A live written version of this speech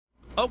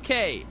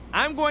Okay,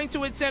 I'm going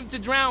to attempt to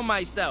drown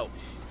myself.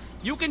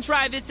 You can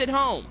try this at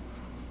home.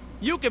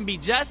 You can be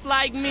just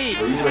like me.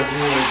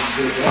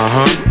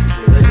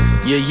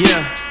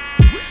 Yeah.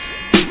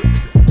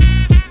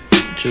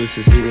 Juice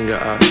is eating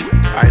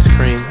ice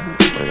cream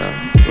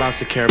with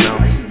lots of caramel.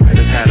 I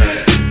just had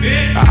a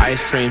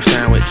ice cream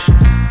sandwich,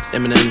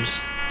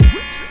 M&M's,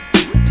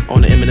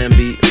 on the Eminem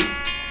beat,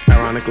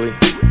 ironically.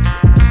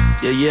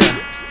 Yeah.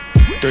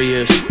 3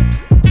 years.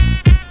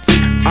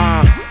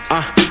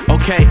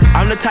 Okay,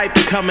 I'm the type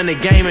to come in the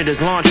game and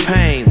just launch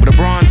pain with a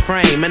bronze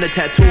frame and a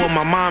tattoo of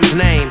my mom's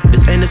name.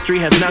 This industry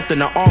has nothing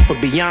to offer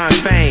beyond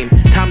fame.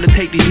 Time to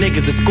take these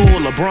niggas to school,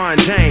 LeBron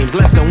James.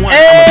 Lesson 1, I'm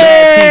a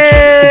bad teacher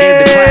who gave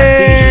the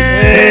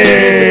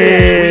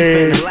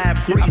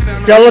class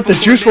seizures. Gotta let the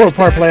Juice WRLD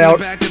part play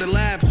out.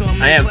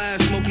 I am.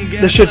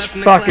 This shit's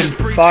fucking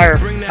fire.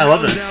 I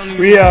love this.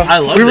 We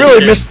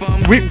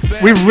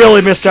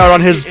really missed out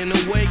on his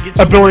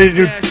ability to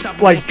do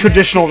like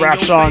traditional rap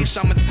songs.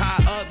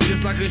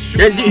 He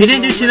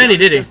didn't do too many,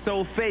 did he?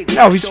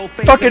 No, he's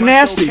fucking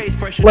nasty.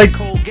 Like,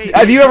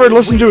 have you ever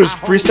listened to his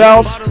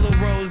freestyles?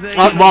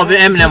 Well, the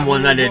Eminem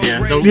one I did, yeah.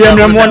 The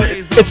Eminem one,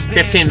 it's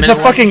 15 minutes.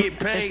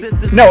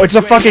 It's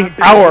a fucking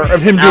hour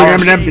of him doing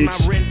Eminem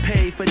beats.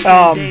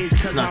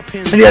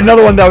 And he had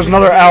another one that was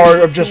another hour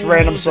of just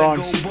random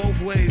songs.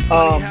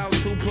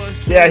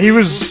 Yeah, he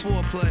was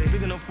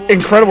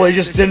incredible. He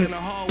just didn't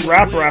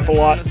rap a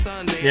lot.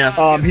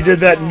 Yeah. He did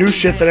that new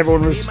shit that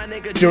everyone was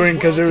doing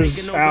because it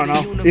was, I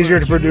don't know, easier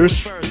to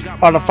produce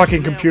on a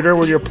fucking computer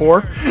when you're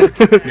poor.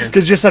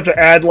 Because you just have to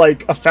add,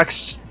 like,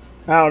 effects.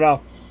 I don't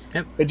know.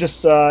 Yep. It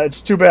just,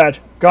 it's too bad.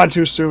 Gone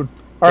too soon.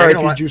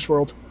 R.I.P. Juice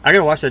WRLD. I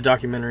gotta watch that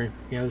documentary.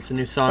 Yeah, it's a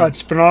new song. Oh,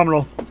 it's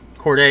phenomenal.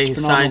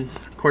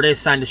 Cordae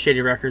signed to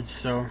Shady Records,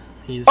 so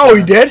he's...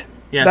 he did?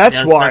 Yeah,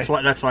 that's why.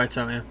 That's why it's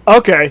out, yeah.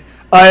 Okay.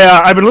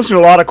 I've been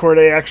listening to a lot of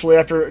Cordae, actually,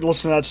 after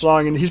listening to that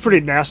song, and he's pretty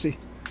nasty.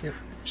 Yep.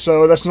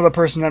 So that's another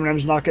person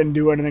Eminem's not going to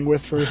do anything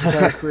with for his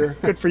entire career.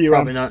 Good for you,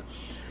 Probably not.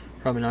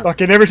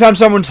 Fucking every time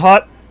someone's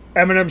hot,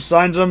 Eminem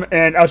signs them,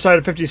 and outside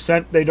of 50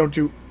 Cent, they don't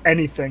do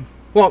anything.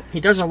 Well, he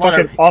does a lot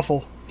fucking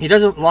awful. He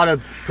does a lot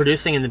of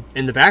producing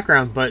in the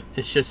background, but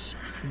it's just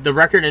the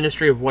record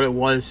industry of what it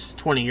was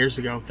 20 years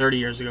ago, 30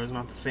 years ago is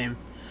not the same.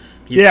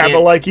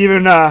 But like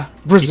even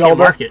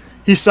Griselda,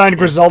 he signed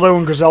Griselda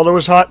when Griselda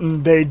was hot,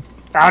 and I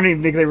don't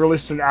even think they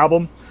released an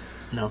album.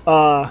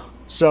 No.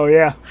 So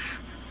yeah.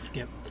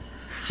 Yep.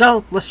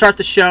 So let's start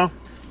the show.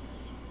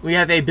 We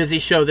have a busy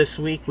show this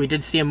week. We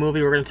did see a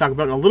movie we're going to talk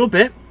about in a little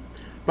bit,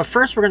 but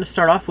first we're going to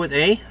start off with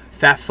a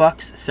Fat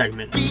Fucks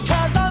segment. Because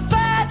I'm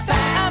fat,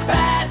 I'm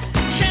bad.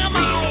 Come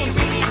on,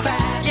 really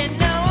bad. You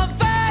know I'm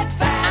fat,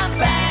 I'm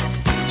bad.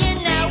 You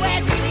know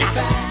it,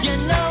 you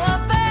know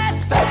I'm fat,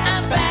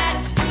 I'm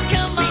bad.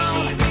 Come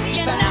on,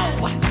 you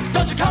know.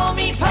 Don't you call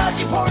me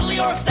pudgy, portly,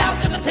 or stout,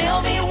 cause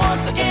tell me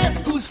once again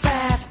who's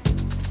fat.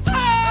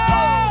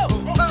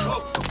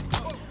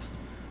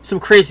 Some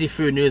crazy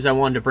food news I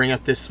wanted to bring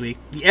up this week.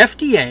 The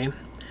FDA,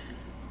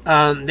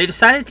 they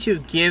decided to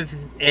give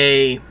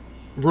a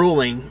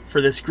ruling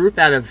for this group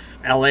out of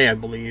LA, I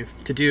believe,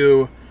 to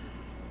do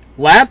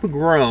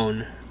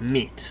lab-grown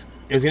meat.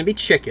 It was going to be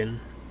chicken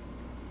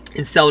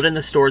and sell it in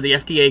the store. The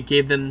FDA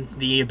gave them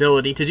the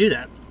ability to do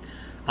that.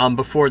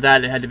 Before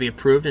that, it had to be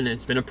approved, and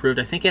it's been approved.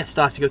 I think it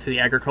still has to go through the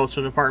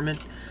agricultural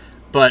department.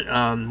 But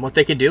what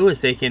they can do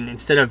is they can,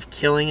 instead of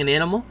killing an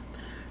animal,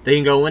 they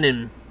can go in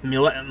and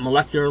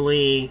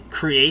molecularly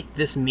create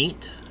this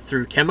meat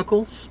through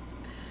chemicals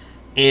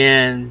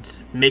and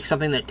make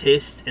something that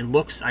tastes and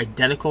looks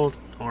identical,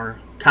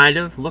 or kind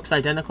of looks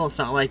identical. It's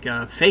not like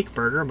a fake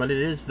burger, but it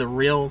is the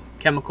real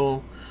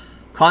chemical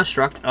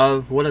construct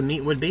of what a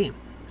meat would be.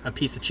 A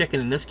piece of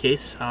chicken in this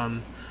case.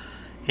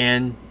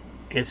 And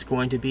it's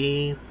going to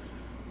be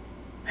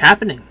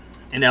happening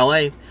in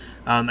LA.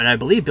 And I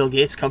believe Bill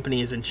Gates'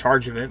 company is in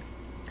charge of it.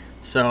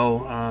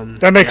 So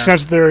that makes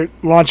sense. They're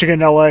launching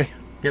in LA.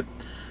 Yep.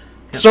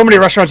 So many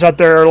restaurants out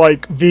there are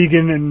like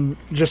vegan and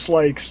just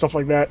like stuff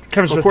like that.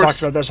 Kevin Smith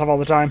talks about that stuff all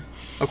the time.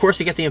 Of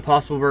course, you get the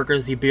Impossible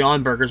Burgers, the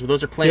Beyond Burgers, but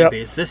those are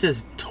plant-based. This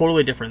is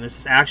totally different. This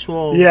is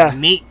actual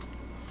meat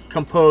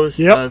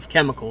composed of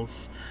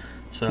chemicals.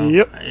 So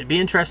it'd be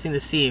interesting to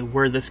see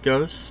where this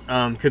goes.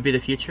 Could be the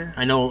future.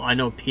 I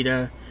know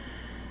PETA.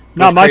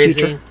 Not my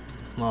crazy. future.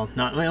 Well,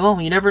 not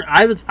well. You never.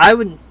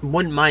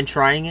 Wouldn't mind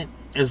trying it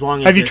as long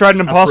as. Have you tried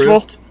an Impossible?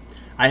 Approved.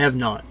 I have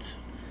not.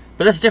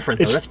 But that's different,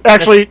 though. It's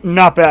actually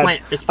not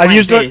bad. It's I've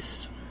used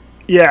plant-based.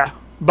 Yeah,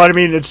 but I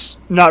mean, it's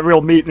not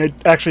real meat, and it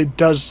actually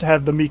does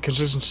have the meat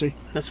consistency.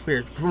 That's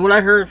weird. From what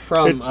I heard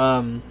from,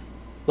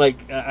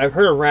 I've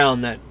heard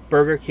around that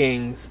Burger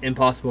King's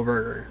Impossible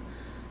Burger,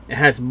 it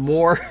has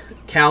more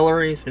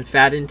calories and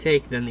fat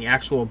intake than the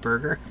actual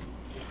burger.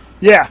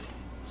 Yeah.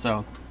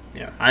 So,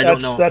 I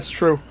don't know. That's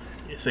true.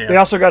 So, yeah. They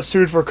also got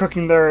sued for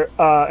cooking their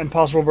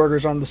Impossible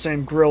Burgers on the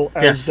same grill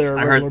as their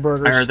regular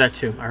burgers. I heard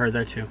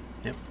that too.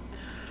 Yep.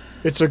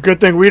 It's a good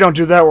thing we don't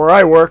do that where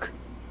I work.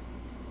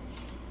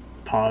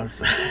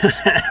 Pause.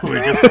 We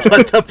just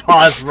let the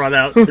pause run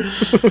out.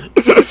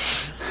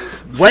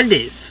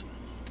 Wendy's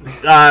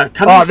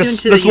Coming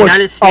soon to the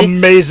United looks States.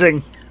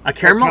 amazing. A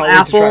caramel I can't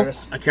wait to try apple,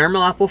 this. a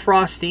caramel apple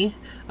frosty.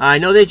 I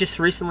know they just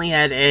recently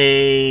had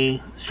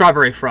a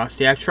strawberry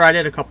frosty. I've tried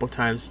it a couple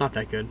times. It's not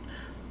that good.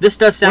 This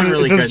does sound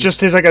really Does good. it just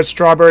taste like a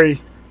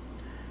strawberry?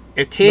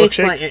 It tastes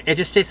milkshake? like it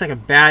just tastes like a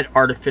bad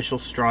artificial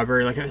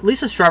strawberry. Like at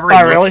least a strawberry Oh,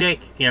 milkshake. really?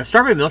 Yeah,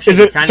 strawberry milkshake. Is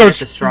it- Kind so of it's-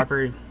 the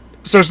strawberry.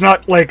 So it's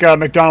not like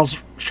McDonald's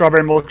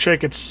strawberry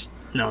milkshake. It's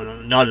No,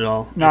 not at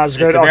all. Not it's, as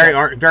good? It's a very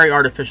Okay. very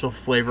artificial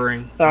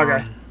flavoring.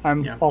 okay.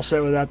 I'm yeah. all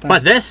set with that then.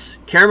 But this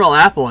caramel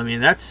apple, I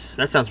mean, that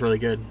sounds really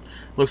good.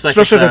 Looks like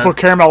Especially if it's, they put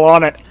caramel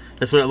on it.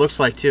 that's what it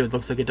looks like too. It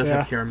looks like it does Yeah.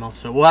 have caramel.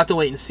 So we'll have to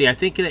wait and see. I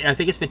think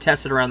it's been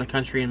tested around the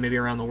country and maybe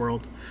around the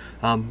world,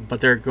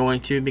 but they're going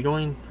to be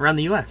going around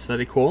the U.S. So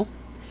that'd be cool.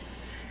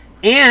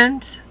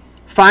 And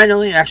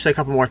finally, actually, a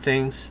couple more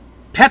things.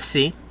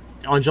 Pepsi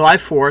on July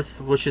 4th,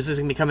 which is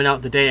going to be coming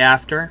out the day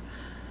after.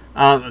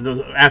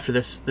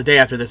 The day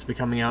after this will be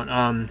coming out.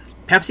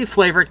 Pepsi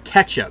flavored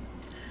ketchup.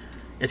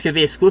 It's going to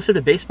be exclusive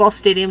to baseball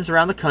stadiums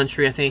around the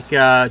country. I think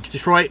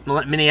Detroit,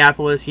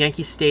 Minneapolis,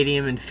 Yankee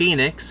Stadium, and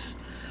Phoenix.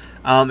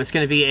 It's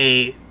going to be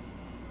a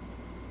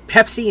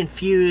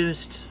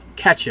Pepsi-infused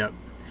ketchup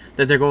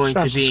that they're going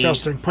Sounds to be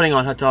disgusting. putting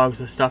on hot dogs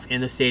and stuff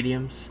in the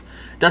stadiums.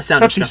 Does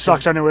sound Pepsi disgusting.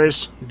 sucks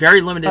anyways.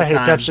 Very limited I hate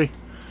time. Pepsi.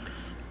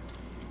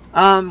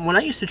 When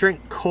I used to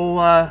drink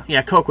cola,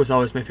 yeah, Coke was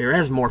always my favorite. It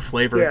has more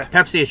flavor. Yeah.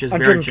 Pepsi is just I'm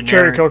very drinking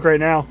generic. cherry Coke right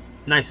now.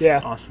 Nice.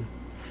 Yeah. Awesome.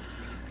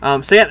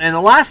 So yeah, and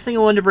the last thing I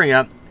wanted to bring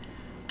up,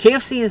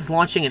 KFC is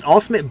launching an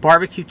ultimate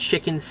barbecue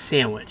chicken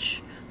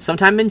sandwich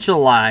sometime in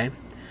July.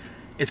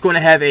 It's going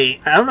to have I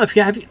don't know if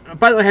you have.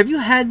 By the way, have you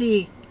had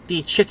the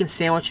chicken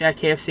sandwich at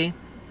KFC?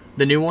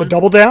 The new one. The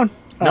double down?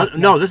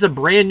 No, this is a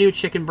brand new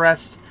chicken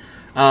breast.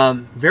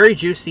 Very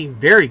juicy,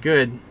 very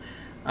good.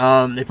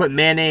 They put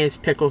mayonnaise,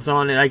 pickles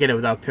on it. I get it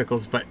without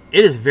pickles, but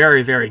it is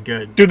very, very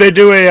good. Do they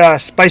do a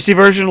spicy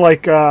version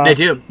like They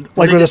do. like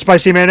They with do- a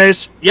spicy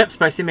mayonnaise? Yep,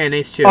 spicy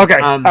mayonnaise too. Okay,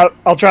 But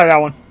I'll try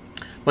that one.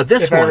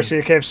 this if I one, ever see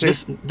a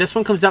KFC. this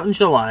one comes out in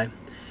July.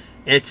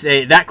 It's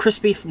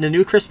the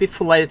new crispy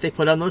fillet that they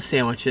put on those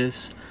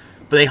sandwiches.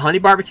 But they honey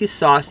barbecue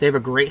sauce. They have a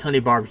great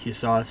honey barbecue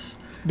sauce.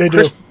 They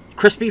do.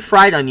 Crispy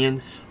fried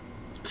onions,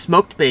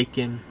 smoked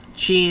bacon,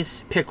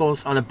 cheese,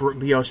 pickles on a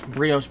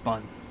brioche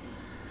bun.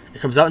 It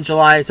comes out in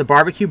July. It's a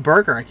barbecue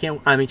burger.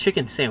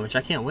 Chicken sandwich.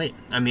 I can't wait.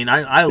 I mean,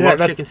 I love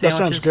chicken sandwiches.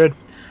 That sounds good.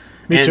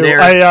 Me And too.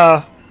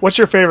 they're- What's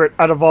your favorite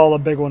out of all the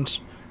big ones?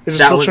 Is it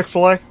That still one-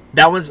 Chick-fil-A?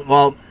 That one's,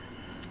 well,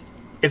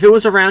 if it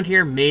was around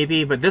here,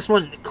 maybe. But this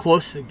one,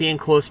 being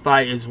close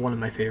by, is one of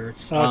my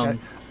favorites. Okay.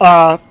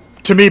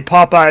 To me,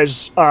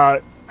 Popeye's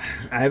I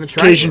haven't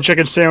tried Cajun it.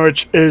 chicken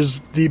sandwich is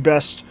the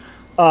best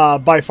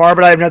by far,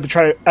 but I haven't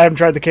tried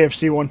the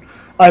KFC one.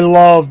 I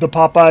love the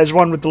Popeyes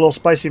one with the little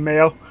spicy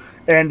mayo,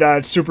 and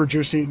it's super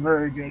juicy and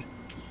very good.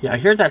 Yeah, I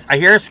hear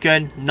it's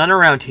good. None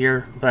around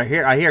here, but I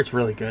hear it's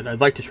really good. I'd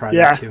like to try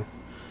Yeah. that too.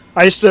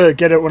 I used to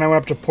get it when I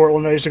went up to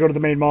Portland. I used to go to the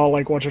main mall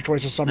like once or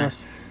twice a summer,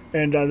 Nice.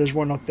 and there's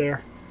one up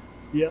there.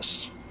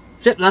 Yes.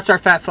 So, that's our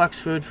Fat Flex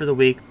food for the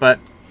week. But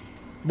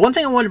one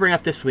thing I wanted to bring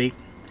up this week,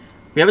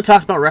 we haven't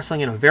talked about wrestling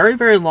in a very,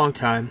 very long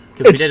time.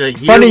 Because we It's did a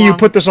funny you year-long-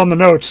 put this on the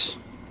notes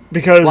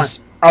because What?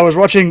 I was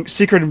watching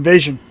Secret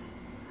Invasion,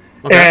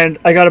 Okay. and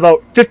I got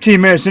about 15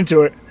 minutes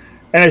into it,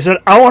 and I said,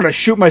 I want to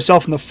shoot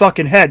myself in the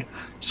fucking head.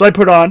 So I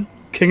put on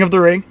King of the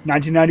Ring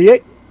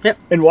 1998 Yep.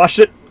 and watched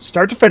it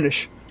start to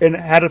finish and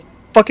had a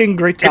fucking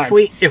great time.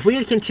 If we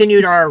had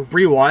continued our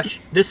rewatch,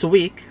 this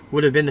week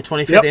would have been the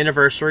 25th Yep.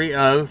 anniversary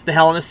of the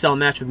Hell in a Cell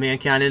match with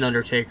Mankind and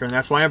Undertaker, and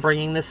that's why I'm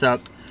bringing this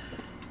up.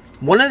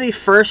 One of the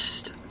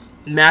first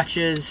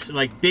matches,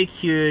 like big,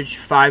 huge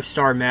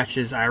 5-star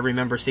matches I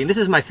remember seeing. This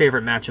is my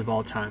favorite match of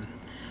all time.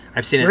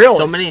 I've seen it Really?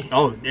 so many.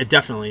 Oh, it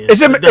definitely is.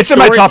 It's in my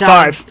top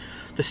storytelling- 5.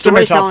 The in my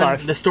top storytelling,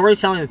 5. the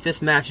storytelling that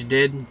this match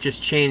did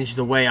just changed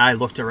the way I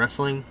looked at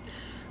wrestling.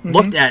 Mm-hmm.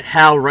 Looked at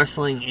how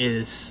wrestling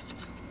is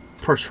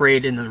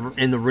portrayed in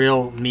the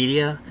real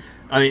media.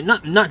 I mean,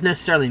 not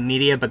necessarily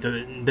media, but the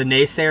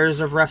naysayers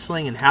of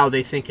wrestling and how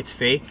they think it's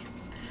fake.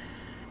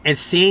 And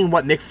seeing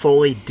what Mick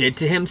Foley did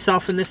to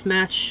himself in this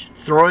match,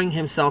 throwing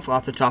himself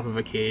off the top of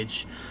a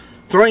cage,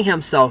 throwing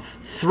himself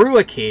through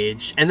a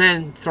cage, and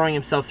then throwing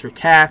himself through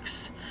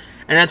tacks,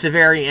 and at the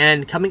very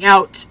end, coming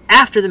out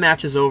after the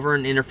match is over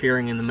and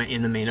interfering in the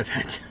main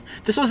event.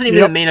 This wasn't even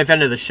Yep. the main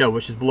event of the show,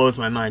 which just blows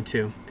my mind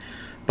too.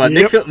 But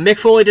Yep. Mick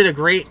Foley did a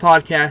great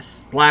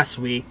podcast last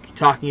week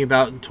talking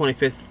about the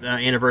 25th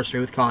anniversary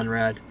with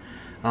Conrad.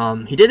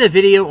 He did a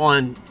video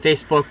on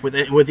Facebook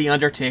with the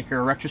Undertaker,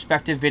 a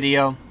retrospective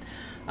video.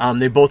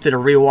 They both did a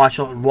watch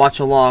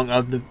along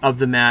of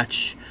the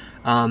match.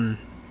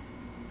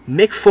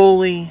 Mick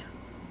Foley,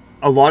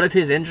 a lot of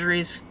his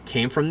injuries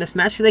came from this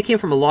match. They came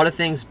from a lot of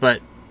things,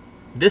 but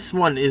this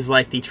one is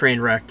like the train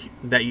wreck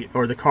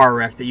or the car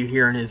wreck that you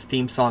hear in his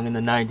theme song in the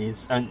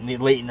 90s, in the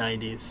late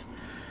 90s.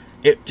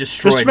 It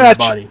destroyed his match-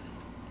 body.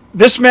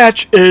 This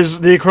match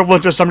is the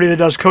equivalent of somebody that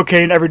does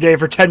cocaine every day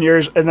for 10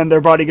 years, and then their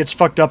body gets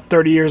fucked up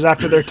 30 years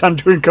after they're done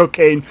doing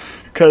cocaine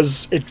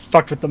because it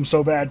fucked with them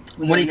so bad.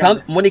 When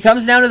he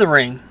comes down to the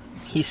ring,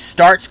 he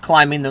starts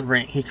climbing the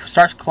ring. He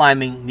starts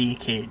climbing the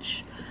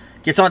cage.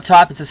 Gets on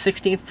top. It's a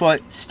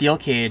 16-foot steel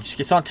cage.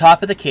 Gets on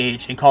top of the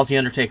cage and calls the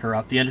Undertaker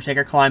up. The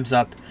Undertaker climbs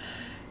up.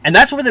 And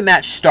that's where the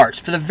match starts.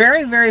 For the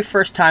very, very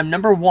first time,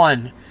 number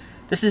one,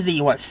 this is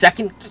the,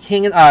 second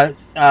King of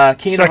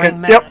the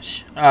Ring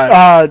match?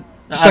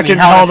 Second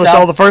Hell in a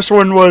Cell. The first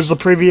one was the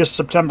previous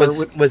September.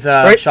 With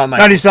right? Shawn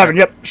Michaels. 97,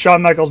 yep.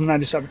 Shawn Michaels in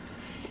 97.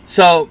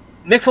 So,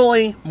 Mick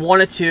Foley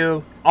wanted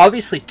to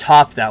obviously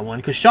top that one,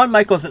 because Shawn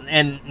Michaels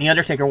and The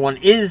Undertaker one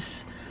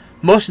is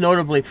most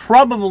notably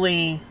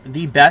probably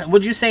the best.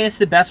 Would you say it's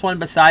the best one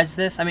besides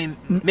this? I mean,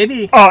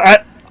 maybe...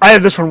 I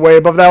have this one way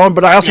above that one,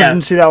 but I also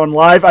didn't see that one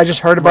live. I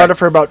just heard about it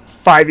for about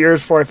 5 years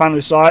before I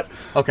finally saw it.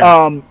 Okay.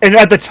 And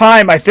at the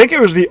time, I think it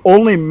was the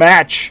only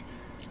match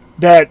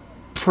that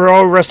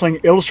Pro Wrestling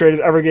Illustrated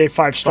ever gave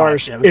 5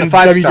 stars Yeah, it was in a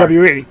 5-star.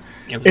 WWE.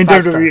 In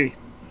WWE.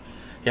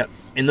 Yep.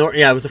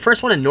 It was the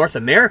first one in North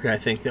America, I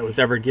think, that was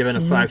ever given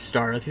a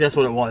 5-star. I think that's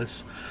what it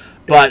was.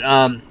 But,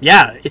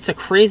 it's a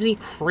crazy,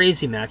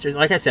 crazy match.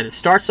 Like I said, it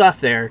starts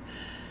off there.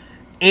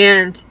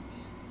 And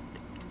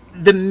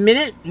the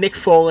minute Mick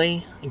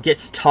Foley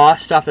gets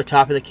tossed off the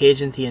top of the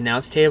cage into the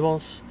announce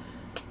tables,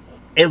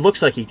 it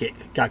looks like he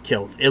got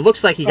killed. It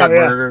looks like he got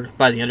murdered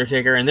by the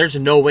Undertaker, and there's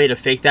no way to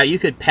fake that. You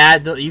could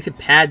pad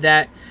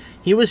that.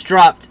 He was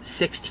dropped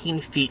 16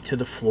 feet to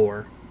the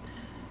floor,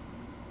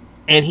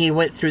 and he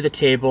went through the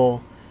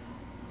table,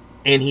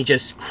 and he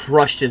just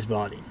crushed his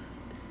body.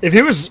 If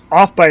he was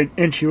off by an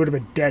inch, he would have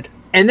been dead.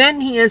 And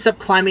then he ends up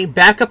climbing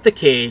back up the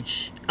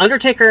cage.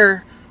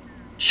 Undertaker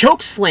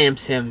choke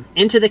slams him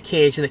into the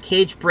cage, and the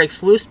cage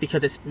breaks loose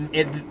because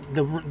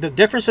the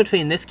difference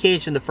between this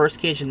cage and the first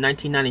cage in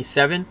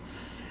 1997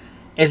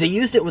 is they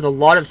used it with a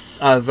lot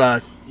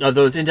of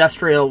those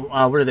industrial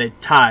what are they,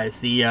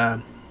 ties, you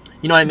know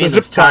what I mean,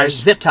 zip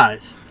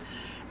ties,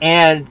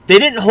 and they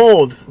didn't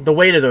hold the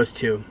weight of those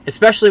two,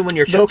 especially when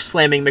you're choke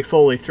slamming Mick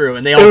Foley through,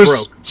 and they all broke. It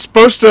was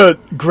supposed to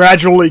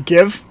gradually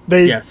give.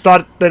 They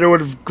thought that it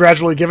would have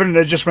gradually given, and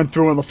it just went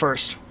through on the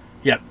first.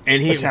 Yep,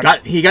 and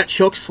he got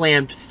choke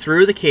slammed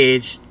through the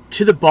cage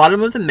to the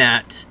bottom of the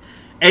mat,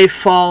 a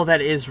fall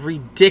that is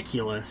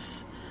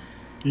ridiculous.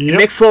 Yep.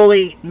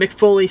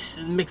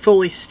 Mick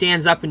Foley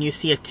stands up, and you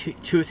see a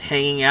tooth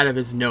hanging out of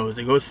his nose.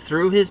 It goes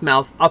through his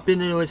mouth, up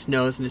into his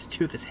nose, and his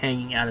tooth is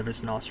hanging out of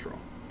his nostril.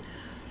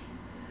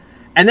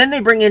 And then they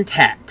bring in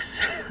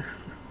Tax.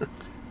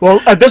 Well,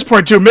 at this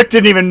point, too, Mick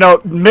didn't even know.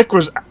 Mick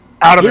was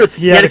out of it.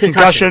 He had a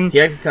concussion. He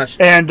had a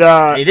concussion.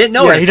 And he didn't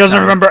know it. He doesn't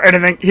remember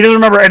anything. He doesn't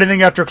remember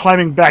anything after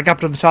climbing back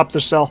up to the top of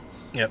the cell.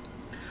 Yep.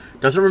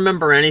 Doesn't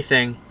remember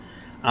anything.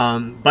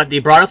 But they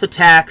brought out the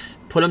Tax,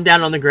 put him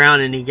down on the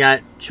ground, and he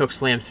got choke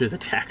slammed through the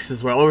Tax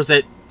as well. Or was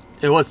it?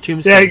 It was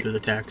tombstone through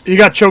the Tax. He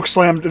got choke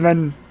slammed, and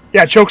then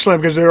choke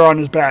slammed because they were on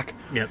his back.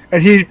 Yep.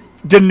 And he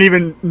didn't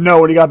even know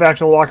when he got back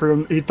to the locker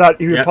room. He thought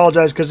he would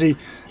apologize because he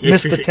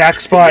missed the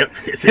Tax spot.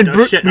 And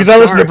because I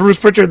listened to Bruce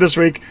Pritchard this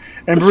week,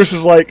 and Bruce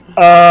is like,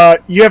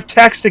 "You have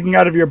Tax sticking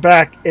out of your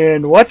back,"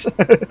 and what?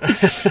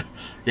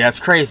 Yeah, it's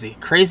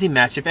crazy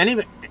match. If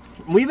anybody,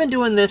 we've been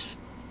doing this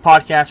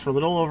podcast for a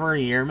little over a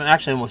year,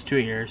 actually almost 2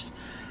 years.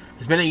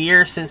 It's been a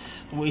year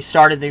since we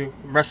started the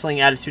Wrestling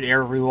Attitude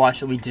Era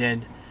rewatch that we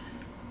did.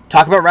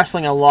 Talk about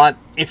wrestling a lot.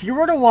 If you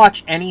were to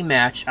watch any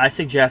match, I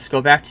suggest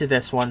go back to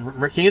this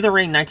one. King of the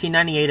Ring,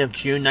 1998 of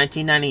June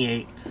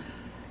 1998.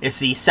 It's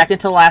the second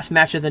to last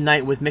match of the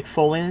night with Mick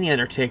Foley and The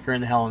Undertaker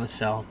in the Hell in a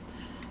Cell.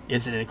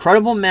 It's an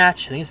incredible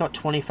match. I think it's about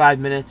 25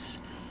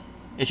 minutes.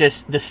 It's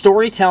just the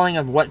storytelling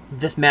of what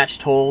this match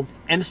told,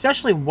 and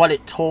especially what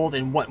it told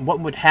and what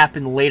would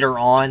happen later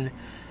on.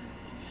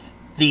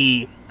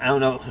 The, I don't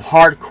know,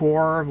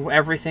 hardcore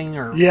everything,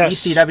 or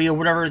ECW,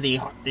 whatever, the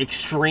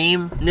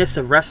extremeness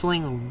of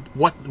wrestling,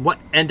 what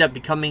ended up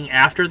becoming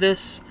after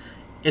this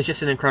is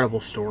just an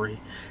incredible story.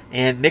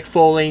 And Mick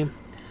Foley,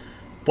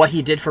 what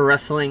he did for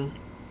wrestling,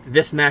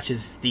 this match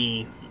is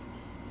the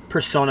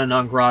persona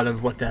non grata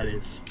of what that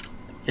is.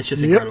 It's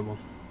just incredible.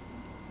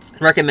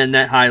 Recommend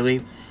that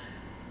highly.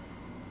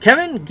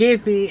 Kevin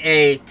gave me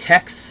a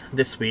text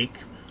this week,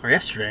 or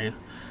yesterday,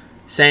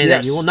 saying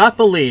that you will not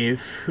believe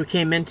who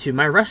came into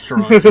my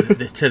restaurant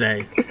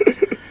today.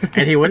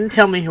 And he wouldn't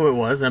tell me who it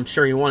was. I'm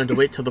sure he wanted to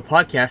wait till the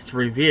podcast to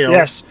reveal.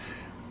 Yes.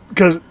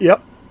 Because,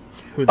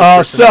 who this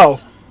person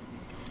is.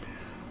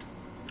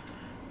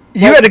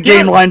 You had a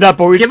game lined up,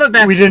 but we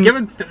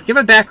didn't. Give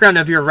a background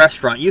of your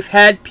restaurant. You've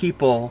had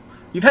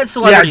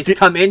celebrities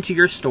come into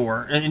your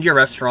store and into your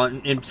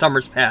restaurant in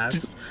summers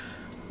past.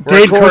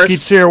 Dane Cook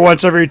eats here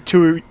once every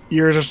 2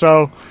 years or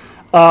so.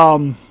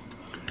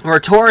 Or a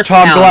tourist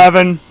Tom town.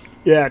 Glavine.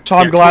 Yeah,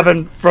 Tom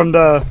Glavine from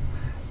the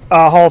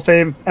Hall of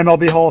Fame,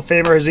 MLB Hall of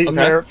Famer, has eaten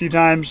there a few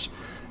times.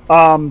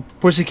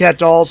 Pussycat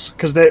Dolls,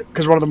 because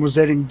one of them was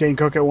dating Dane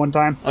Cook at one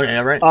time. Oh,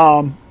 yeah, right.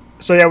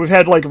 So, yeah, we've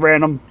had, like,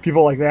 random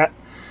people like that.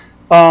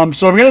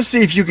 So I'm going to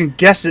see if you can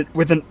guess it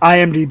with an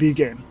IMDb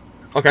game.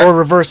 Okay. Or a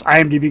reverse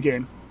IMDb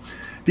game.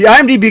 The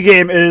IMDb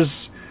game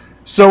is...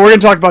 So we're going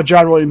to talk about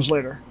John Williams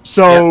later.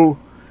 So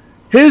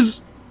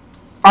his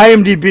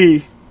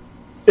IMDb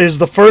is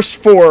the first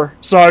four.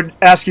 So I'd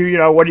ask you,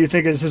 what do you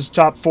think is his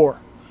top four?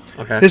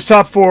 Okay. His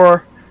top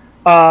four.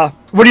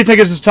 What do you think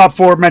is his top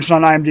four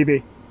mentioned on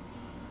IMDb?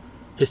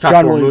 His top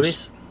John four Williams.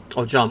 movies?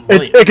 Oh, John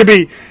Williams. It could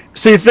be.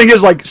 See, the thing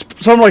is, like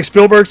something like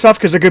Spielberg stuff,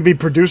 because it could be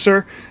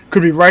producer,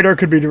 could be writer,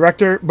 could be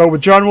director. But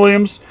with John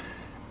Williams,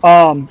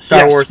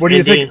 Star Wars. What do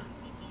you think?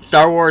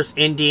 Star Wars,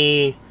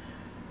 Indy.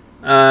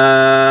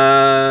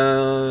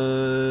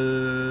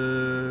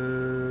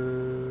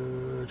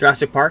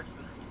 Jurassic Park,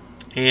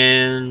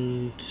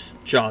 and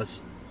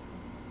Jaws.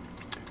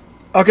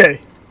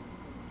 Okay.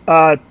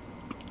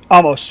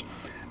 Almost.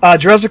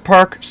 Jurassic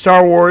Park,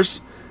 Star Wars,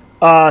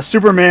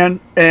 Superman,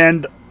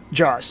 and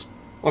Jaws.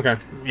 Okay.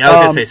 Yeah, I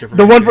was gonna say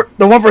Superman.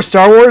 The one for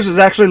Star Wars is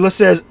actually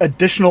listed as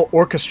additional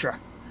orchestra.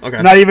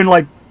 Okay. Not even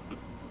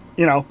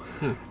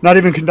not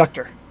even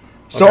conductor.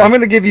 So Okay. I'm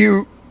gonna give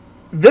you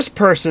this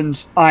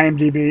person's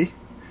IMDb,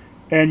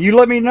 and you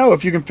let me know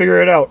if you can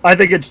figure it out. I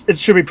think it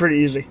should be pretty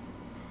easy.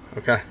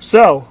 Okay.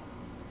 So,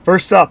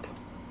 first up,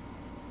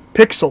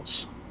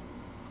 Pixels.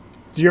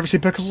 Did you ever see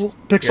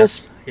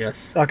Pixels?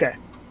 Yes. Okay.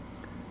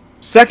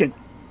 Second,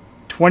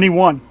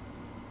 21.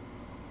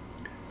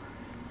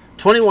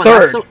 21.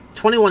 Third.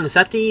 21. Is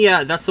that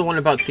that's the one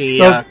about the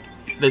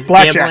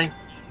Blackjack. gambling?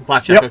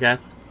 Blackjack. Yep. Okay.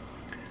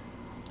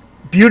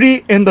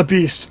 Beauty and the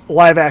Beast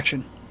live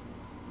action.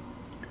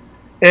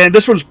 And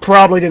this one's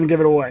probably going to give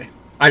it away.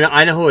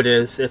 I know who it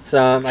is. It's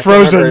I can't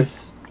Frozen. remember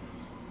his-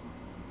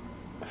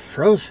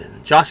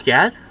 Frozen. Josh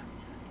Gad?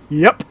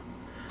 Yep.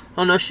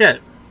 Oh no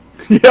shit.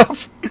 Yep.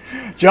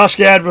 Josh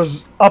Gad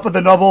was up at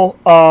the Nubble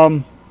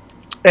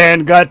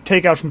and got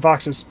takeout from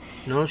Fox's,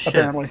 No shit.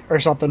 apparently, or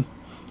something.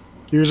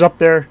 He was up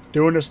there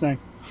doing his thing.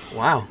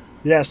 Wow.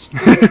 Yes.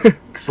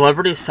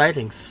 Celebrity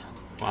sightings.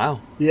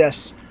 Wow.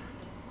 Yes.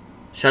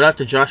 Shout out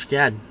to Josh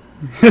Gad.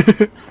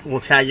 We'll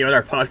tag you on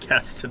our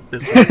podcast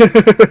this week.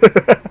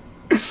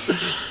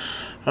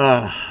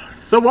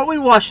 So what we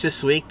watched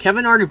this week,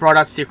 Kevin already brought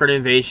up Secret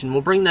Invasion.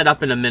 We'll bring that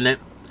up in a minute.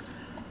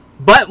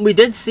 But we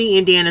did see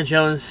Indiana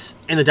Jones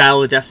and the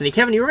Dial of Destiny.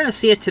 Kevin, you were going to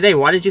see it today.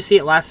 Why did you see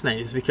it last night?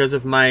 Is it because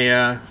of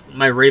my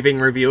my raving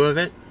review of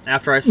it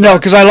after I saw No, it?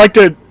 because I like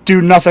to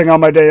do nothing on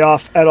my day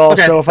off at all.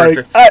 Okay, so if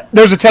perfect.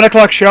 there's a 10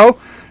 o'clock show,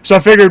 so I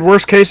figured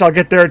worst case I'll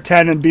get there at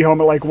 10 and be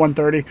home at like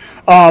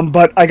 1:30.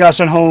 But I got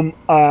sent home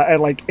at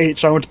like 8,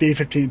 so I went to the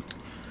 8:15,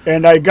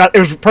 and it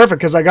was perfect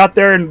because I got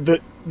there and the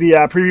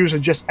previews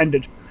had just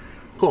ended,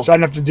 Cool. so I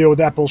didn't have to deal with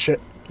that bullshit.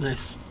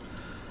 Nice.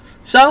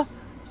 So,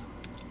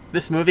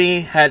 this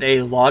movie had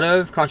a lot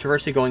of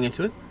controversy going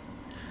into it.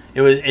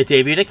 It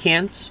debuted at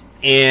Cannes,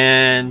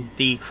 and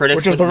the critics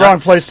Which is went the wrong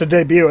nuts. place to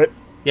debut it.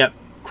 Yep,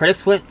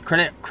 critics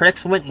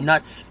went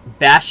nuts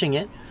bashing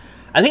it.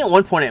 I think at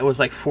one point it was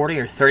like 40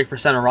 or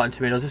 30% on Rotten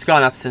Tomatoes. It's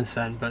gone up since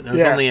then, but there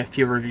was Yeah. only a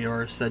few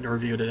reviewers that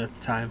reviewed it at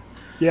the time.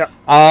 Yeah.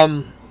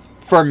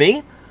 For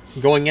me,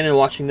 going in and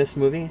watching this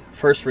movie,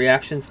 first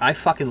reactions, I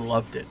fucking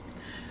loved it.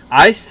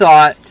 I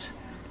thought,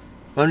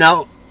 well,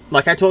 now,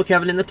 like I told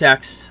Kevin in the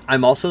text,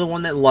 I'm also the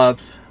one that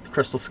loved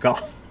Crystal Skull.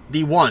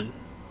 The one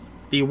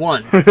in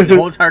the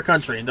whole entire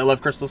country that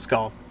loved Crystal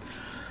Skull.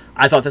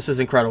 I thought this was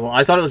incredible.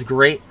 I thought it was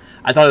great.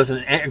 I thought it was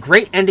a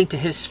great ending to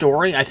his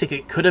story. I think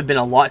it could have been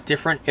a lot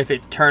different if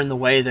it turned the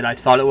way that I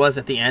thought it was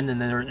at the end,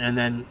 and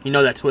then you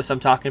know that twist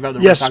I'm talking about.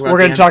 That Yes, talk we're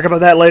going to talk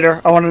about that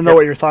later. I want to know Yep.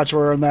 what your thoughts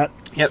were on that.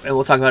 Yep, and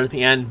we'll talk about it at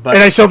the end. But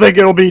And I still think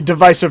it'll be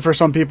divisive for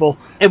some people.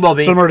 it will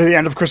be. Similar to the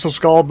end of Crystal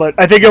Skull, but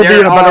I think it'll be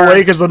There in a better are-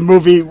 way because the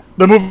movie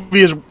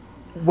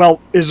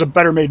is a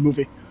better made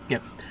movie.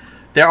 Yep.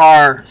 There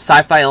are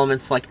sci-fi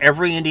elements like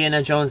every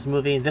Indiana Jones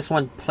movie. This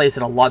one plays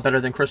it a lot better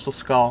than Crystal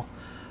Skull.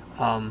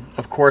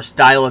 Of course,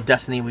 Dial of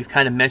Destiny, we've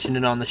kind of mentioned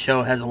it on the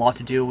show, has a lot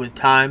to do with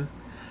time.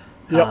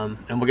 Yep.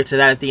 And we'll get to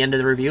that at the end of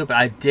the review, but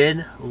I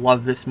did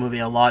love this movie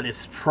a lot.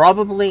 It's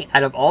probably,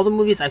 out of all the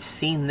movies I've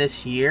seen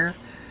this year,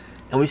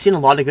 and we've seen a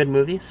lot of good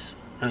movies.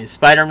 I mean,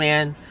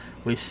 Spider-Man,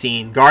 we've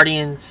seen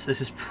Guardians.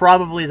 This is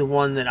probably the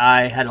one that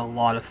I had a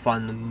lot of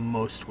fun the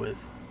most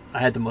with. I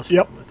had the most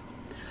Yep. fun with.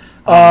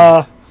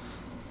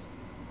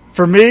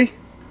 For me,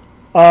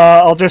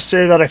 I'll just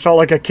say that I felt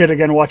like a kid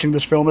again watching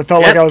this film. It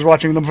felt like Yep. I was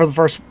watching them for the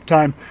first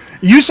time.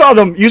 You saw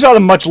them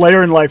much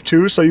later in life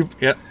too, so you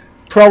Yep.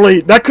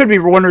 probably that could be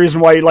one reason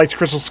why you liked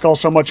Crystal Skull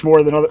so much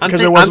more than other because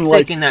it wasn't I'm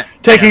like thinking that,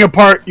 taking yeah.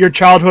 apart your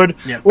childhood.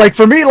 Yep. Like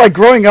for me, like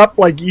growing up,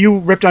 like you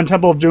ripped on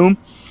Temple of Doom,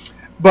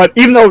 but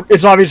even though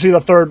it's obviously the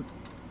third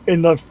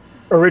in the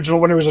original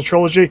when it was a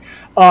trilogy,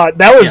 that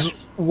was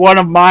Yes. one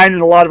of mine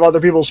and a lot of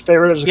other people's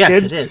favorite as a Yes,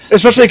 kid. it is.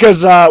 Especially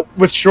because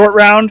with Short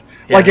Round,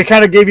 like Yeah. it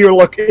kind of gave you a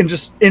look in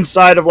just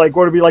inside of like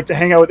what it'd be like to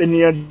hang out with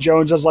Indiana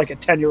Jones as like a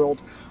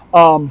 10-year-old.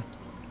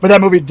 But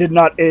that movie did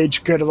not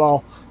age good at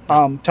all.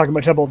 Talking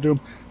about Temple of Doom.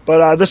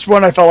 But this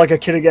one, I felt like a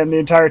kid again the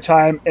entire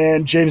time,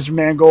 and James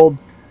Mangold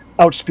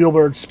out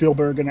Spielberg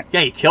in it. Yeah,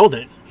 he killed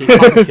it. He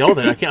fucking killed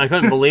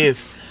it.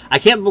 I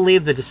can't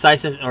believe the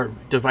decisive or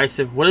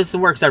divisive. What is the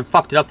word? 'Cause I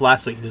fucked it up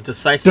last week. Is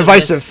decisive?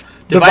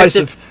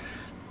 Divisive.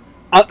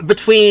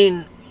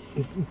 Between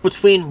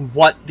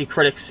what the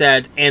critics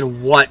said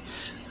and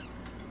what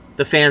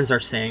the fans are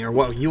saying, or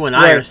what you and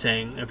I are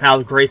saying, of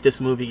how great this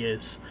movie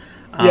is.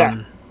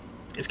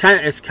 It's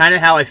kind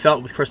of how I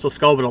felt with Crystal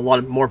Skull, but a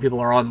lot more people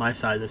are on my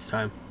side this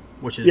time,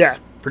 which is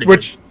pretty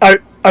good. I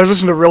was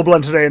listening to Real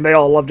Blend today, and they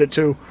all loved it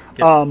too.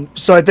 Yeah.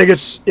 So I think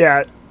it's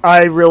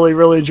I really,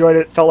 really enjoyed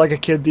it. Felt like a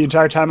kid the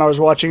entire time I was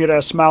watching it.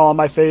 A smile on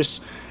my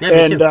face.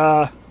 Yeah, me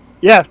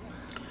too.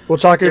 We'll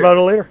talk about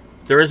it later.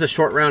 There is a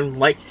Short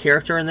Round-like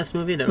character in this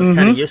movie that was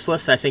kind of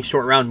useless. I think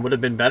Short Round would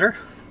have been better.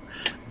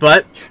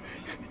 But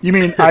you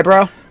mean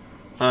Eyebrow?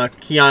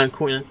 Keon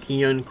Quinn,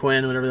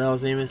 whatever the hell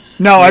his name is.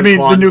 No, I mean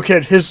the new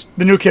kid.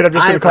 The new kid I'm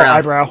just going to call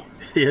Eyebrow.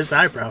 He is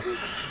Eyebrow.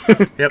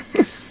 Yep.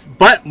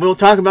 But we'll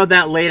talk about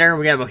that later.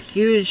 We have a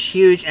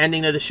huge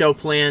ending to the show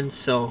planned,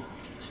 so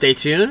stay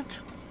tuned.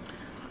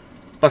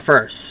 But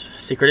first,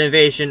 Secret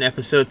Invasion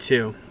Episode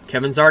 2.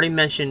 Kevin's already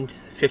mentioned,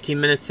 15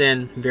 minutes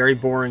in, very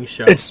boring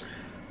show. It's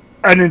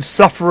an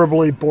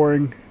insufferably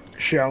boring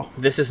show.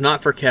 This is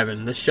not for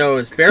Kevin. This show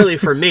is barely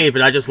for me,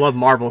 but I just love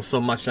Marvel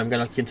so much that I'm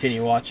going to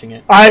continue watching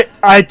it.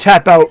 I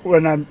tap out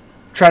when I'm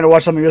trying to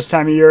watch something this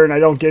time of year and I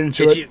don't get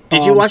into it.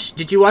 Did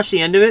you watch the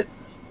end of it?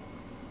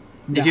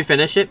 No. Did you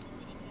finish it?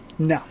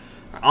 No.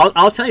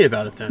 I'll tell you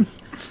about it then.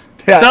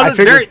 Yeah, so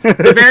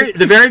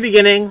the very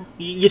beginning,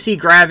 you see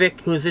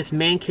Gravik, who's this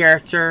main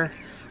character.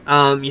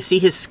 You see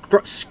his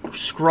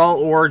Skrull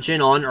origin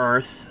on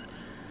Earth.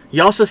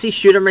 You also see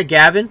Shooter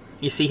McGavin.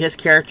 You see his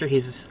character.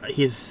 He's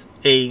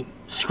a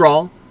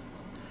Skrull.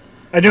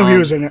 I knew he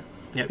was in it.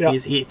 Yeah.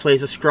 He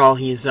plays a Skrull.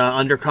 He's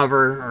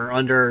undercover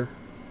or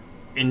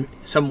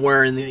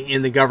somewhere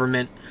in the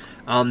government.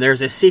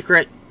 There's a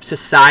secret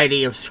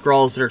society of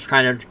Skrulls that are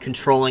kind of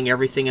controlling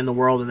everything in the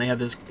world, and they have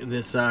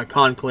this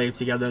conclave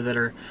together that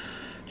are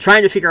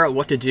trying to figure out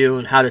what to do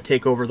and how to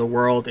take over the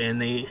world.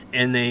 And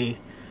they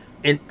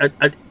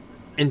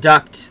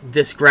induct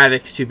this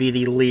Gravik to be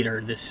the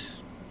leader,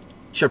 this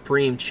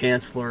Supreme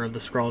Chancellor of the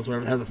Skrulls,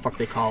 whatever the fuck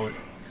they call it.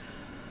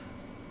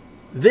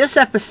 This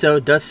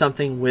episode does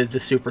something with the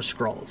Super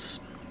Skrulls.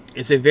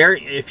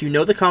 If you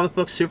know the comic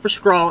book, Super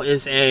Skrull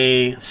is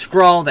a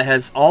Skrull that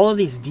has all of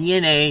these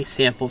DNA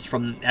samples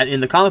from,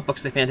 in the comic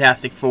books, the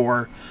Fantastic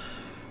Four,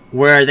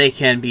 where they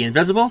can be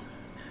invisible,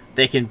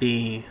 they can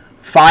be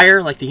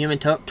fire, like the Human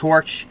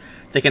Torch,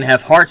 they can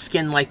have hard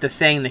skin like the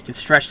Thing, they can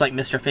stretch like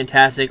Mr.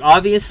 Fantastic.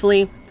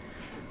 Obviously,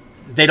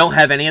 they don't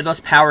have any of those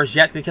powers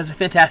yet because the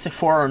Fantastic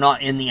Four are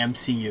not in the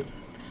MCU.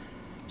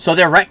 So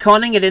they're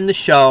retconning it in the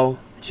show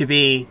to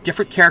be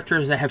different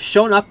characters that have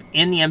shown up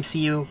in the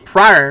MCU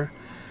prior,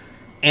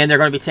 and they're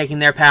going to be taking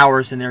their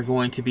powers and they're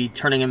going to be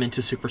turning them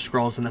into Super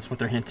Skrulls, and that's what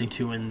they're hinting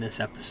to in this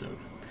episode.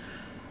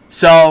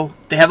 So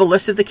they have a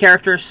list of the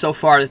characters so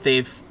far that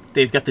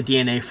they've got the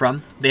DNA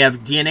from. They have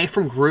DNA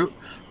from Groot,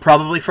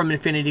 probably from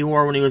Infinity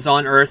War when he was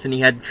on Earth and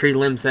he had tree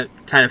limbs that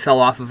kind of fell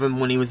off of him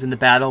when he was in the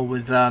battle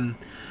with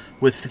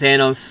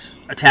Thanos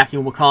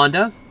attacking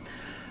Wakanda.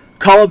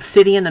 Cull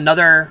Obsidian,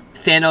 another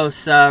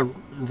Thanos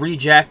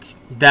reject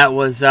that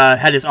was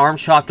had his arm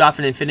chopped off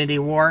in Infinity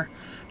War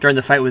during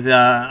the fight with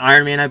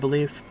Iron Man, I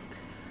believe.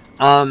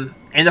 And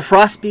the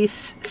Frost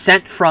Beast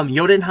sent from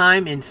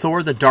Jotunheim in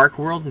Thor the Dark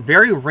World. A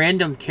very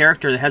random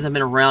character that hasn't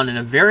been around in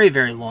a very,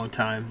 very long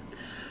time.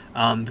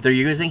 But they're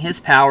using his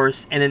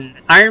powers. And in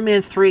Iron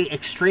Man 3,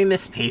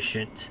 Extremis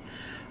Patient.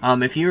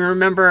 If you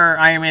remember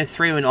Iron Man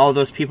 3 when all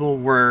those people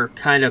were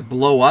kind of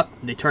blow up,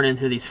 they turn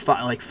into these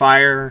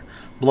fire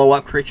blow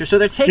up creatures. So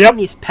they're taking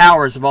these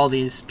powers of all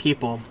these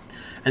people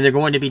and they're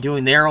going to be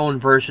doing their own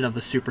version of the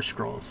Super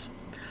Skrulls.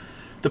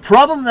 The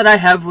problem that I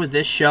have with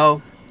this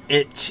show,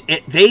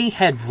 they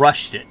had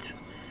rushed it.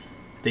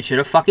 They should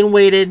have fucking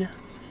waited.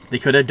 They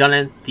could have done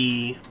it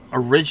the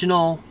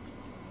original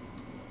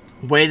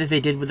way that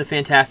they did with the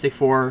Fantastic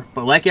Four,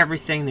 but like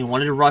everything, they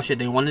wanted to rush it.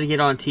 They wanted to get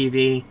on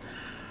TV.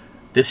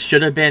 This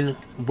should have been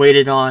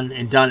waited on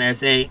and done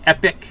as a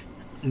epic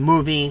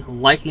movie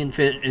like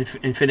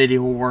Infinity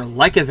War,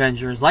 like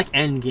Avengers, like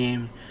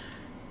Endgame,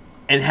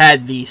 and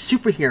had the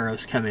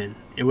superheroes come in.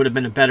 It would have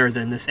been better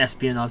than this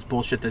espionage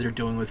bullshit that they're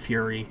doing with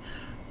Fury,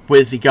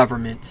 with the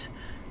government,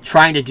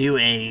 trying to do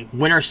a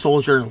Winter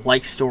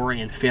Soldier-like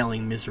story and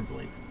failing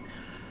miserably.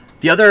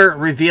 The other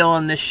reveal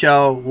in this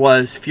show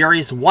was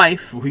Fury's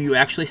wife, who you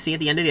actually see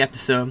at the end of the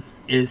episode,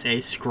 is a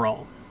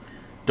Skrull.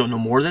 Don't know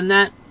more than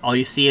that. All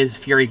you see is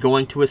Fury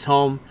going to his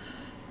home.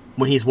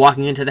 When he's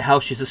walking into the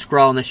house, she's a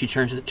Skrull, and then she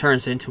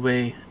turns into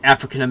a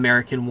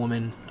African-American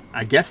woman,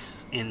 I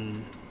guess,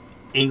 in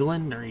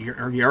England or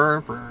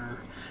Europe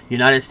or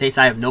United States.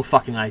 I have no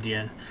fucking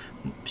idea.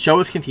 Show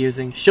is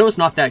confusing. Show is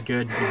not that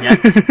good yet.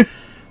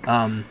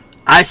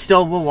 I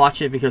still will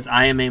watch it because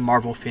I am a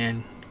Marvel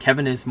fan.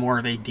 Kevin is more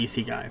of a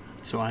DC guy.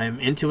 So I am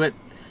into it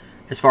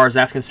as far as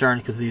that's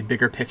concerned because of the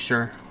bigger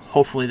picture.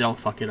 Hopefully they don't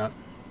fuck it up.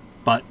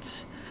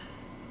 But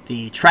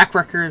the track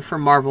record for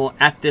Marvel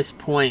at this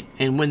point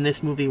and when this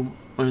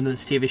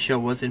TV show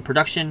was in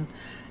production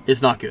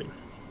is not good.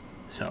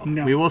 So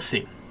we will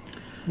see.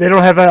 They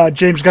don't have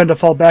James Gunn to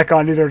fall back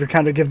on either to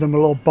kind of give them a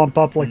little bump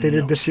up like they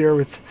did this year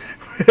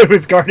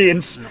with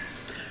Guardians. No.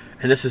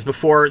 And this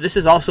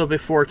is also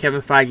before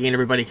Kevin Feige and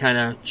everybody kind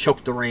of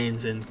choked the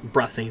reins and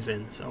brought things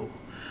in. So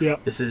yeah,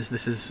 this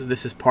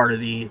is part of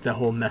the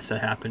whole mess that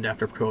happened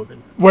after COVID.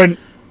 When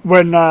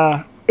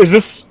is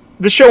this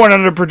show went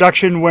under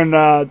production when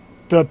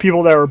the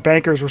people that were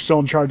bankers were still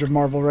in charge of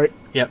Marvel, right?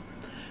 Yep.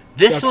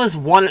 This was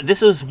one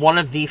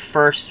of the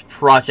first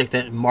project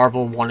that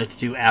Marvel wanted to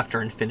do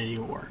after Infinity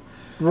War.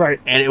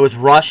 Right. And it was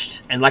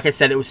rushed, and like I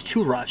said, it was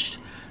too rushed.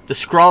 The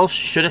Skrulls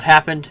should have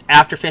happened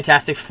after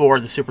Fantastic Four,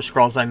 the Super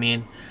Skrulls, I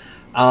mean.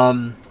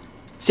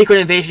 Secret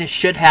Invasion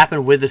should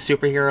happen with the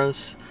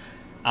superheroes.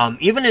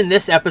 Even in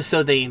this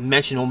episode, they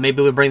mentioned, well,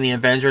 maybe we bring the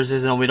Avengers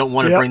in and we don't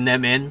want to bring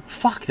them in.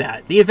 Fuck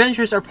that. The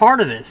Avengers are part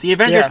of this. The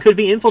Avengers could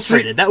be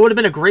infiltrated. That would have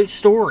been a great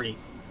story.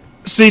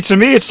 See, to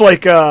me, it's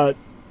like kind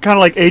of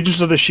like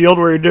Agents of the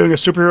S.H.I.E.L.D., where you're doing a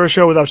superhero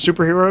show without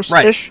superheroes-ish.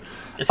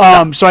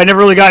 Right. So I never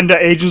really got into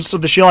Agents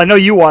of the S.H.I.E.L.D. I know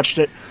you watched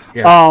it.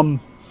 Yeah.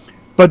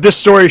 But this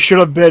story should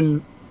have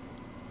been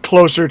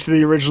closer to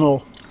the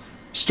original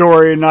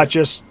story and not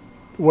just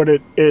what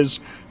it is,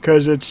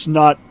 because it's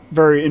not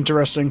very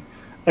interesting.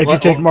 If you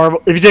take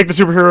the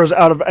superheroes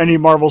out of any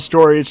Marvel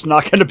story, it's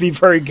not going to be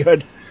very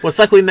good. Well, it's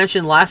like we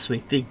mentioned last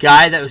week. The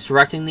guy that was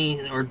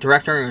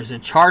director or was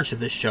in charge of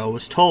this show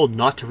was told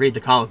not to read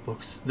the comic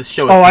books. This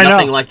show is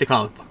nothing like the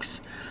comic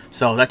books.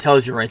 So that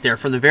tells you right there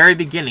from the very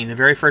beginning, the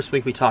very first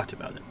week we talked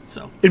about it.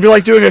 So it'd be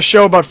like doing a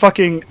show about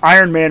fucking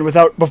Iron Man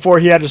before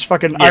he had his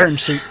fucking iron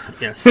suit.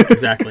 Yes,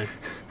 exactly.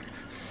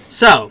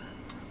 So,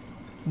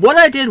 what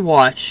I did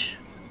watch,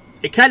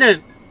 it kind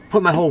of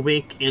put my whole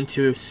week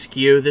into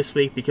skew this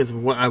week because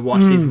of what I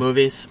watched these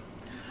movies.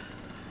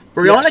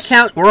 We're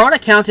on a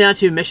countdown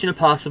to Mission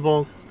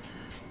Impossible,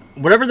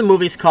 whatever the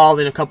movie's called,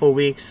 in a couple of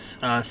weeks.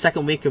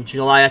 Second week of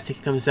July, I think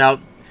it comes out.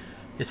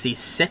 It's the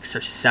 6th or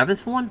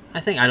 7th one,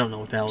 I think. I don't know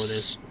what the hell it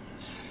is.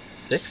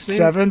 6th, maybe?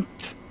 7th?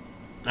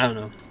 I don't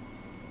know.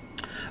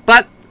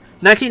 But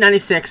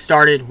 1996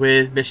 started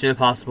with Mission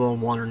Impossible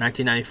 1, or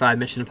 1995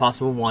 Mission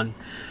Impossible 1.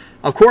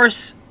 Of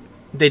course,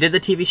 they did the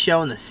TV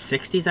show in the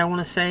 60s, I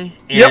want to say.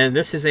 And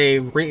this is a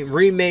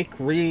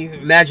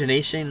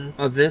reimagination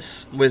of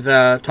this with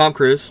Tom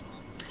Cruise.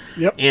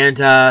 Yep.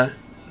 And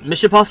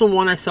Mission Impossible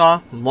 1 I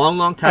saw a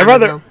long time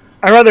ago.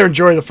 I rather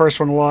enjoy the first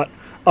one a lot.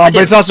 But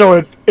it's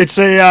also it's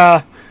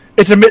a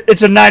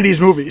 90s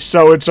movie,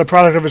 so it's a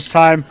product of its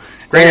time.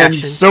 Great and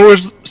action. So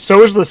is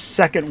the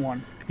second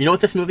one. You know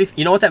what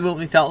that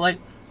movie felt like?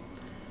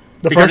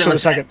 The first or the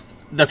second?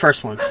 The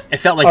first one. It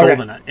felt like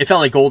GoldenEye. It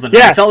felt like GoldenEye.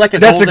 Yeah, it felt like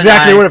that's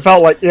exactly what it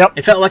felt like. Yep.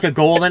 It felt like a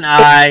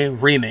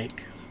GoldenEye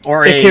remake,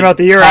 or it came out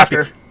the year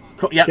after.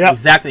 Yep,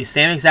 exactly.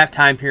 Same exact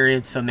time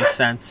period, so it makes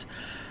sense.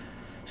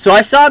 So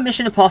I saw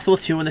Mission Impossible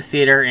 2 in the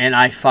theater, and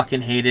I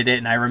fucking hated it.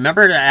 And I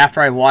remember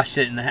after I watched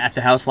it at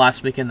the house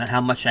last weekend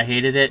how much I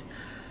hated it.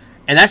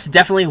 And that's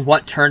definitely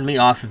what turned me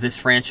off of this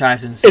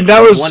franchise. And that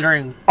was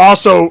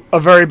also a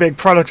very big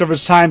product of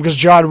its time, because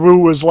John Woo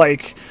was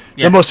like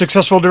the most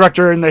successful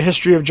director in the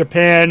history of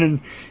Japan, and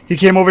he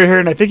came over here,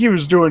 and I think he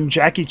was doing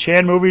Jackie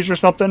Chan movies or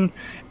something,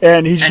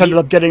 and he just ended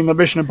up getting the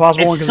Mission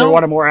Impossible one because they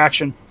wanted more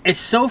action.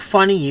 It's so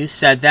funny you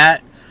said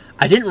that.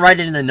 I didn't write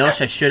it in the notes,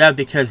 I should have,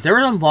 because there were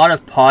a lot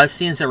of pause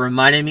scenes that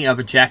reminded me of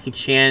a Jackie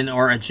Chan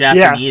or a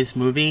Japanese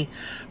movie,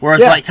 where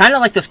it's like kind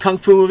of like those kung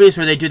fu movies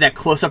where they do that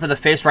close up of the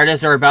face right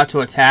as they're about to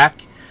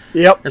attack.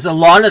 Yep. There's a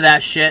lot of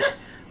that shit.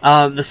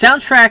 The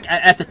soundtrack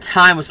at the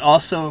time was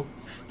also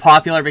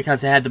popular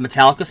because it had the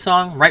Metallica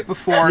song right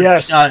before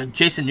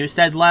Jason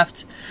Newsted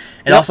left.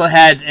 It also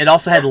had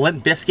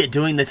Limp Bizkit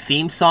doing the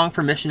theme song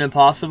for Mission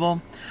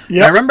Impossible.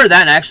 Yep. I remember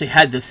that, and I actually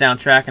had the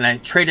soundtrack, and I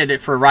traded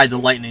it for Ride the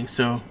Lightning,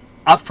 so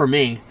up for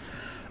me.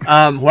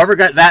 Whoever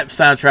got that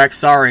soundtrack,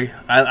 sorry.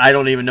 I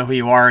don't even know who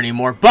you are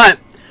anymore. But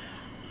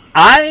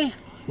I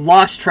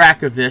lost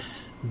track of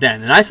this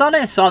then, and I thought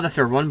I saw the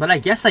third one, but I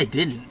guess I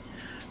didn't.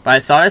 But I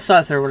thought I saw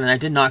the third one, and I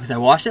did not, because I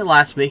watched it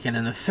last week, and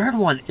then the third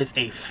one is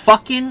a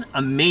fucking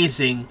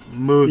amazing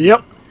movie.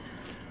 Yep.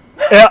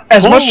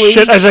 As much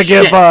shit as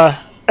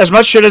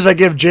I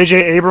give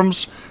J.J.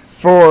 Abrams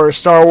for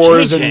Star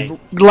Wars and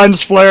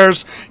lens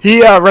flares,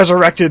 he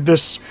resurrected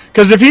this,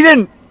 because if he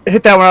didn't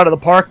hit that one out of the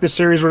park, this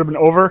series would have been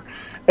over.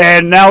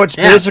 And now it's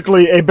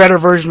basically a better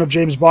version of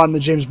James Bond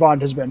than James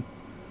Bond has been.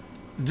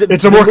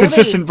 It's a more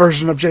consistent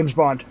version of James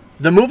Bond.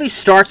 The movie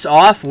starts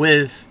off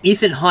with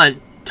Ethan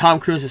Hunt, Tom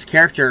Cruise's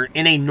character,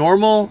 in a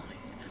normal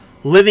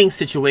living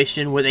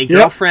situation with a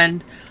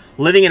girlfriend,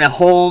 living in a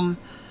home.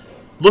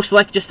 Looks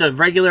like just a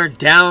regular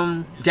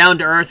down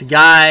to earth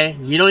guy.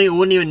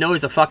 Wouldn't even know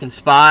he's a fucking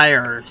spy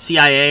or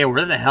CIA or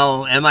whatever the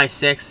hell,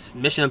 MI6,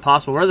 Mission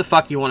Impossible, whatever the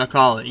fuck you want to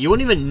call it. You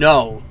wouldn't even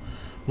know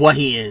what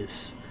he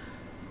is.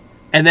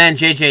 And then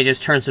JJ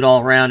just turns it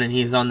all around, and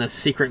he's on this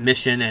secret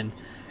mission, and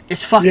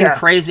it's fucking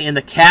crazy. And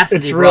the cast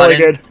it's really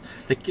good.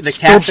 The cast.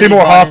 Philip Seymour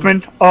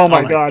Hoffman. Oh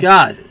my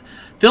god.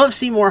 Philip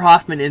Seymour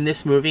Hoffman in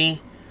this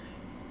movie,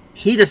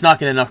 he does not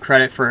get enough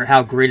credit for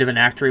how great of an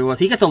actor he was.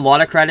 He gets a lot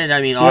of credit,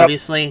 I mean,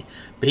 obviously,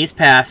 but he's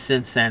passed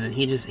since then, and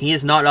he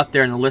is not up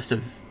there in the list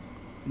of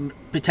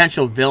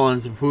potential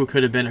villains of who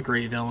could have been a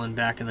great villain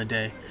back in the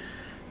day.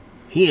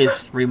 he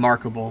is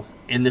remarkable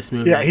in this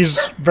movie. Yeah, he's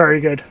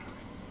very good.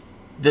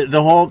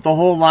 The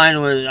whole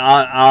line was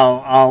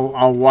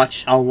I'll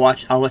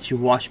let you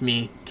watch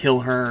me kill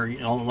her, or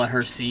I'll let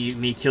her see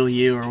me kill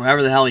you, or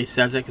whatever the hell he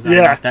says it, because I'm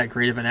not that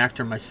great of an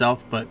actor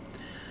myself, but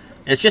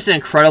it's just an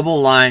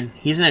incredible line.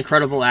 He's an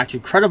incredible actor,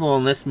 incredible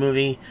in this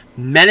movie,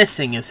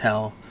 menacing as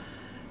hell.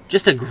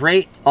 Just a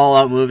great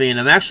all-out movie, and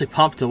I'm actually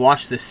pumped to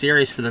watch this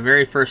series for the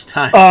very first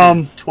time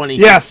in 20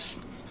 years. Yes.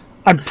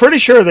 I'm pretty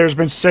sure there's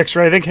been 6,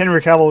 right? I think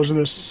Henry Cavill was in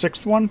the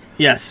 6th one.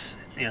 Yes.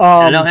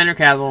 I know Henry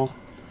Cavill.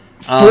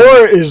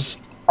 4 is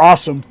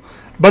awesome.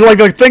 But like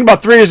the thing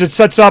about 3 is it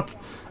sets up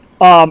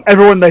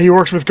everyone that he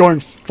works with going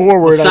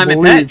forward, I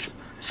believe.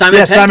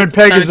 Simon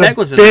Pegg is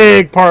a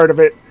big part of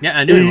it. Yeah,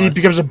 I knew he was.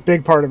 becomes a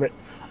big part of it.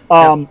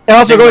 And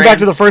also going back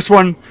to the first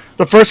one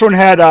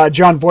had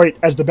Jon Voight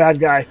as the bad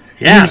guy.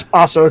 Yeah. He was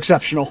also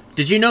exceptional.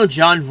 Did you know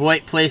Jon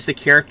Voight plays the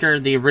character,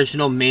 the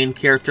original main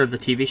character of the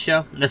TV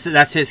show?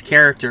 That's his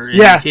character in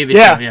the TV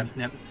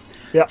show.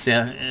 Yeah.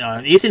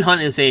 So, Ethan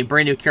Hunt is a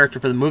brand new character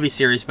for the movie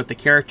series, but the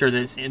character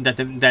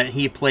that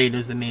he played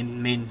was the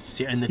main in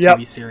the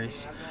TV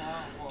series.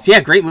 So yeah,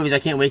 great movies. I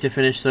can't wait to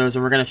finish those,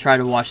 and we're going to try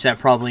to watch that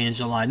probably in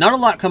July. Not a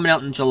lot coming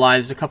out in July.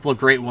 There's a couple of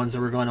great ones that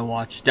we're going to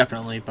watch,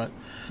 definitely. But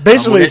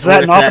basically, it's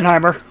that and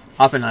Oppenheimer.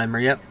 Oppenheimer,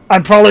 yep.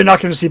 I'm probably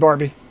not going to see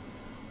Barbie.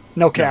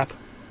 No cap.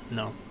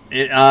 No.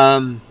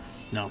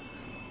 No.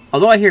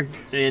 Although I hear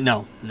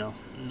no.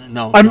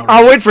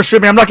 I'll wait for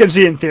streaming. I'm not going to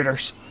see it in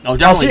theaters. Oh,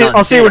 definitely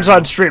I'll see it when it's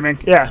on streaming.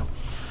 Yeah.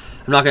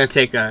 I'm not going to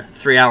take a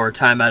 3-hour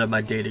time out of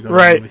my day to go to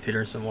the movie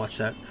theaters and watch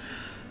that.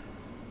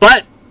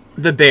 But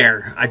The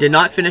Bear, I did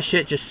not finish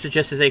it. Just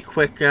as a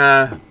quick thing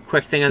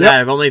on that.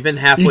 I've only been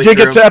halfway through. You did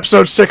get to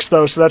episode 6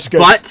 though, so that's good.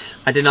 But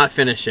I did not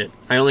finish it.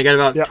 I only got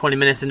about 20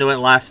 minutes into it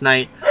last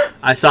night.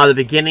 I saw the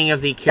beginning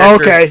of the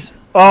characters. Okay.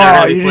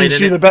 Oh, you didn't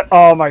see the best.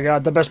 Oh my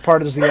god, the best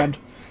part is the end.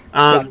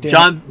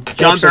 John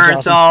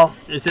Bernthal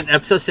is in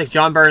episode 6.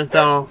 John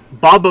Bernthal,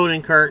 Bob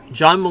Odenkirk,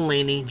 John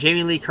Mulaney,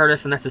 Jamie Lee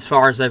Curtis, and that's as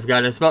far as I've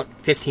got. It's about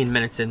 15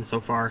 minutes in so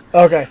far.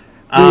 Okay.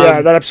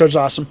 Yeah, that episode's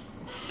awesome.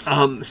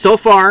 So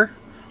far,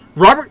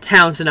 Robert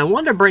Townsend, I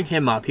wanted to bring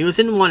him up. He was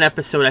in one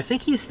episode. I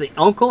think he's the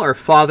uncle or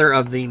father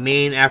of the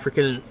main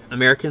African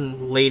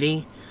American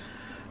lady.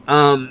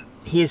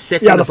 He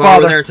sits in the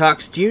bar there and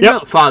talks. Do you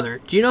know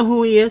father? Do you know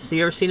who he is? Have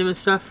you ever seen him and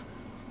stuff?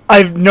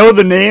 I know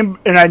the name,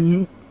 and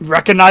I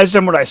recognized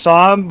him when I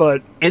saw him,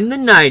 but... In the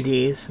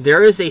 90s,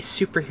 there is a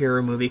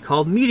superhero movie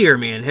called Meteor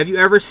Man. Have you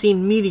ever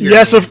seen Meteor Man?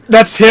 Yes,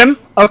 that's him?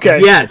 Okay.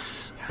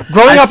 Yes.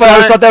 Growing up, I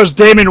always thought that was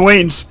Damon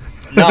Wayans.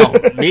 No,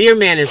 Meteor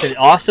Man is an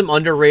awesome,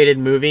 underrated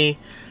movie.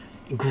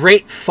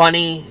 Great,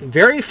 funny,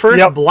 very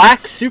first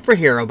black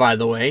superhero, by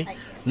the way.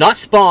 Not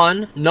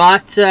Spawn,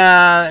 not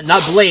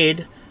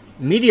Blade.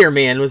 Meteor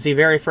Man was the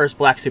very first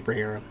black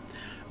superhero.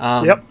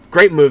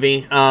 Great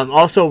movie.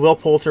 Also, Will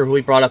Poulter, who we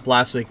brought up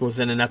last week, was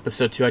in an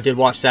episode too. I did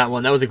watch that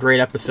one. That was a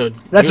great episode.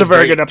 That's a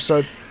very good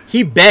episode.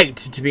 He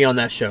begged to be on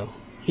that show.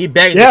 He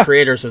begged the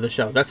creators of the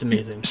show. That's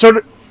amazing.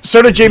 So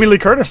did Jamie Lee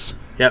Curtis.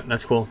 Yep,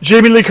 that's cool.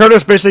 Jamie Lee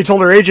Curtis basically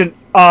told her agent,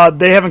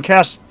 they haven't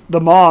cast the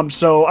mom,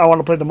 so I want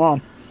to play the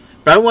mom.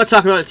 But I don't want to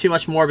talk about it too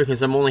much more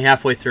because I'm only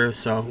halfway through.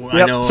 So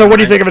I know. So what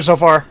do you think of it so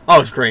far?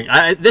 Oh, it's great.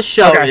 This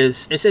show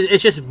is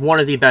it's just one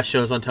of the best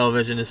shows on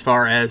television as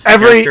far as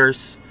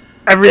characters.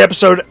 Every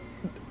episode,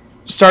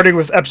 starting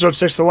with episode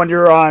 6, the one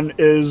you're on,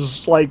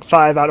 is like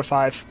 5 out of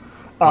 5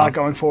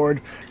 going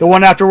forward. The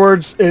one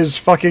afterwards is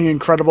fucking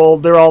incredible.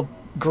 They're all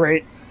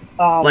great.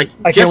 I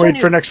can't wait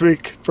for next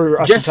week for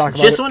us to talk about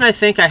it. Just when I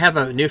think I have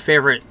a new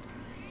favorite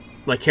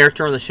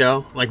character on the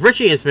show,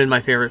 Richie has been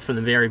my favorite from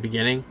the very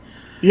beginning.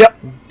 Yep.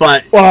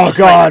 But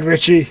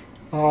Richie.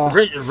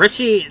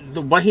 Richie,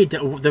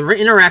 the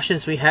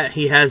interactions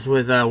he has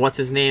with what's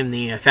his name,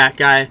 the fat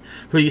guy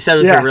who you said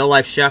was a real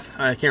life chef.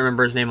 I can't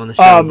remember his name on the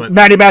show. But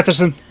Matty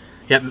Matheson.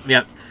 Yep.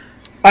 The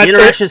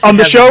interactions on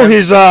the show,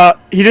 he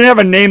didn't have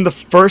a name the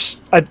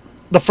first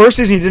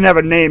season. He didn't have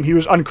a name. He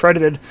was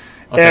uncredited,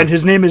 and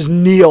his name is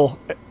Neil.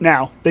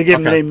 Now they gave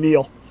him the name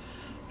Neil.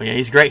 But yeah,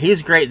 he's great.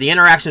 He's great. The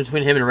interactions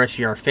between him and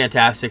Richie are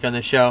fantastic on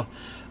the show.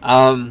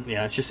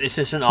 It's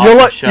just an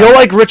awesome show. You'll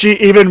like Richie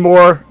even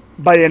more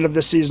by the end of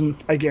this season,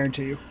 I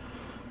guarantee you.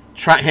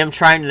 Him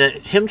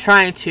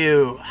trying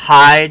to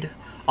hide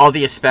all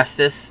the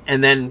asbestos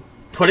and then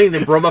putting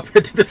the broom up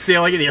into the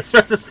ceiling and the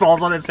asbestos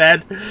falls on his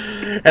head.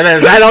 And then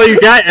is that all you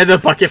got? And the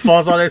bucket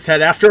falls on his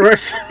head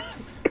afterwards.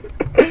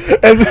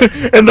 And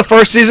in the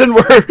first season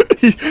where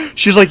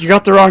she's like, you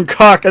got the wrong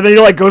cock. And then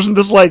he goes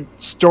into this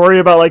story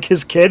about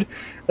his kid.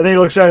 And then he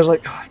looks at her and he's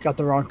like, I got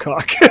the wrong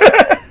cock.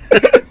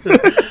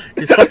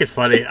 He's fucking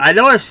funny. I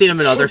know I've seen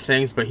him in other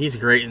things, but he's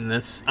great in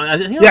this.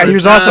 He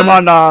was awesome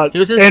on he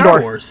was in Andor.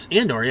 Star Wars.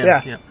 Andor,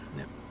 yeah.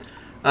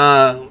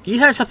 You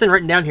had something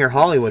written down here,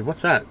 Hollywood.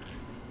 What's that?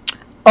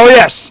 Oh,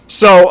 yes.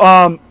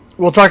 So,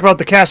 we'll talk about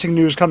the casting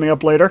news coming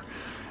up later.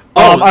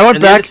 I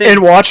went back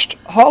and watched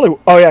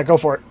Hollywood. Oh, yeah, go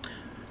for it.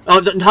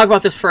 Oh, talk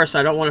about this first.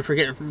 I don't want to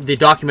forget the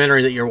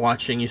documentary that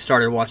you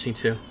started watching,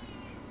 too.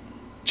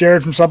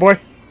 Jared from Subway?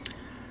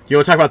 You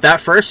want to talk about that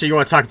first, or you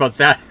want to talk about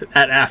that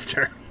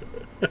after?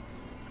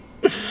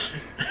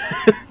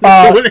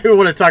 What do you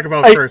want to talk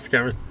about first,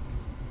 Kevin?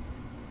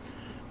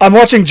 I'm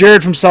watching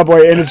Jared from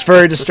Subway, and it's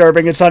very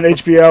disturbing. It's on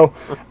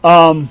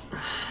HBO.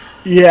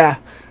 Yeah,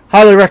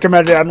 highly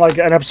recommend it. I'm like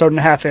an episode and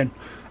a half in.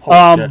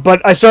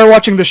 But I started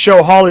watching the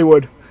show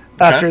Hollywood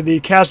after the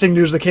casting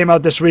news that came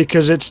out this week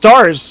because it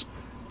stars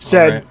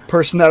said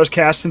person that was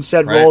cast in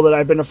said role that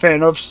I've been a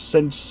fan of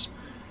since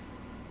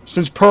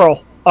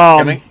Pearl.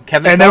 Kevin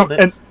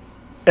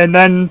and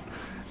then,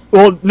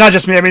 well, not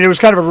just me. I mean, it was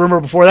kind of a rumor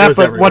before that,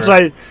 but once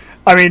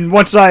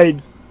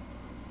I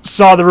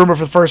saw the rumor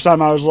for the first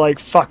time, I was like,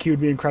 fuck, he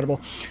would be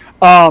incredible.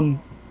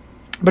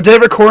 But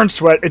David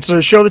Cornsweet, it's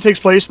a show that takes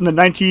place in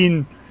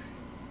the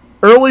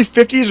early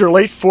 50s or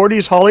late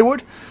 40s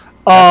Hollywood.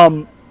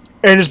 And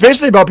it's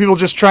basically about people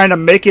just trying to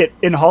make it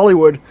in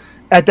Hollywood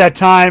at that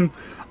time.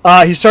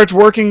 He starts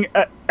working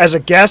as a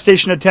gas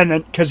station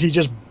attendant because he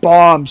just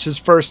bombs his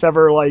first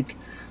ever,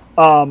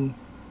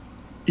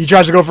 he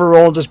tries to go for a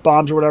role and just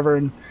bombs or whatever.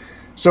 And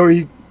so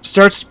he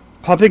starts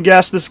pumping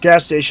gas at this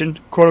gas station,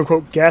 quote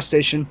unquote gas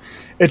station.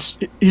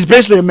 He's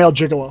basically a male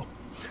gigolo.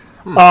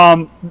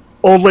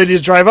 Old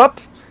ladies drive up.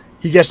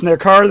 He gets in their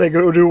car. They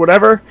go do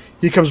whatever.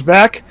 He comes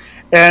back,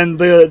 and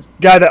the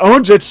guy that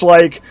owns it's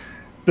like,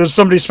 there's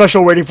somebody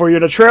special waiting for you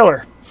in a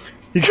trailer.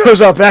 He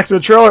goes out back to the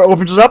trailer,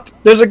 opens it up.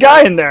 There's a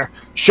guy in there.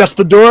 Shuts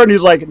the door, and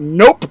he's like,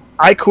 nope,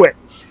 I quit.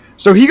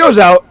 So he goes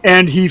out,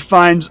 and he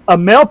finds a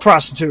male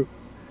prostitute.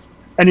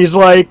 And he's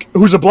like,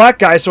 who's a black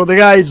guy. So the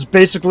guy's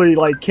basically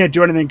like, can't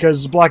do anything because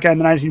he's a black guy in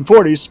the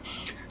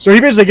 1940s. So he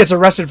basically gets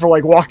arrested for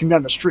like walking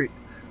down the street.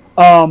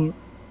 So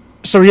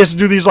he has to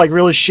do these like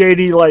really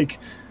shady, like,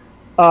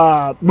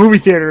 movie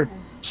theater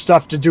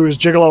stuff to do his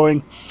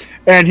gigoloing.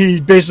 And he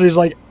basically is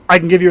like, I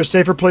can give you a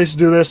safer place to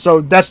do this.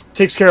 So that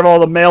takes care of all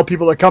the male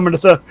people that come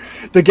into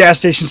the gas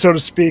station, so to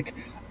speak.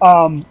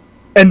 And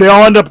they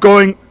all end up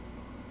going,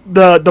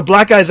 the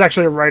black guy is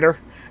actually a writer.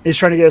 He's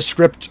trying to get a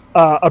script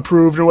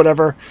approved or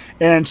whatever.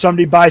 And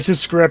somebody buys his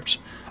script.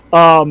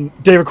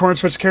 David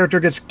Cornsweet's character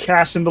gets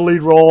cast in the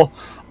lead role.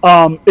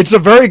 It's a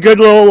very good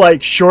little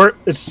like short.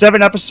 It's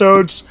 7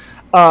 episodes,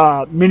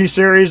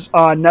 miniseries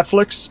on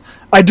Netflix.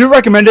 I do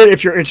recommend it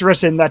if you're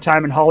interested in that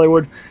time in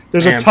Hollywood.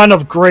 There's a ton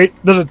of great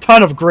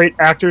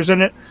actors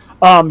in it.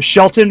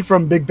 Shelton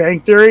from Big Bang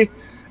Theory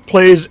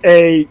plays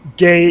a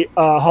gay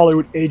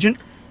Hollywood agent.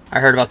 I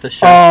heard about this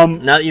show.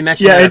 Now that you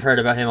mentioned it, I've heard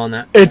about him on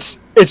that.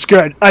 It's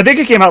good. I think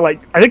it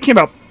came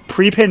out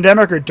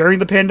pre-pandemic or during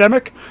the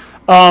pandemic.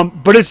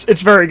 But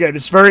it's very good.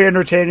 It's very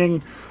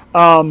entertaining.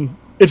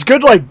 It's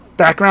good like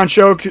background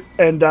show,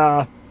 and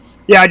I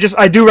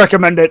do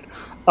recommend it.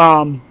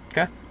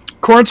 Okay.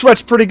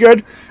 Cornsweet's pretty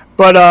good,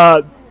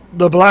 but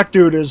the black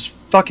dude is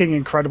fucking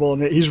incredible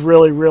in it. He's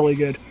really, really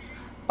good.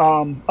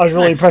 I was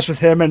really impressed with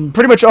him, and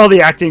pretty much all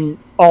the acting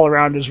all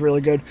around is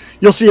really good.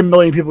 You'll see a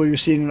million people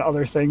you've seen in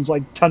other things,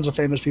 like tons of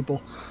famous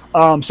people.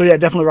 So yeah,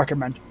 definitely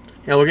recommend.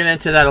 Yeah, we'll get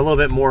into that a little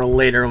bit more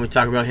later when we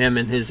talk about him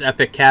and his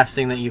epic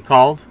casting that you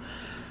called.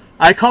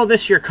 I call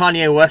this your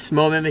Kanye West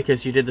moment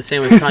because you did the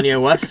same with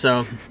Kanye West.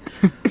 So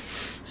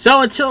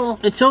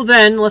until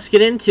then, let's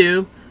get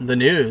into the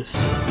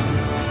news.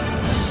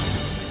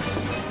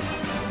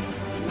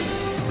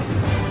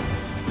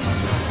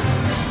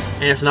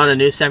 And it's not a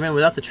news segment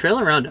without the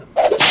trailer roundup.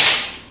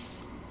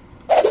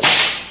 A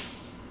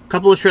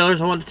couple of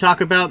trailers I wanted to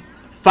talk about.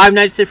 Five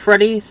Nights at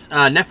Freddy's,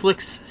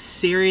 Netflix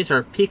series,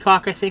 or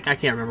Peacock, I think. I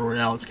can't remember what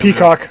else.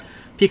 Peacock.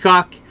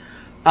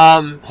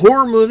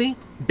 Horror movie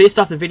based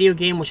off the video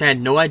game, which I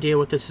had no idea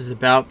what this is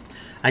about.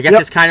 I guess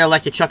it's kind of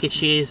like a Chuck E.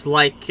 Cheese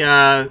like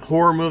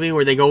horror movie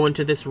where they go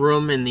into this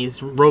room and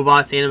these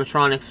robots,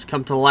 animatronics,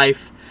 come to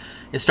life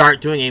and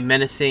start doing a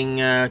menacing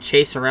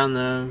chase around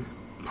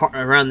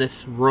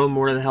this room,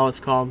 whatever the hell it's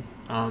called.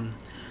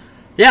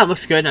 Yeah, it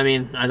looks good. I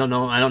mean, I don't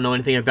know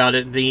anything about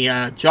it.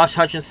 The Josh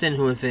Hutcherson,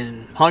 who was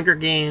in Hunger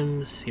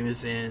Games, he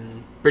was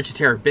in Bridge of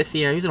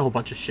Terabithia, he was in a whole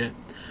bunch of shit.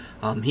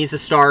 He's the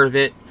star of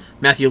it.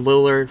 Matthew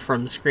Lillard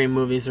from the Scream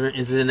movies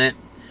is in it.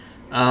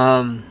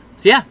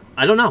 So yeah,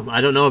 I don't know. I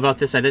don't know about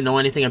this. I didn't know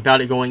anything about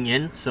it going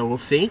in, so we'll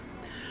see.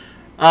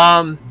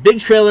 Big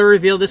trailer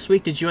reveal this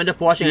week. Did you end up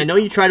watching? I know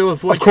you try to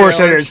avoid. Of course,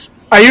 trailers.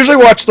 I usually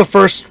watch the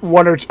first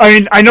one or two. I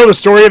mean, I know the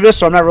story of this,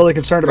 so I'm not really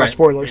concerned about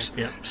spoilers.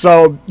 Yeah.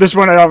 So this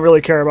one I don't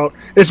really care about.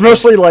 It's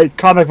mostly like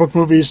comic book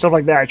movies, stuff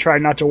like that. I try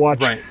not to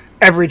watch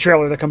every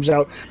trailer that comes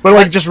out. But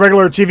like just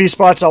regular TV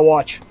spots, I'll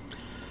watch.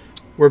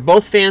 We're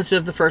both fans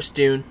of the first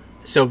Dune.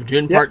 So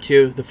Dune Part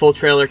 2, the full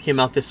trailer came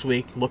out this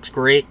week. Looks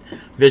great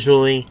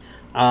visually.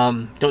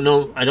 I don't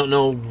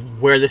know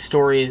where this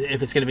story,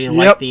 if it's going to be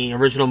like the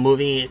original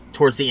movie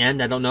towards the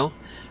end. I don't know.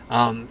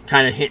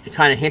 Kind of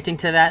hinting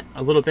to that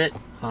a little bit.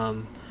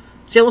 So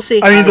yeah, we'll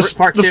see. I mean, the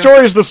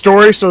story is the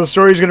story, so the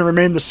story is going to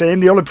remain the same.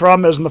 The only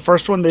problem is in the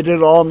first one they did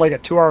it all in like a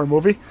 2-hour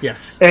movie.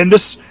 Yes. And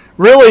this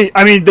really,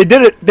 I mean, they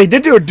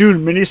did do a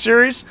Dune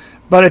miniseries,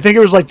 but I think it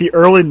was like the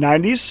early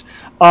 90s.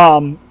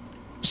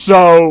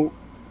 So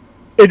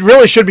it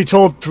really should be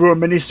told through a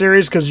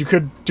miniseries because you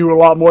could do a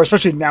lot more,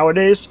 especially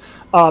nowadays,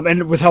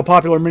 and with how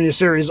popular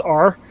miniseries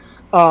are.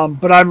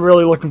 But I'm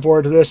really looking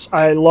forward to this.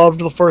 I loved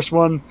the first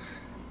one.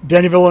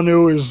 Denis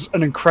Villeneuve is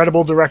an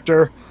incredible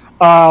director.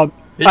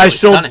 I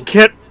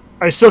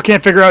still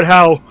can't figure out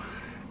how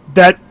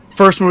that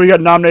first movie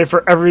got nominated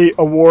for every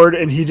award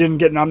and he didn't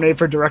get nominated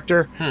for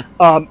director.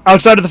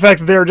 Outside of the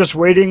fact that they were just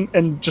waiting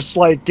and just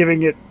like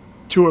giving it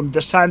to him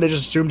this time, they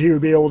just assumed he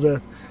would be able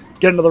to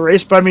get into the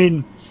race. But I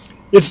mean,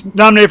 it's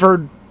nominated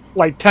for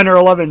like 10 or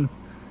 11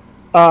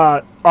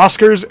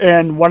 Oscars,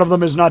 and one of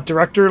them is not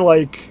director.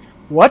 Like,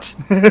 what?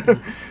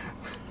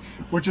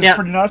 Which is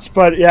pretty nuts.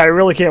 But yeah, I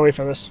really can't wait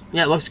for this.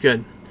 Yeah, it looks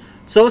good.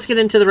 So let's get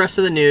into the rest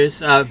of the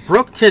news.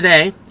 Brooke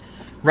today,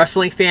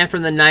 wrestling fan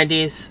from the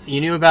 90s. You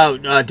knew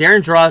about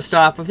Darren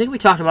Drozdov. I think we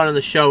talked about it on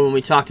the show when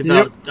we talked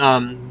about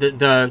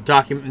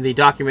the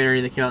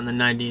documentary that came out in the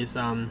 90s.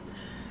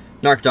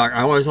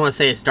 I always want to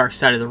say it's Dark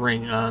Side of the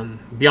Ring,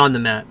 Beyond the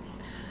Mat.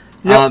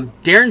 Yep.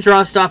 Darren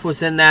Drozdov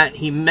was in that.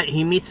 He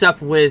meets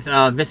up with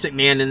Vince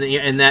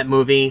McMahon in that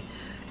movie,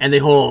 and the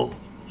whole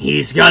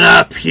he's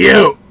gonna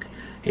puke.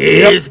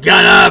 He's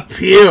gonna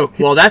puke.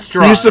 Well, that's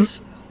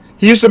Droz.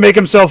 He used to make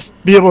himself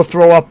be able to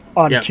throw up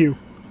on cue.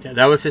 Yeah,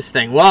 that was his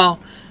thing. Well,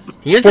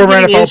 he ends up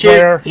getting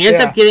injured. He ends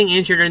up getting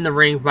injured in the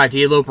ring by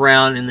D'Lo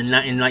Brown in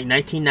like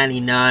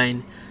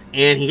 1999,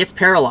 and he gets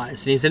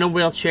paralyzed. And he's in a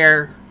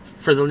wheelchair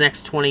for the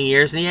next 20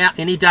 years,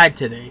 and he died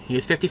today. He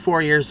was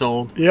 54 years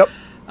old. Yep.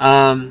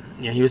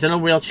 He was in a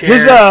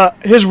wheelchair.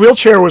 His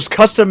wheelchair was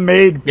custom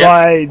made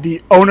by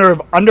the owner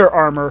of Under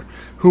Armour,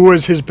 who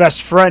was his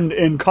best friend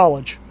in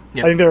college.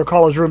 Yep. I think they were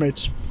college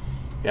roommates.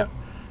 Yep.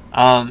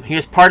 He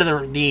was part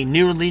of the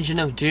New Legion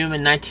of Doom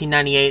in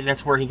 1998.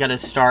 That's where he got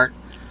his start.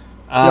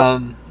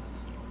 And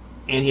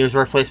he was a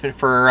replacement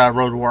for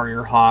Road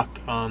Warrior Hawk.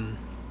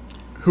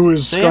 Who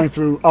is going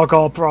through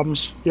alcohol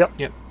problems.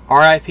 Yep.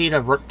 R.I.P.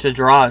 to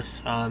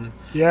Droz.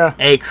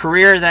 A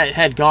career that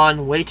had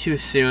gone way too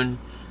soon.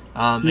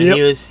 And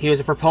he was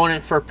a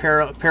proponent for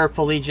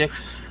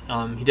paraplegics.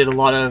 He did a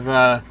lot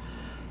of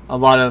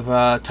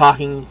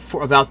talking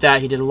about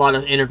that. He did a lot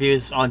of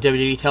interviews on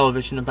WWE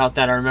television about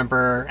that. I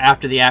remember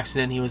after the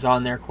accident, he was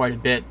on there quite a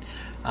bit,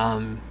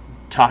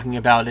 talking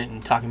about it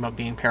and talking about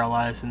being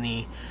paralyzed and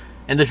the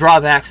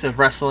drawbacks of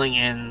wrestling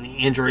and the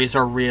injuries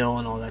are real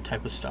and all that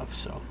type of stuff.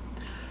 So,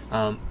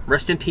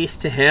 rest in peace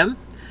to him,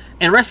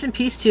 and rest in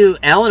peace to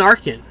Alan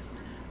Arkin.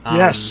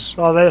 Yes,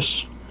 all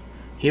this.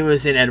 He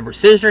was in Edward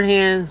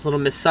Scissorhands, Little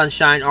Miss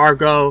Sunshine,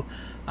 Argo,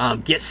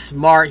 Get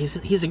Smart.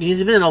 He's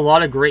been in a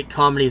lot of great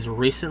comedies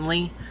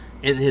recently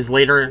in his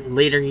later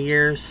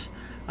years.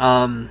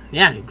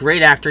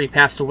 Great actor. He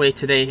passed away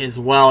today as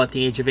well at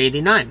the age of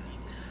 89.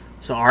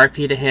 So RIP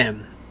to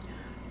him.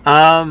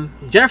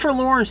 Jennifer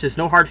Lawrence's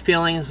No Hard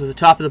Feelings was the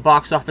top of the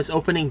box office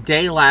opening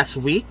day last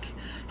week.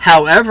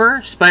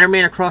 However,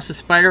 Spider-Man Across the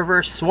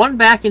Spider-Verse swung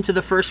back into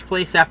the first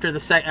place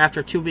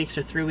after 2 weeks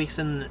or 3 weeks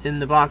in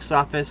the box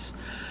office,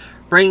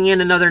 bringing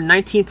in another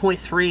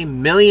 $19.3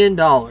 million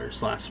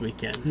last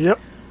weekend. Yep.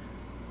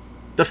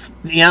 The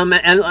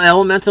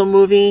Elemental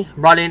movie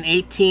brought in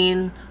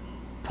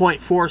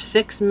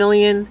 $18.46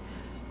 million,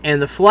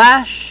 and The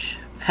Flash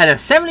had a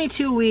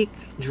 72-week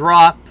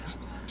drop.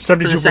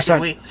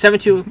 72%.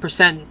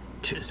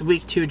 72%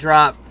 week 2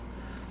 drop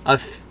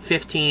of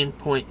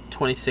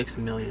 $15.26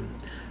 million,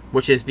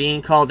 which is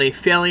being called a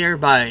failure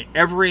by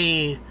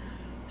every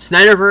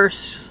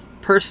Snyderverse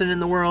person in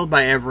the world,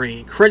 by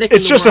every critic.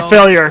 It's just a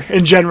failure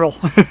in general.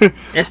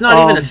 It's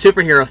not even a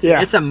superhero thing.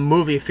 Yeah. It's a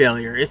movie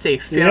failure. It's a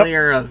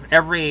failure of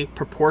every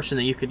proportion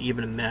that you could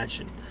even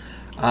imagine.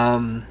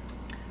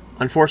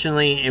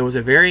 Unfortunately, it was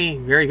a very,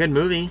 very good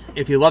movie.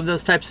 If you love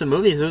those types of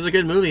movies, it was a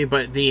good movie,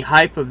 but the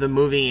hype of the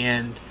movie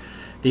and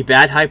the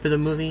bad hype of the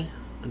movie,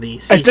 the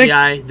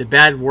CGI, the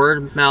bad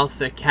word mouth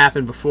that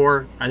happened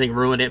before, I think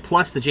ruined it.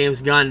 Plus the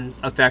James Gunn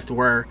effect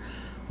where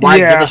why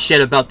give a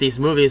shit about these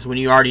movies when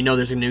you already know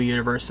there's a new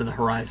universe in the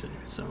horizon?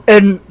 So,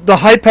 and the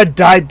hype had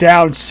died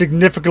down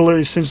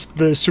significantly since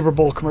the Super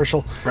Bowl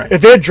commercial. Right.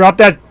 If they had dropped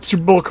that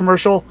Super Bowl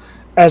commercial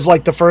as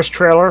like the first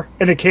trailer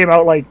and it came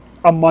out like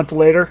a month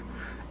later,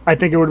 I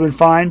think it would have been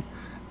fine.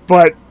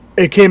 But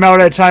it came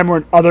out at a time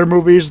when other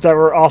movies that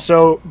were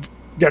also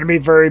going to be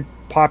very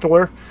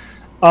popular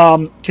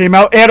came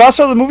out. And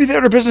also the movie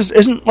theater business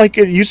isn't like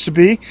it used to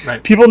be.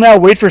 Right. People now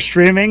wait for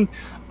streaming.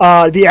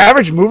 The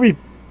average movie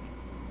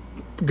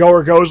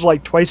goer goes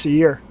like twice a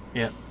year.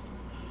 Yeah.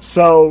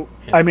 So,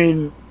 I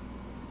mean,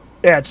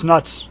 it's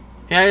nuts.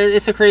 Yeah,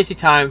 it's a crazy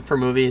time for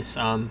movies.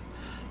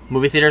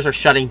 Movie theaters are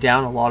shutting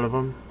down, a lot of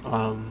them.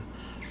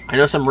 I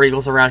know some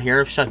Regals around here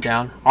have shut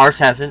down. Ours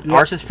hasn't. Yep.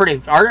 Ours is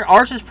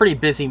pretty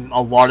busy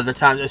a lot of the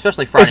time,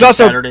 especially Fridays and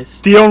Saturdays. It's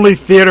also the only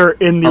theater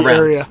in the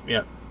area.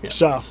 Yeah.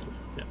 So.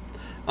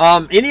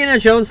 Indiana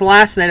Jones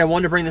last night, I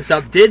wanted to bring this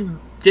up, did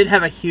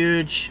have a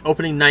huge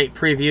opening night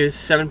preview,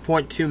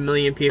 $7.2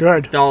 million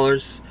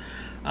dollars.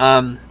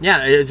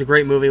 It was a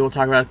great movie. We'll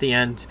talk about it at the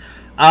end.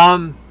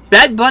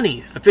 Bad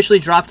Bunny officially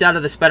dropped out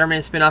of the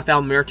Spider-Man spin-off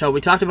Alberto.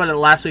 We talked about it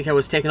last week. I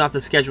was taken off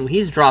the schedule.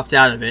 He's dropped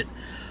out of it.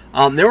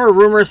 There were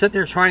rumors that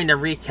they're trying to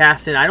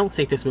recast it. I don't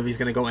think this movie's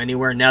going to go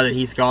anywhere now that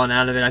he's gone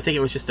out of it. I think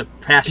it was just a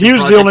passion project. He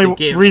was the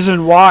only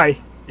reason why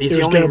He's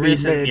the only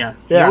reason. Yeah.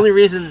 The only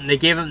reason they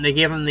gave him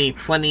the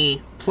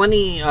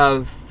plenty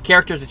of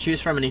characters to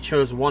choose from, and he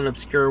chose one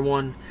obscure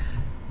one.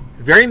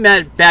 Very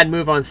bad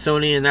move on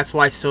Sony, and that's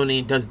why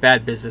Sony does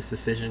bad business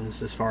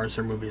decisions as far as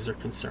their movies are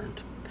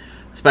concerned.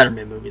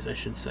 Spider-Man movies, I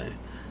should say.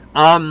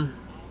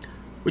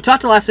 We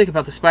talked last week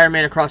about the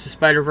Spider-Man Across the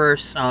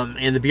Spider-Verse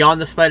and the Beyond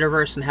the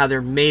Spider-Verse and how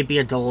there may be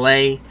a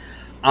delay.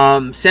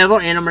 Several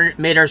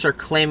animators are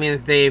claiming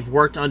that they've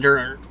worked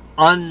under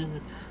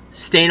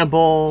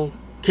unsustainable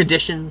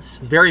conditions,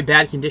 very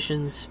bad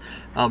conditions,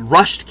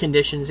 rushed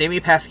conditions. Amy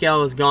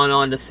Pascal has gone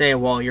on to say,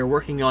 well, you're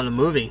working on a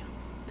movie.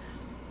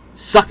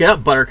 Suck it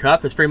up,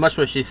 Buttercup. It's pretty much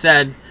what she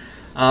said.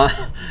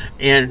 And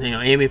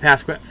Amy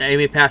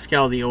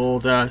Pascal, the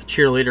old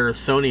cheerleader of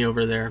Sony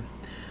over there.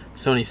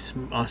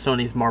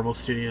 Sony's Marvel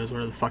Studios,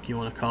 whatever the fuck you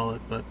want to call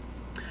it, but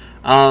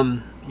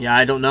yeah,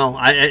 I don't know.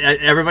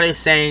 Everybody's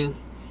saying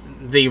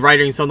the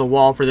writing's on the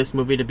wall for this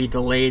movie to be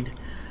delayed,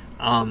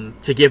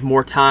 to give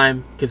more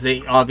time, because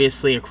they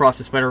obviously Across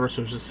the Spider-Verse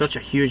was such a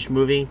huge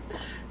movie.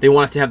 They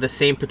want it to have the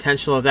same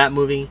potential of that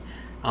movie,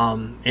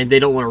 and they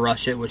don't want to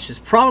rush it, which is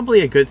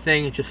probably a good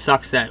thing. It just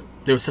sucks that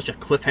there was such a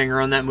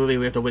cliffhanger on that movie.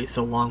 We have to wait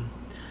so long.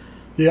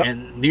 Yeah,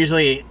 and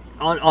usually.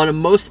 On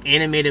most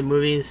animated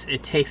movies,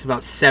 it takes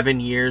about 7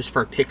 years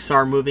for a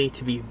Pixar movie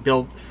to be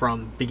built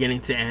from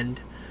beginning to end.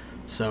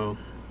 So,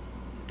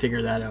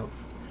 figure that out.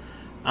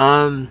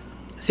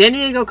 San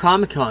Diego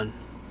Comic-Con.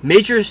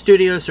 Major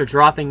studios are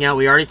dropping out.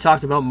 We already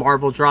talked about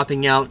Marvel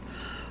dropping out.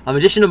 In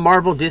addition to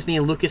Marvel, Disney,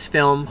 and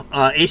Lucasfilm,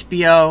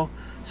 HBO,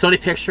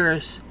 Sony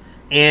Pictures,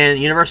 and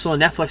Universal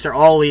and Netflix are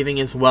all leaving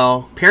as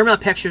well.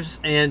 Paramount Pictures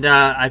and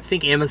I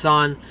think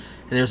Amazon,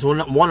 and there's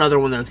one other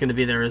one that was going to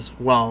be there as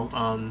well.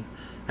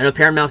 I know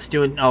Paramount's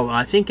doing...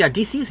 I think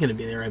DC's going to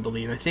be there, I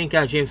believe. I think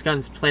James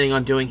Gunn's planning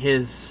on doing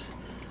his...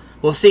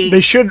 We'll see.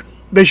 They should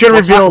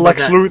reveal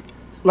Lex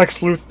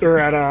Luthor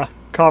at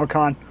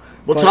Comic-Con.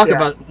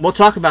 We'll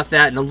talk about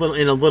that in a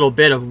little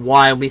bit of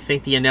why we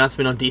think the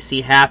announcement on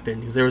DC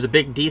happened. Because there was a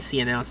big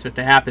DC announcement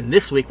that happened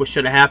this week, which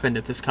should have happened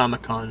at this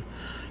Comic-Con.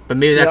 But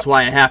maybe that's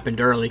why it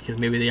happened early, because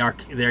maybe they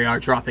are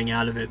dropping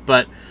out of it.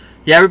 But...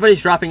 yeah,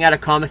 everybody's dropping out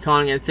of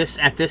Comic-Con. At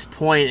this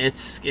point,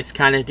 it's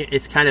kind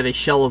of a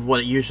shell of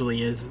what it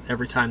usually is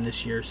every time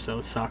this year. So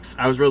it sucks.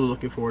 I was really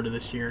looking forward to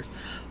this year,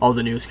 all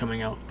the news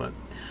coming out. But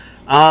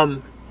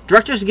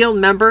Directors Guild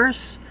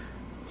members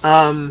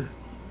are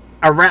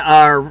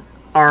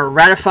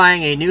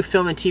ratifying a new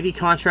film and TV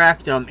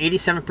contract.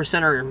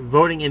 87% are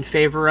voting in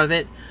favor of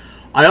it.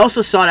 I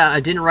also saw that, I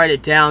didn't write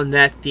it down,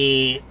 that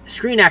the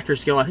Screen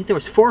Actors Guild, I think there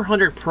was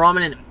 400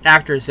 prominent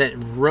actors that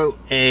wrote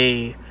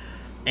a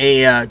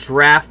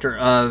draft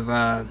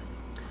of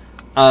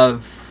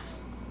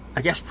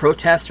I guess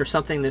protest or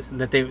something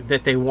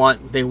that they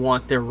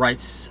want their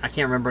rights. I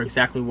can't remember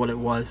exactly what it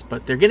was,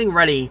 but they're getting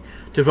ready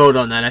to vote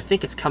on that. I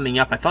think it's coming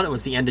up. I thought it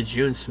was the end of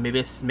June, so maybe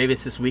it's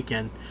this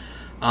weekend.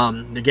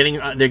 They're getting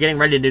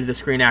ready to do the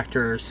Screen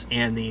Actors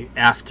and the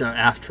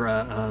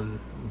AFTRA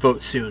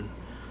vote soon.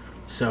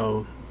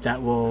 So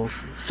that will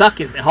suck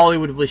if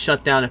Hollywood will be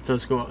shut down if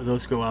those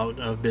go out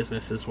of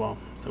business as well.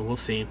 So we'll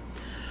see.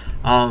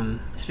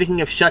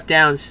 Speaking of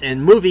shutdowns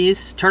and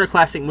movies, Turner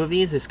Classic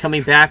Movies is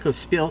coming back with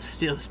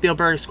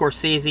Spielberg,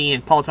 Scorsese,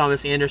 and Paul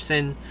Thomas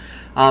Anderson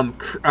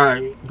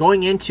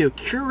going in to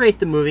curate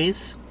the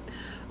movies,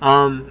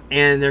 and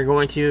they're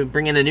going to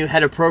bring in a new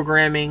head of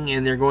programming,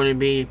 and they're going to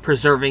be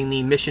preserving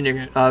the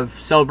mission of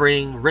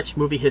celebrating rich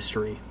movie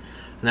history.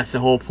 And that's the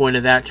whole point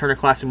of that. Turner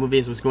Classic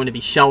Movies was going to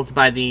be shelved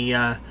by the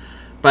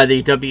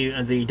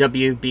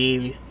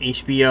WB,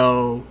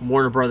 HBO,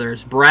 Warner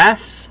Brothers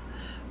brass.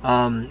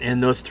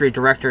 And those three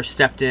directors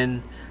stepped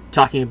in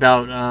talking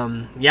about,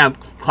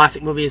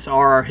 classic movies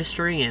are our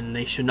history and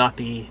they should not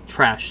be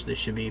trashed. They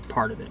should be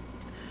part of it.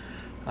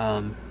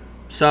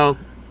 So,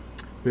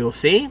 we will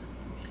see.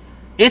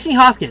 Anthony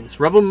Hopkins,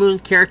 Rebel Moon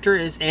character,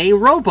 is a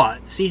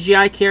robot,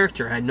 CGI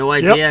character. I had no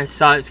idea. Yep. I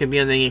saw it's going to be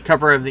on the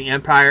cover of the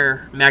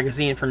Empire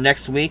magazine for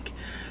next week.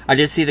 I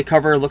did see the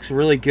cover. It looks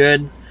really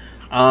good.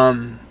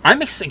 I'm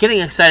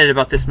getting excited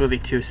about this movie,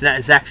 too.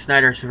 Zack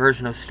Snyder's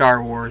version of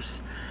Star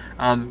Wars.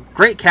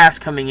 Great cast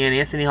coming in.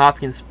 Anthony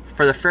Hopkins,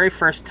 for the very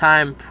first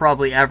time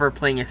probably ever,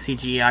 playing a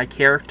CGI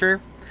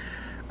character.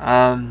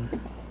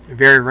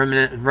 Very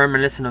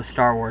reminiscent of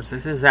Star Wars.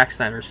 This is Zack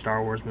Snyder's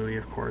Star Wars movie,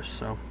 of course.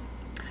 So,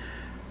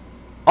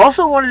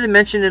 also wanted to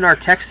mention in our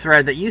text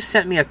thread that you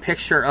sent me a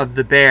picture of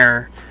the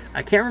bear.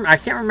 I can't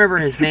remember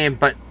his name,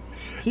 but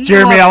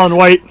Jeremy Allen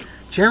White.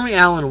 Jeremy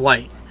Allen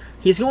White.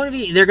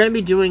 They're going to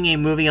be doing a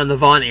movie on the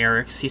Von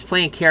Erichs. He's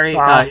playing Carrie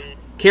Von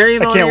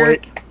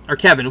Erich. Wait. Or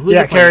Kevin. Who's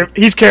Carrie.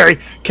 He's Carrie.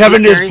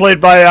 Kevin is played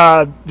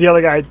by the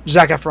other guy,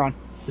 Zac Efron.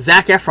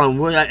 Zac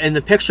Efron. In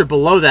the picture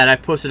below that, I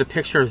posted a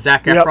picture of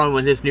Zac Efron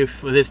with his new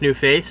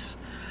face.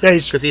 Yeah,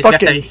 he's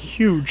fucking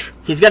huge.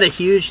 He's got a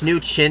huge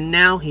new chin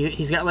now.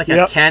 He's got like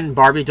a Ken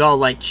Barbie doll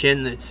like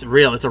chin. It's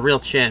real. It's a real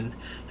chin.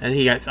 And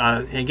he got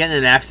and getting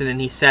in an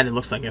accident. He said it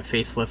looks like a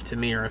facelift to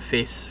me, or a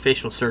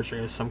facial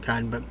surgery of some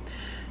kind. But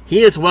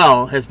he as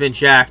well has been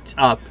jacked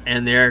up,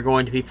 and they're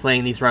going to be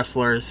playing these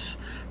wrestlers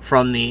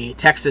from the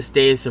Texas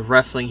Days of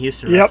Wrestling,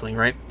 Houston Wrestling,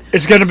 right?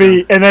 It's going to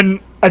be, and then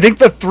I think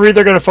the three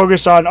they're going to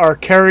focus on are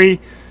Kerry,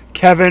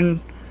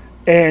 Kevin,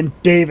 and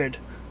David,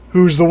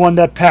 who's the one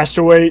that passed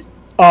away.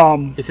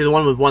 Is he the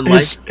one with one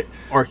leg?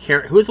 Or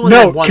Kerry? Who's the one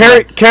that had one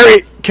Kerry,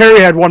 leg? Kerry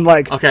had one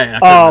leg. Okay, I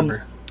can't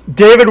remember.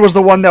 David was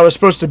the one that was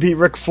supposed to beat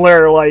Ric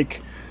Flair,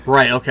 like,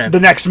 right, okay. the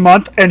next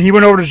month, and he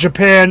went over to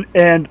Japan,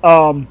 and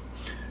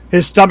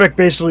his stomach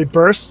basically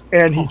burst,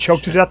 and he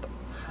choked to death.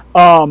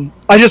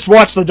 I just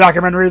watched the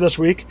documentary this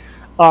week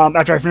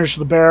after I finished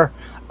The Bear.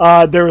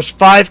 There was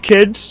 5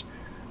 kids.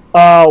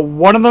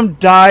 One of them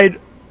died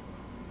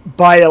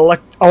by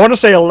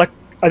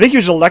I think he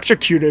was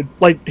electrocuted,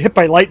 like hit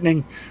by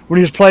lightning when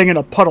he was playing in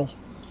a puddle.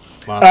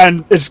 Wow.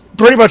 And it's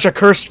pretty much a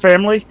cursed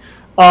family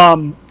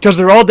because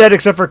they're all dead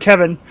except for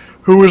Kevin,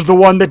 who was the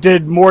one that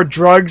did more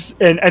drugs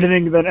and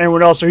anything than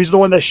anyone else. So he's the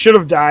one that should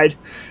have died.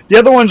 The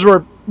other ones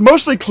were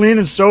mostly clean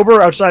and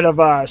sober outside of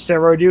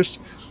steroid use.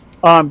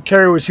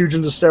 Kerry was huge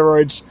into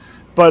steroids.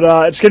 But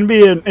it's going to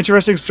be an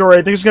interesting story.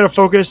 I think it's going to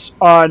focus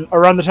on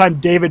around the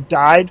time David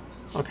died.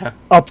 Okay.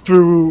 Up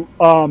through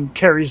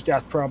Kerry's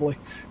death, probably.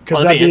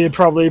 Because that'd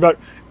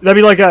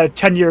be like a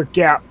 10-year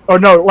gap. Oh,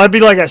 no, that'd be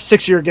like a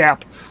 6-year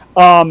gap.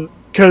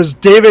 Because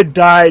David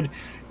died,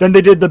 then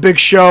they did the big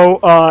show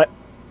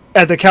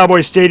at the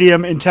Cowboy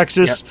Stadium in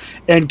Texas,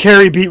 and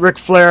Kerry beat Ric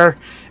Flair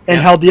and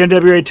held the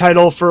NWA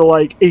title for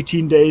like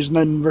 18 days, and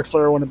then Ric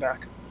Flair won it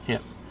back.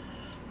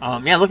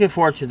 Looking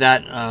forward to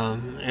that.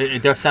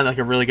 It does sound like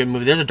a really good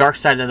movie. There's a Dark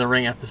Side of the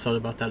Ring episode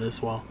about that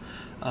as well.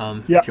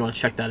 If you want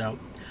to check that out.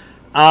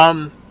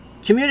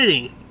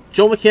 Community.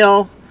 Joel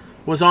McHale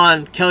was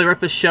on Kelly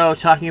Ripa's show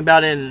talking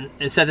about it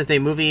and said that the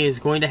movie is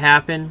going to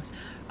happen.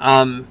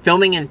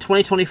 Filming in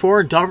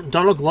 2024.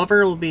 Donald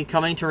Glover will be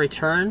coming to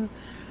return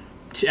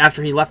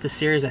after he left the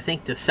series, I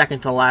think the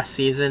second to last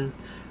season.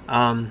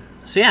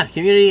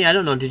 Community, I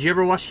don't know. Did you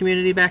ever watch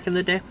Community back in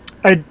the day?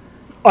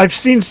 I've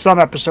seen some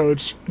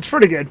episodes. It's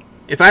pretty good.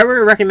 If I were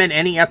to recommend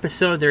any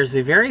episode, there's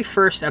the very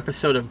first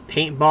episode of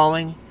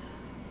Paintballing.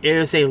 It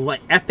is a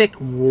epic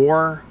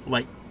war,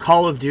 like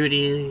Call of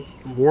Duty,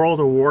 World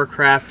of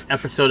Warcraft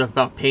episode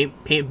about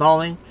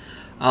paintballing.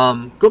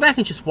 Go back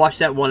and just watch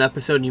that one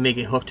episode and you may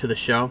get hooked to the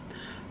show.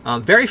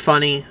 Very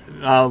funny.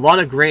 A lot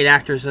of great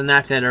actors in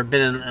that have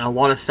been in a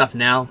lot of stuff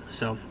now.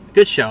 So,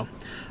 good show.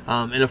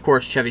 And of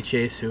course, Chevy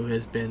Chase, who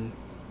has been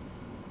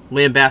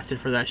lambasted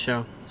for that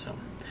show. So,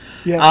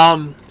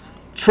 yes.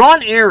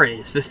 Tron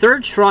Ares, the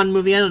third Tron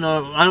movie. I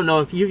don't know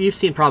if you've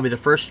seen probably the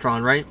first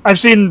Tron, right? I've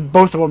seen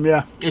both of them.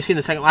 Yeah. You've seen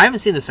the second. I haven't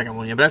seen the second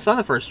one yet, but I saw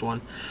the first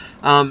one.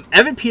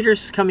 Evan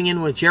Peters is coming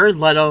in with Jared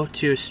Leto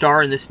to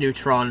star in this new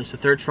Tron. It's the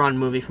third Tron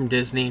movie from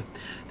Disney.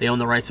 They own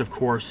the rights, of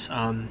course.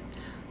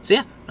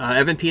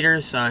 Evan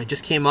Peters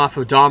just came off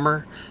of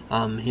Dahmer.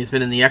 He's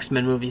been in the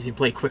X-Men movies. He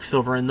played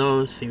Quicksilver in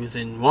those. He was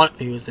in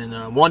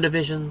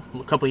WandaVision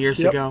a couple years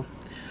ago.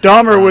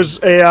 Dahmer was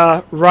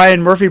a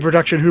Ryan Murphy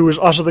production, who was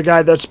also the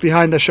guy that's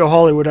behind the show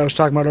Hollywood I was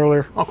talking about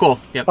earlier. Oh, cool.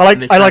 Yep,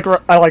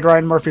 I like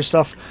Ryan Murphy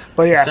stuff,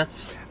 but yeah,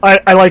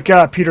 I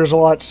like Peters a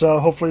lot. So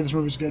hopefully this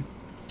movie's good.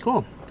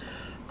 Cool.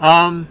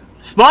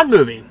 Spawn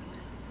movie.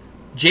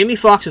 Jamie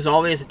Foxx is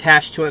always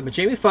attached to it, but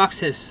Jamie Foxx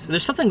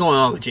there's something going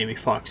on with Jamie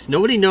Foxx.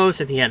 Nobody knows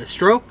if he had a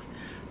stroke.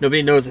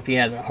 Nobody knows if he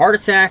had a heart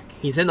attack.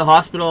 He's in the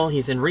hospital.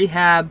 He's in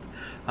rehab.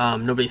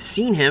 Nobody's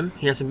seen him.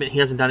 He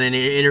hasn't done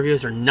any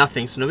interviews or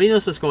nothing, so nobody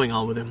knows what's going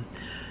on with him.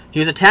 He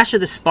was attached to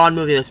this Spawn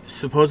movie that's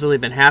supposedly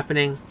been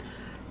happening.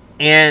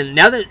 And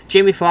now that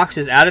Jamie Foxx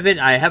is out of it,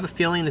 I have a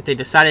feeling that they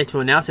decided to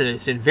announce it.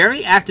 It's in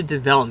very active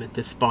development,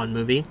 this Spawn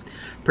movie.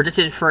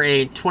 Predicted for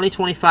a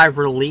 2025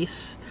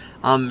 release.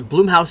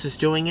 Blumhouse is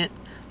doing it.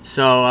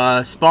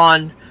 So,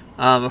 Spawn,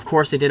 of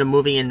course, they did a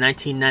movie in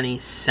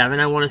 1997,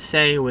 I want to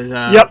say, with...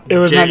 it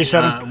was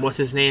 97. What's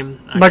his name?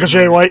 Michael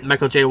J. White.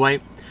 Michael J.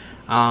 White.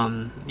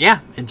 And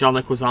John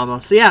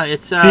Leguizamo. So, yeah,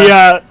 it's...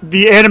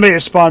 the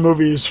animated Spawn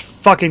movie is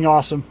fucking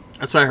awesome.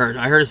 That's what I heard.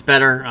 I heard it's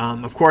better.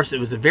 Of course, it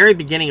was the very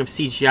beginning of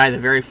CGI, the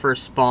very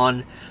first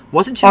Spawn.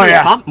 Wasn't too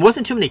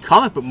many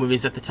comic book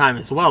movies at the time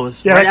as well. It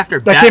was right after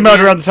that Batman. Came out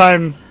around the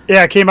time...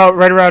 Yeah, it came out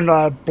right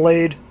around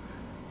Blade.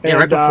 Yeah,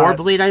 right before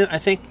Blade, I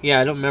think. Yeah,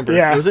 I don't remember.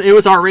 Yeah. It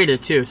was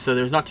R-rated, too, so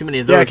there's not too many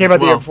of those. Yeah, it came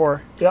out the year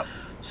before. Yep.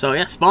 So,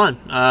 yeah, Spawn.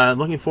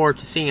 Looking forward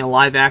to seeing a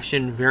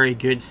live-action, very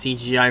good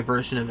CGI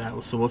version of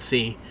that, so we'll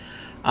see.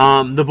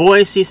 The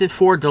Boys Season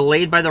 4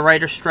 delayed by the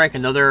writer's strike,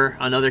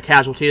 another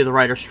casualty of the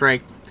writer's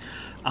strike.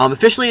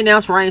 Officially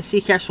announced Ryan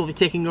Seacrest will be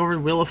taking over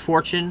Wheel of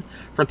Fortune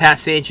from Pat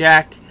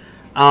Sajak.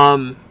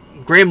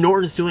 Graham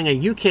Norton's doing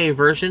a UK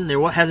version.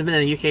 There hasn't been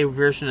a UK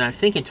version, I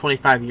think, in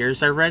 25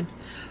 years, I read.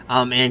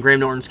 And Graham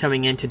Norton's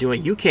coming in to do a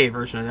UK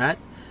version of that.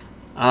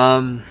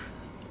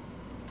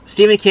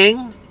 Stephen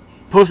King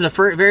posted a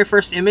very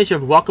first image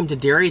of Welcome to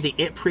Derry, the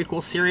It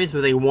prequel series,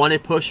 with a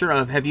wanted poster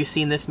of Have You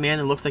Seen This Man?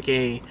 It looks like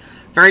a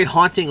very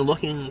haunting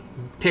looking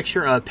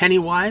picture of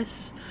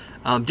Pennywise.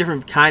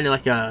 Different kind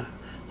of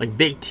like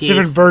big teeth.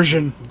 Different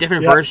version.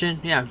 Version.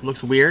 Yeah, it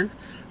looks weird.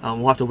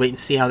 We'll have to wait and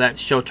see how that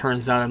show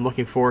turns out. I'm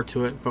looking forward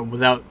to it, but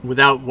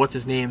without what's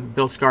his name,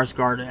 Bill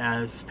Skarsgård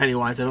as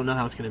Pennywise, I don't know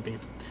how it's going to be.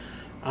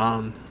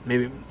 I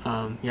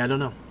don't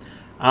know.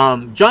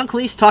 John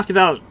Cleese talked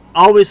about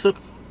always look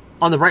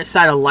on the bright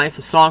side of life,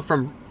 a song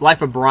from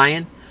Life of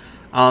Brian.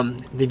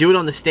 They do it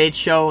on the stage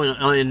show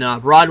in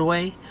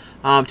Broadway.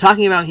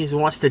 Talking about he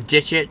wants to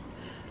ditch it.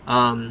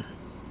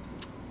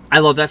 I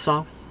love that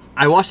song.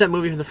 I watched that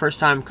movie for the first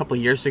time a couple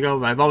of years ago,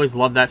 but I've always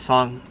loved that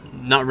song,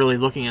 not really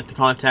looking at the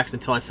context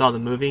until I saw the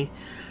movie.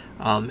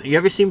 You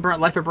ever seen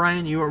Life of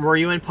Brian? Were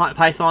you in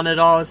Python at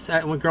all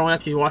when growing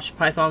up? Did you watch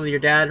Python with your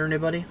dad or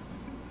anybody?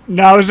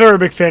 No, I was never a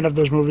big fan of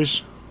those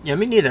movies. Yeah,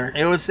 me neither.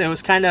 It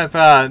was kind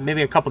of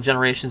maybe a couple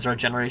generations or a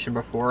generation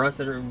before us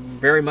that are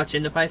very much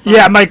into Python.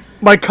 Yeah,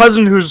 my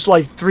cousin who's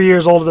like 3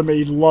 years older than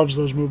me loves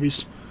those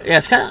movies. Yeah,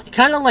 it's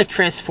kind of like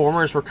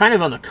Transformers. We're kind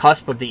of on the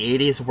cusp of the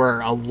 80s where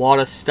a lot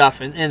of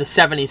stuff, and the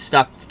 70s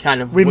stuff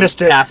kind of missed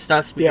past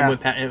us.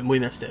 Yeah. We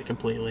missed it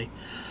completely.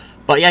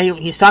 But yeah,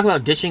 he's talking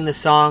about ditching the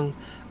song,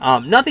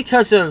 not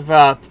because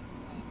of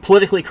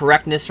politically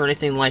correctness or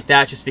anything like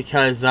that, just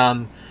because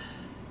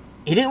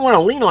he didn't want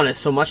to lean on it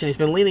so much, and he's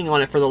been leaning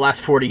on it for the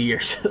last 40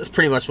 years. That's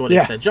pretty much what he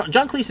said.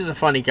 John Cleese is a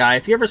funny guy.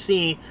 If you ever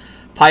see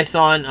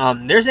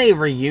Python, there's a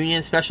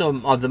reunion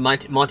special of the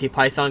Monty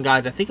Python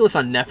guys. I think it was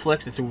on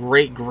Netflix. It's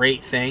a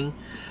great thing.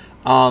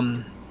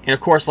 And of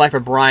course, Life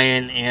of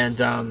Brian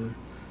and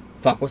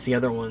what's the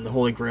other one? The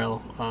Holy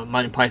Grail.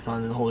 Monty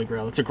Python and the Holy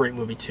Grail. It's a great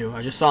movie too.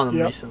 I just saw them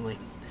recently.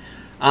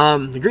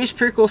 The Grease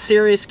prequel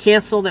series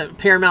canceled at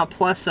Paramount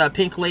Plus.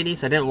 Pink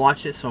Ladies. I didn't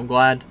watch it, so I'm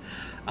glad.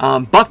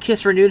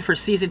 Bupkiss renewed for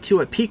season 2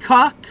 at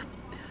Peacock.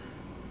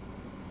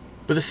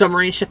 With the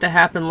submarine ship that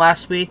happened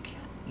last week.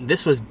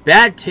 This was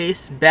bad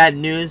taste, bad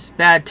news,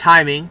 bad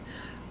timing,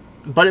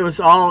 but it was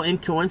all in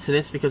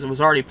coincidence because it was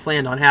already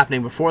planned on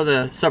happening before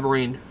the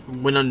submarine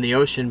went under the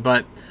ocean.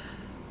 But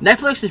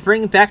Netflix is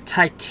bringing back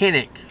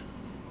Titanic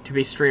to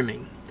be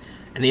streaming,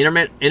 and the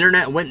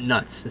internet went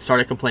nuts and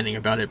started complaining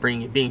about it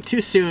being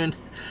too soon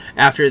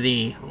after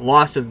the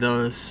loss of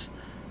those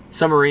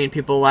submarine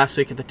people last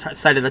week at the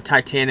site of the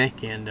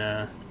Titanic.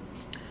 And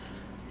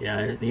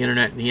yeah, the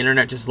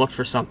internet just looked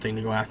for something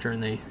to go after,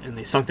 and they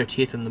sunk their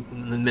teeth in the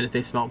minute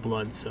they smelt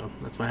blood. So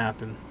that's what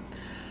happened.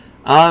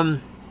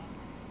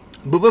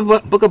 Book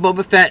of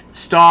Boba Fett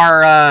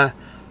star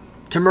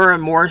Tamura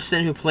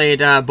Morrison, who played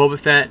Boba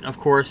Fett, of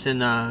course,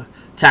 in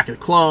Attack of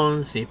the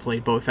Clones. He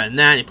played Boba Fett in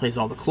that. He plays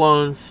all the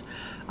clones.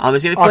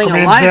 He's going to be playing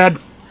Aquaman's dad.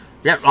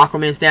 Yep,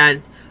 Aquaman's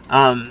dad.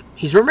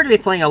 He's rumored to be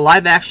playing a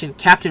live-action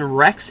Captain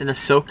Rex in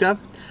Ahsoka.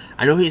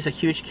 I know he's a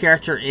huge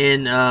character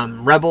in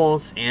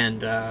Rebels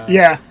and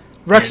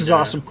Rex is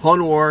awesome.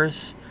 Clone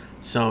Wars.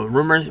 So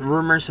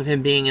rumors of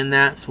him being in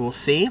that. So we'll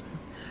see.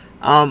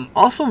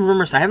 Also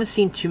rumors. I haven't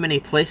seen too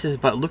many places,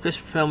 but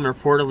Lucasfilm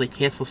reportedly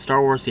canceled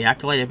Star Wars: The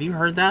Acolyte. Have you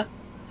heard that?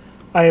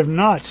 I have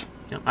not.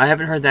 No, I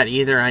haven't heard that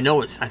either. I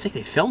think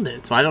they filmed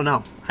it, so I don't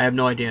know. I have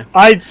no idea.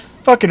 I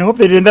fucking hope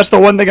they did. That's the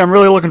one thing I'm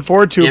really looking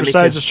forward to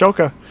besides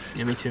Ahsoka.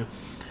 Yeah, me too.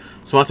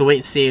 So we'll have to wait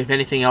and see if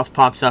anything else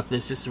pops up.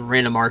 There's just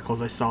random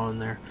articles I saw in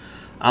there.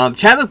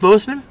 Chadwick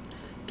Boseman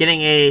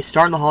getting a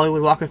star in the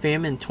Hollywood Walk of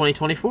Fame in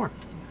 2024.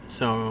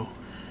 So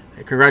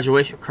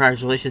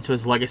congratulations to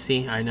his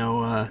legacy. I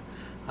know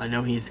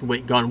he's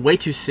gone way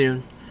too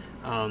soon.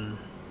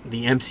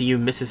 The MCU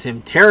misses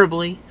him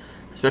terribly,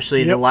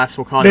 especially in the last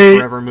Wakanda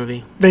Forever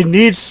movie. They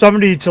need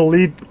somebody to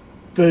lead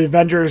the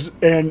Avengers,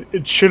 and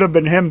it should have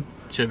been him.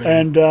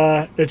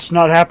 It's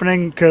not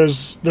happening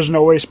because there's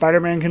no way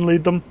Spider-Man can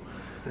lead them.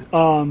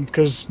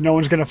 Because no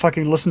one's gonna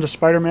fucking listen to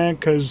Spider-Man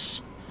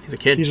because he's a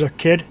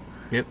kid.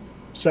 Yep.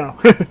 So.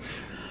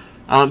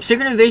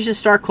 Secret Invasion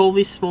star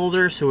Colby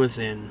Smulders, who was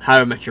in How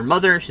I Met Your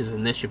Mother. She's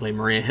in this. She played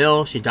Maria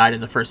Hill. She died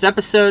in the first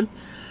episode.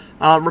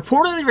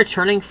 Reportedly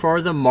returning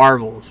for the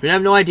Marvels. We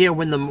have no idea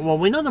when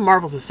we know the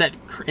Marvels is set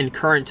in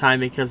current time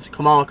because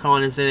Kamala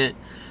Khan is in it,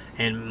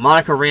 and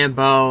Monica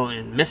Rambeau,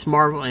 and Miss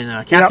Marvel,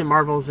 and Captain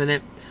Marvel's in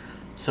it.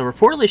 So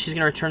reportedly she's going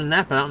to return in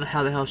that, but I don't know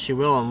how the hell she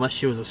will unless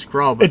she was a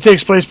Skrull. But it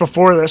takes place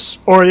before this.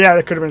 Or,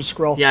 it could have been a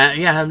Skrull. Yeah, I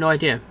have no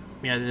idea.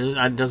 Yeah,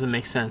 it doesn't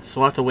make sense. So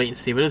we'll have to wait and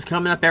see. But it's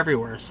coming up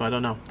everywhere, so I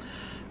don't know.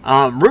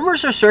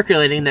 Rumors are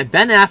circulating that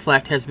Ben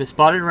Affleck has been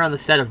spotted around the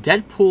set of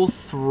Deadpool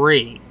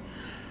 3.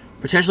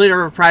 Potentially to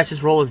reprise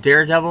his role of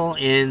Daredevil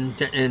in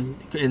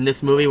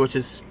this movie, which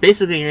is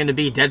basically going to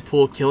be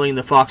Deadpool killing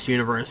the Fox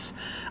universe.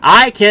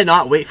 I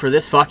cannot wait for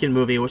this fucking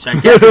movie, which I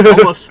guess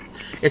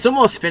is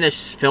almost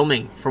finished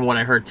filming from what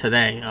I heard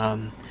today,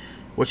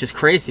 which is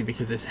crazy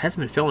because it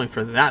hasn't been filming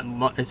for that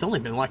it's only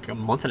been like a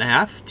month and a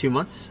half, 2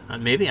 months,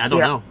 maybe, I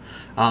don't know.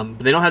 But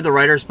they don't have the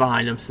writers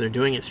behind them, so they're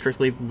doing it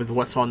strictly with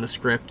what's on the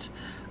script.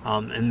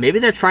 And maybe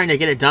they're trying to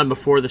get it done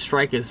before the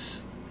strike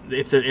is...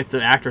 If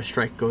the actor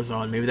strike goes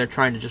on, maybe they're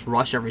trying to just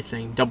rush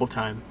everything double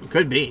time. It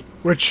could be,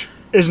 which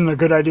isn't a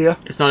good idea.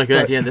 It's not a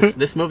good idea.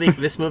 This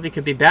movie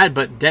could be bad,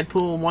 but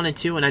Deadpool 1 and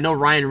 2, and I know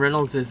Ryan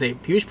Reynolds is a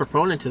huge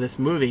proponent to this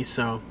movie,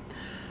 so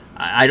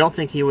I don't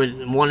think he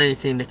would want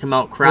anything to come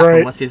out crap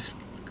unless he's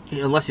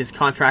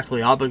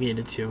contractually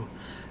obligated to.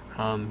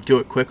 do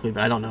it quickly,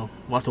 but I don't know.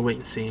 We'll have to wait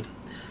and see.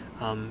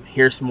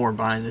 Here's some more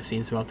behind the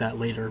scenes about that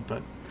later.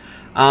 But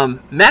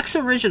Max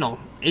Original,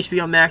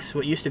 HBO Max,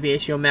 what used to be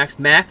HBO Max.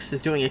 Max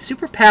is doing a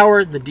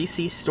Superpowered, the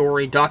DC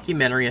story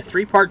documentary, a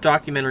 3-part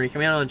documentary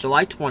coming out on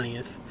July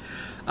 20th.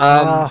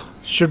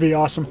 Should be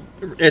awesome.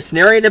 It's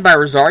narrated by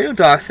Rosario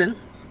Dawson.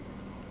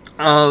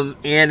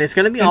 And it's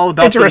going to be all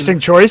about... Interesting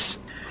choice.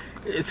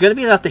 It's going to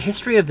be about the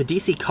history of the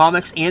DC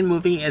Comics and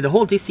movie and the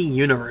whole DC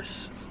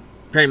universe,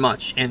 pretty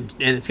much. And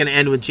it's going to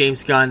end with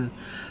James Gunn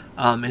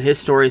and his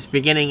stories,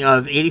 beginning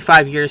of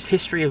 85 years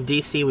history of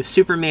DC with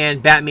Superman,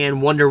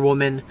 Batman, Wonder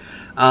Woman,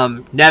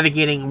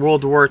 navigating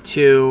World War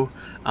II,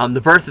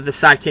 the birth of the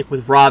sidekick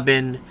with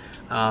Robin,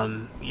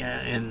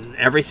 and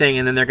everything.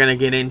 And then they're going to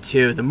get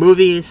into the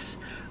movies,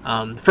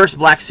 the first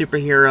black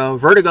superhero,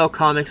 Vertigo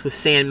Comics with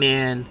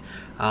Sandman,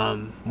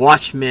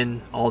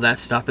 Watchmen, all that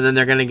stuff. And then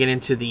they're going to get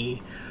into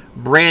the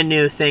brand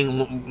new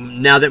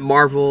thing. Now that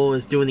Marvel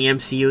is doing the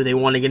MCU, they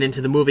want to get into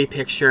the movie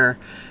picture,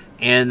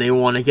 and they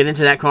want to get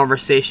into that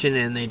conversation,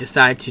 and they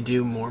decide to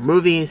do more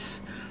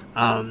movies.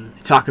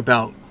 Talk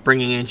about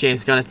bringing in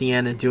James Gunn at the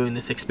end and doing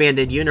this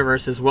expanded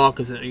universe as well,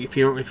 because if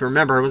you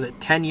remember, was it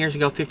 10 years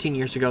ago, 15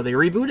 years ago, they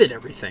rebooted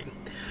everything.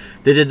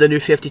 They did the New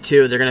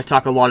 52. They're going to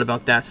talk a lot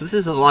about that. So this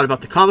is a lot about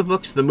the comic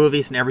books, the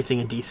movies, and everything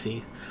in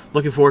DC.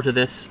 Looking forward to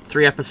this.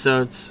 3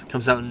 episodes.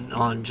 Comes out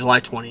on July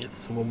 20th,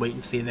 so we'll wait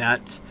and see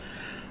that.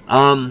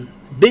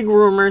 Big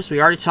rumors.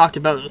 We already talked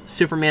about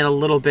Superman a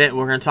little bit.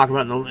 We're going to talk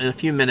about it in a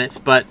few minutes,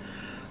 but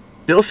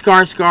Bill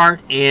Skarsgård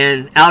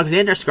and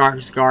Alexander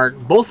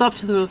Skarsgård both up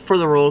for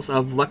the roles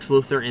of Lex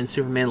Luthor in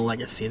Superman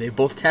Legacy. They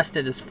both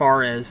tested as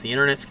far as the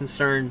internet's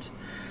concerned.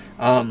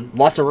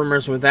 Lots of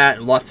rumors with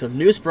that. Lots of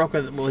news broke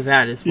with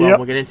that as well. Yep.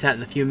 We'll get into that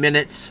in a few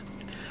minutes.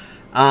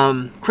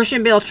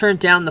 Christian Bale turned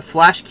down the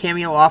Flash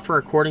cameo offer,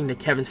 according to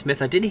Kevin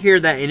Smith. I did hear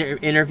that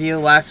interview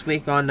last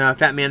week on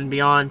Fat Man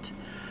Beyond,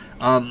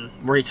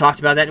 where he talked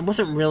about that. It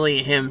wasn't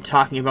really him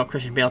talking about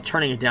Christian Bale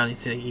turning it down. He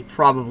said he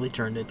probably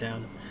turned it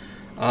down.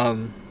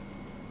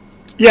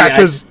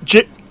 Because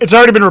it's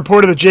already been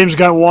reported that James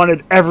Gunn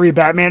wanted every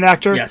Batman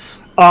actor.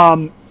 Yes.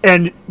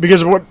 And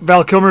because of what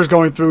Val Kilmer is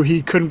going through,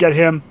 he couldn't get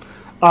him.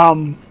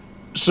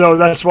 So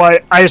that's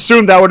why I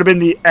assumed that would have been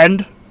the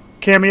end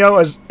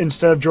cameo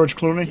instead of George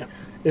Clooney,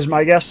 is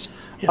my guess.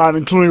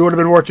 And Clooney would have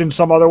been worked in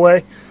some other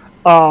way.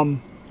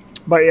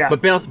 But yeah.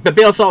 But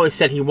Bale's always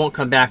said he won't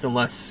come back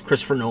unless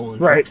Christopher Nolan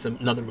directs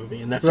another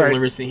movie, and that's the only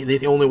reason.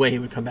 The only way he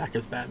would come back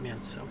as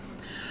Batman. So,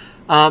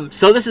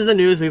 so this is the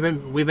news we've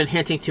been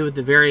hinting to at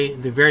the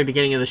very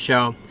beginning of the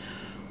show.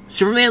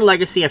 Superman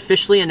Legacy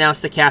officially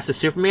announced the cast of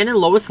Superman and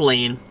Lois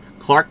Lane,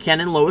 Clark Kent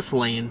and Lois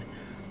Lane,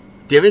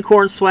 David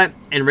Cornsweet,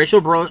 and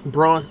Rachel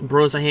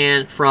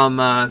Brosnahan from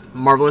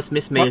Marvelous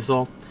Miss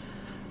Maisel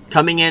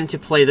coming in to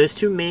play those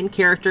two main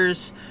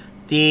characters,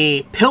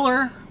 the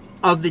pillar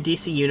of the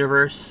DC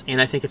universe,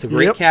 and I think it's a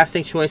great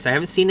casting choice. I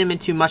haven't seen him in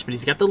too much, but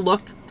he's got the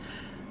look,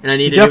 and I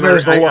need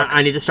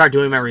to start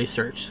doing my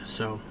research.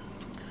 So,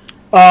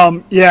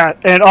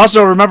 and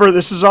also remember,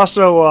 this is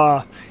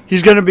also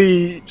he's going to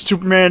be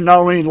Superman not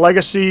only in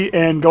Legacy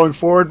and going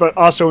forward, but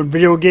also in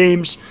video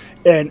games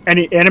and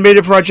any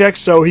animated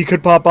projects. So he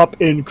could pop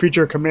up in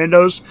Creature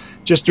Commandos,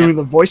 just doing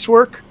the voice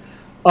work.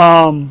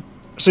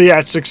 So yeah,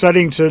 it's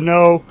exciting to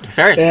know.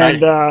 Very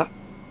exciting. And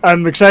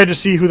I'm excited to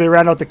see who they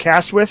round out the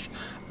cast with.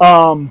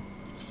 Who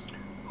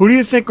do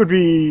you think would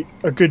be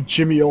a good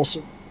Jimmy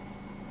Olsen?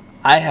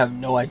 I have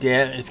no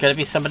idea. It's going to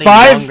be somebody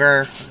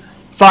younger.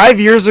 5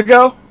 years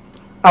ago,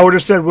 I would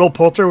have said Will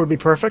Poulter would be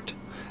perfect.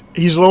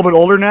 He's a little bit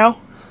older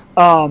now.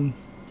 I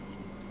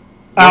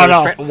don't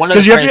know. One of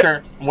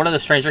the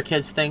Stranger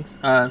Kids things.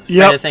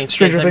 Stranger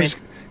Things.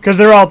 Because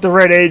they're all at the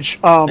right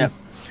age.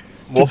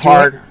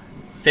 Wolfhard.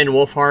 Finn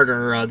Wolfhard,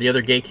 or the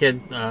other gay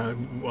kid,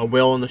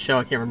 Will in the show.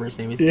 I can't remember his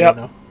name. He's gay,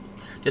 though.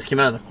 Just came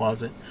out of the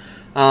closet.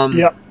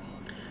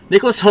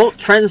 Nicholas Hoult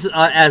trends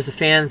as the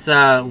fans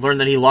learn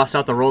that he lost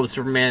out the role of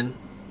Superman,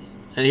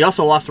 and he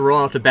also lost the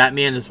role out to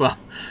Batman as well.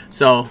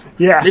 So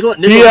Nicholas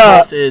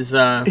Hoult is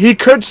he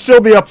could still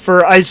be up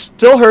for. I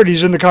still heard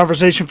he's in the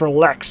conversation for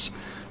Lex,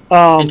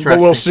 but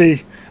we'll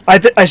see. I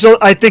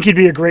think he'd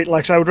be a great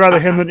Lex. I would rather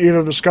him than either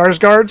of the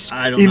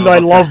Skarsgårds. Even though I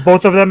love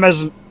both of them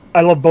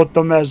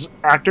as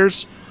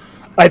actors.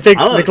 I think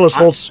Nicholas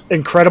Holt's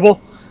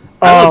incredible.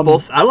 I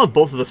love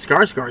both of the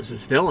Skarsgårds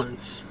as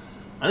villains.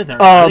 I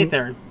think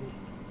they're.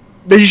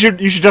 You should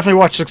definitely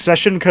watch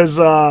Succession, because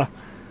I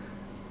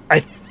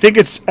think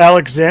it's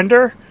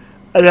Alexander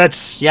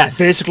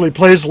basically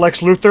plays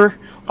Lex Luthor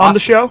on the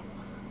show.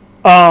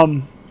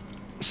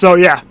 So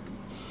yeah.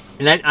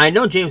 And I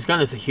know James Gunn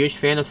is a huge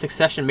fan of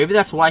Succession. Maybe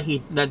that's why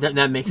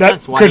that makes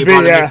sense. Why he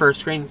brought him in for a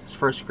screen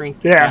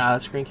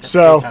screencast.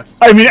 So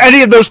I mean,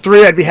 any of those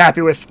three, I'd be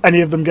happy with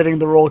any of them getting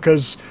the role,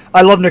 because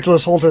I love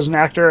Nicholas Hoult as an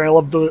actor, and I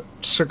love the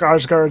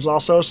Skarsgårds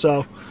also.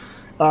 So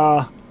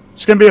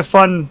it's gonna be a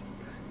fun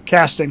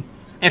casting.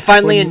 And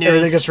finally, in news,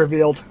 everything gets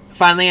revealed.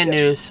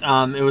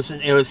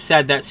 It was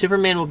said that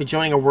Superman will be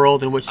joining a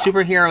world in which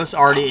superheroes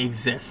already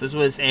exist. This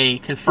was a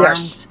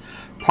confirmed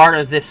part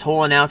of this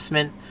whole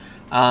announcement.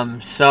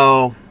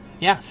 So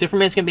yeah,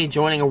 Superman's going to be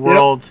joining a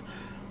world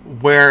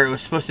where it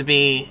was supposed to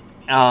be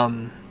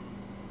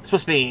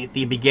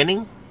the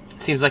beginning.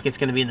 It seems like it's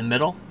going to be in the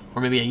middle,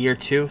 or maybe a year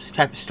 2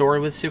 type of story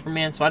with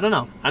Superman. So I don't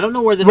know. I don't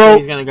know where this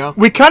movie's going to go.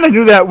 We kind of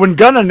knew that when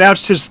Gunn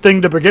announced his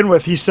thing to begin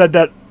with. He said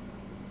that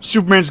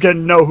Superman's going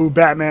to know who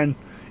Batman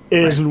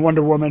is and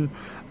Wonder Woman.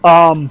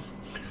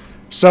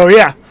 So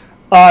yeah,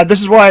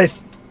 this is why I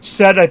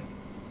said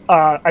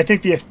I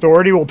think the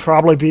Authority will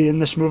probably be in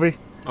this movie.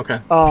 Okay.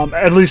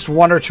 At least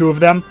 1 or 2 of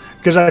them,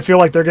 because I feel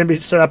like they're going to be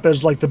set up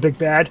as like the big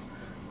bad,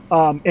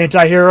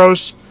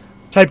 anti-heroes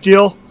type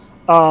deal.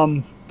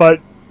 But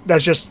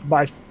that's just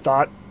my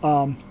thought.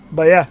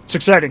 But yeah, it's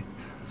exciting.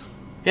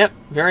 Yep,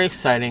 very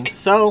exciting.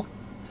 So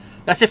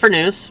that's it for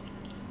news.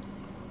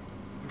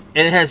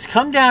 And it has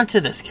come down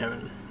to this,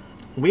 Kevin.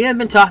 We have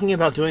been talking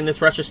about doing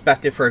this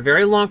retrospective for a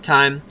very long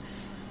time,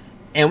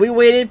 and we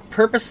waited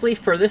purposely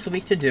for this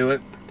week to do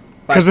it.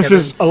 Because this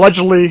is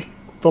allegedly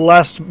the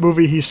last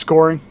movie he's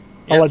scoring.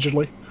 Yep.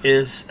 Allegedly.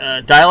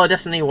 Dial of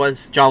Destiny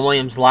was John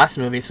Williams' last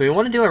movie, so we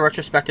want to do a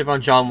retrospective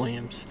on John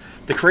Williams.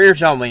 The career of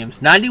John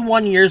Williams.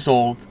 91 years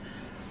old,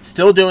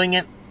 still doing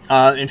it.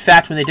 In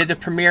fact, when they did the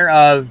premiere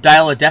of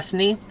Dial of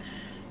Destiny,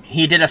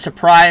 he did a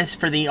surprise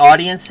for the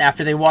audience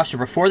after they watched it.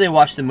 Before they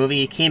watched the movie,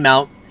 he came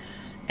out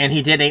and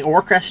he did an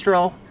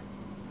orchestral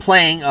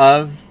playing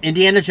of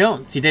Indiana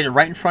Jones. He did it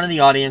right in front of the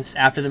audience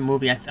after the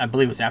movie. I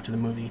believe it was after the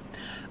movie.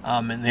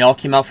 And they all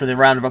came out for the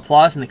round of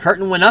applause, and the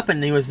curtain went up,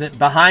 and he was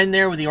behind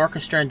there with the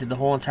orchestra and did the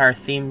whole entire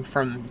theme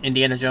from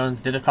Indiana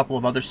Jones, did a couple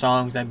of other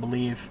songs, I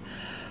believe.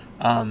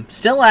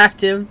 Still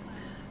active.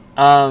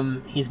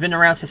 He's been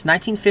around since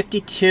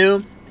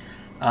 1952.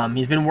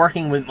 He's been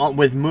working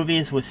with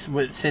movies since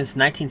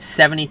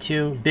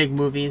 1972, big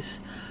movies.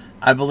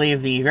 I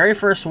believe the very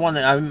first one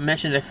that I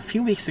mentioned a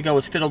few weeks ago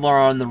was Fiddler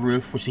on the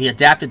Roof, which he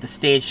adapted the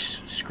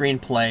stage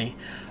screenplay,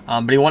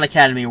 but he won an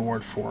Academy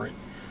Award for it.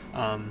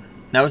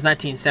 That was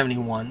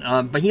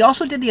 1971. But he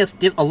also did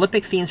the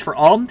Olympic themes for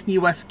all of the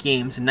U.S.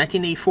 games in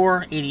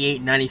 1984,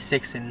 88,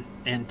 96,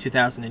 and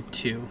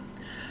 2002.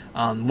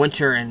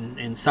 Winter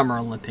and Summer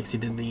Olympics, he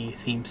did the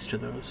themes to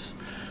those.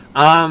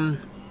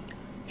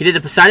 He did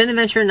the Poseidon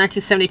Adventure in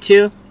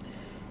 1972.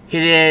 He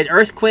did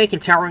Earthquake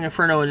and Towering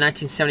Inferno in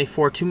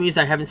 1974. 2 movies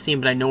I haven't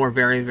seen, but I know are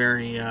very,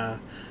 very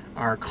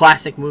are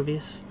classic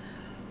movies.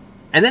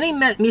 And then he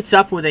meets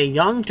up with a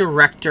young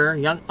director,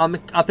 young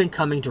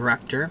up-and-coming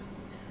director,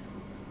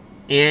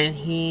 and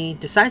he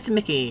decides to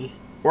make a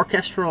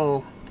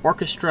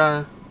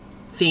orchestra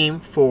theme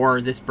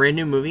for this brand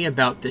new movie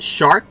about this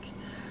shark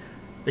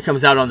that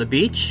comes out on the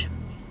beach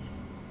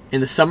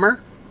in the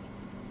summer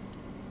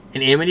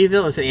in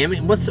Amityville. Is it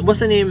Amityville? What's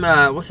the name?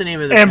 What's the name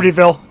of the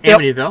Amityville?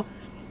 Amityville. Yep.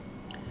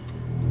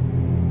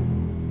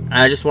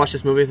 I just watched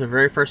this movie for the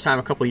very first time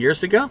a couple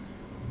years ago.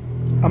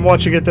 I'm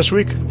watching it this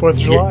week, 4th of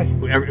July.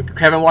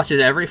 Kevin watches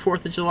every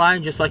 4th of July,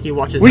 just like he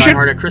watches Die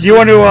Hard at Christmas. Do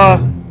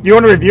you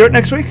want to review it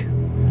next week?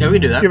 Yeah, we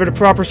can do that. Give it a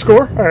proper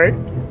score? All right.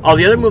 Oh,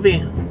 the other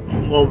movie,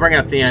 we'll bring it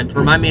up at the end.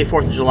 Remind me of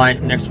 4th of July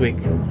next week.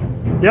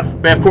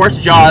 Yep. But of course,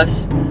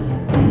 Jaws.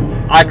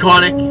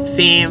 Iconic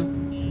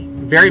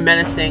theme. Very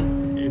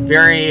menacing.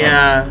 Very,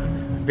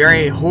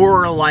 very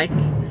horror-like.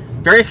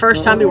 Very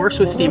first time he works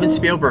with Steven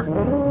Spielberg,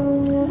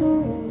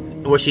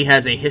 which he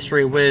has a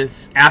history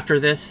with after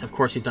this. Of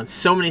course, he's done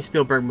so many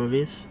Spielberg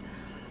movies.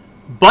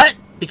 But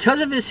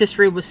because of his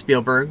history with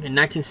Spielberg, in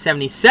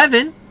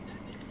 1977,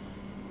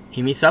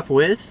 he meets up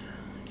with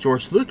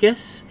George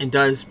Lucas and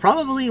does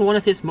probably one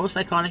of his most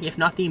iconic, if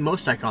not the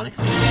most iconic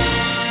things.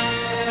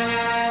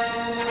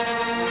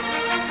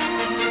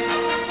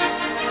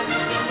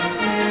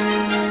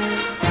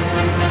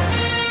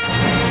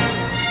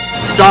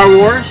 Star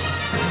Wars,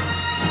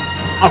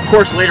 of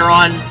course, later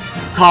on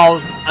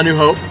called A New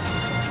Hope.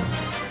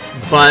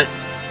 But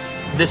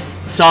this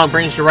song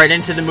brings you right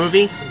into the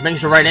movie,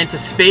 brings you right into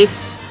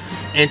space,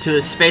 into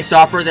the space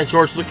opera that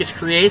George Lucas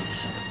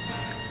creates.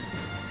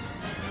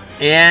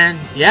 And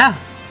yeah,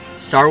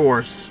 Star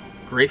Wars,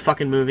 great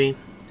fucking movie,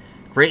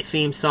 great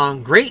theme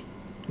song, great.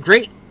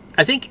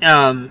 I think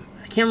I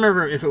can't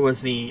remember if it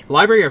was the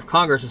Library of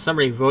Congress or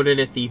somebody voted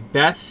it the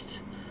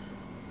best.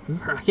 I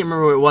can't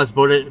remember who it was.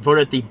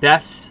 Voted the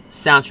best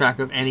soundtrack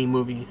of any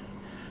movie,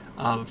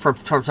 from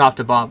top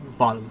to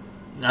bottom.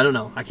 I don't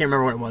know. I can't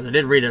remember what it was. I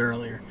did read it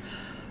earlier.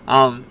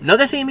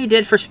 Another theme he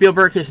did for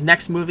Spielberg, his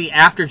next movie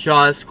after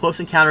Jaws,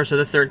 Close Encounters of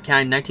the Third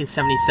Kind,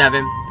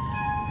 1977.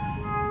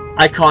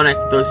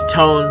 Iconic, those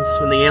tones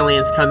when the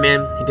aliens come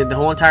in. He did the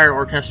whole entire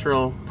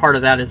orchestral part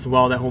of that as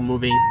well, that whole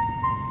movie.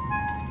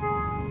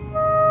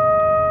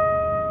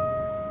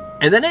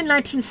 And then in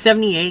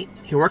 1978,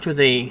 he worked with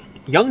a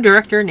young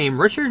director named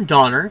Richard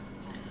Donner,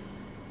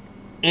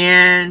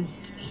 and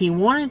he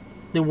wanted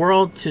the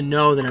world to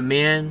know that a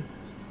man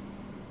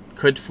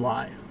could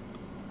fly.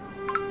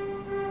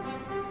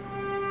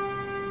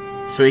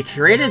 So he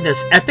created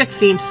this epic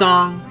theme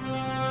song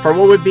for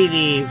what would be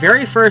the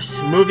very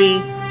first movie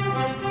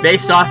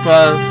based off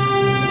of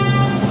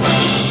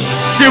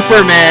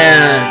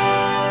Superman.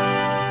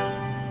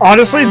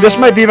 Honestly, this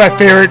might be my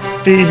favorite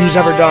theme he's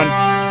ever done.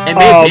 It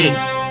may be.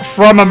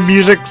 From a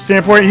music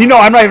standpoint. You know,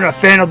 I'm not even a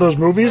fan of those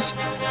movies,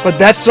 but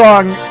that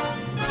song,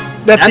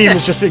 that theme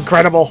is just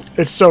incredible.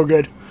 It's so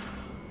good.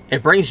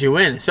 It brings you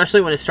in,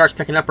 especially when it starts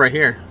picking up right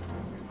here.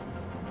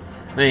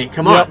 I mean,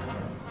 come on.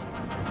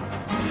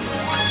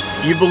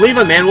 You believe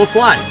a man will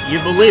fly. You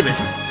believe it.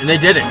 And they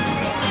did it.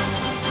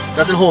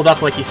 Doesn't hold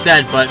up like you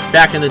said, but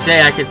back in the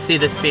day, I could see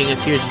this being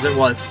as huge as it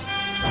was.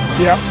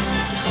 Yeah.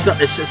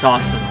 It's just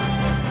awesome.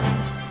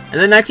 And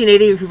then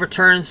 1980, he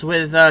returns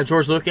with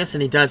George Lucas,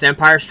 and he does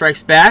Empire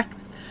Strikes Back.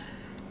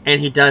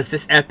 And he does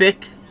this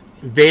epic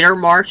Vader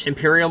March,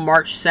 Imperial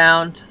March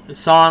song,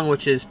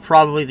 which is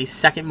probably the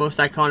second most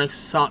iconic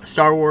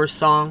Star Wars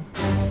song.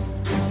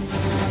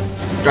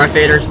 Darth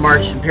Vader's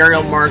March,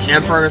 Imperial March,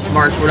 Emperor's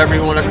March, whatever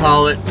you want to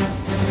call it.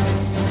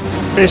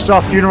 Based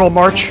off Funeral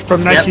March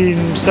from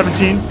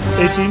 1917,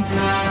 18,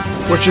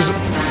 which is,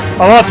 a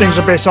lot of things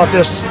are based off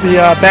this.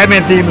 The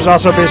Batman theme is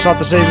also based off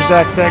the same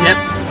exact thing.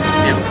 Yeah.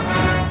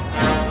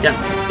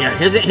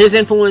 His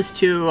influence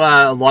to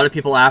a lot of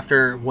people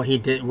after what he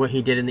did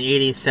in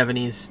the 80s,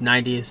 70s,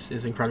 90s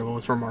is incredible.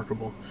 It's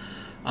remarkable.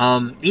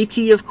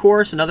 E.T., of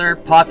course, another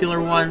popular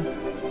one.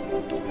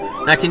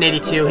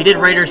 1982. He did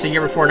Raiders the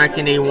year before,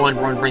 1981.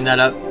 We're going to bring that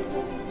up.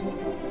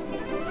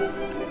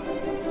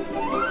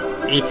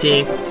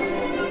 E.T.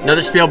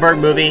 Another Spielberg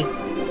movie.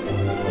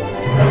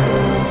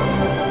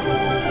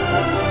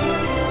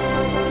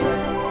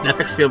 An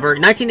epic Spielberg.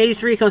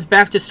 1983 comes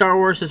back to Star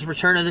Wars as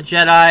Return of the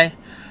Jedi.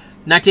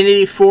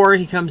 1984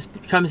 he comes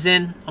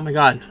in. Oh my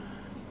god.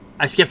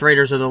 I skipped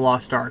Raiders of the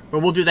Lost Ark, but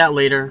we'll do that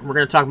later. We're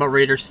going to talk about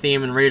Raiders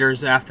theme and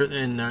Raiders after,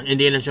 and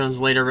Indiana Jones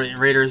later.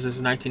 Raiders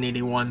is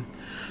 1981.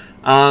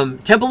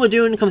 Temple of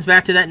Doom comes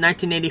back to that in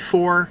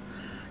 1984.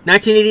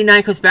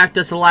 1989 comes back,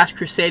 does The Last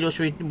Crusade, which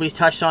we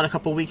touched on a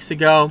couple weeks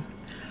ago.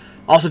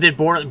 Also did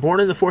Born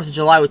on the 4th of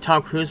July with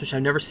Tom Cruise, which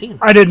I've never seen.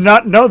 I did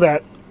not know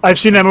that. I've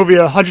seen that movie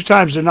 100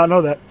 times, did not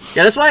know that.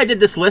 Yeah, that's why I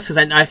did this list,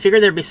 because I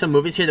figured there'd be some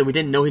movies here that we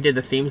didn't know he did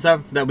the themes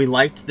of, that we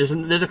liked.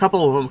 There's a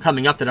couple of them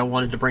coming up that I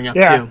wanted to bring up,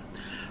 too.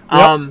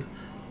 Yep.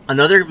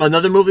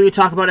 Another movie we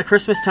talk about at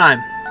Christmas time.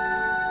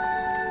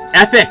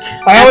 Epic.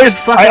 I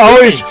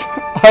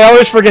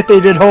always forget they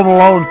did Home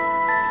Alone.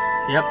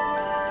 Yep.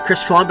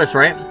 Chris Columbus,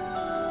 right?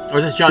 Or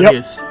is this John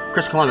Hughes?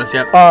 Chris Columbus,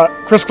 yep.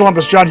 Chris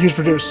Columbus, John Hughes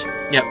produced.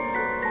 Yep.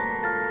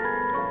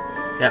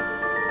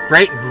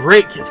 Great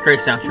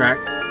soundtrack.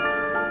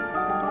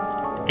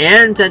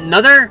 And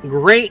another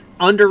great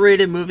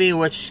underrated movie,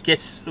 which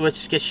gets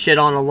shit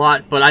on a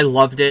lot, but I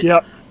loved it.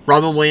 Yep.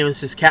 Robin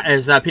Williams as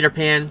Peter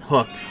Pan.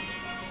 Hook.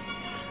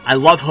 I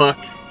love Hook.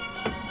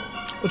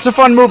 It's a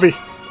fun movie.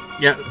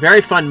 Yeah,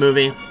 very fun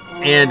movie.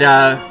 And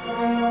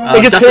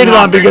it gets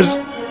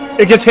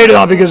hated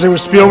on because it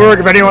was Spielberg.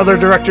 If any other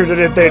director did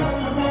it,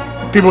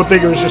 people would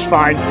think it was just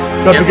fine.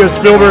 But because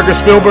Spielberg is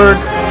Spielberg,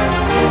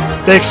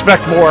 they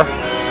expect more.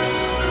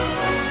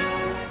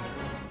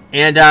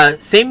 And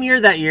same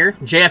year that year,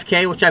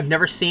 JFK, which I've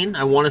never seen.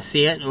 I want to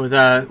see it with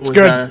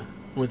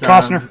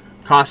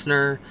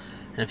Costner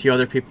and a few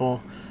other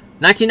people.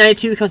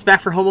 1992 he comes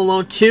back for Home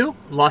Alone 2,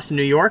 Lost in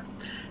New York.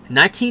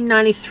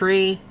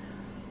 1993,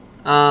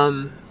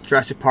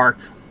 Jurassic Park.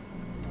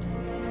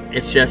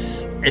 It's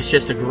just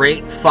a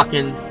great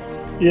fucking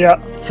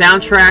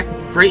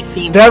soundtrack, great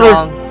theme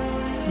song.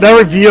 That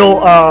reveal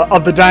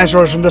of the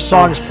dinosaurs when this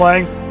song is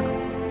playing.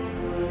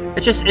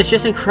 It's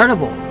just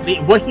incredible.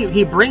 What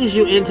he brings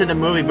you into the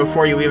movie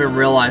before you even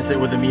realize it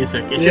with the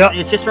music.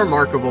 It's just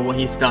remarkable what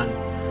he's done.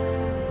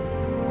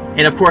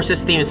 And of course,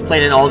 this theme is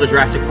played in all the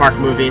Jurassic Park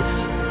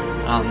movies.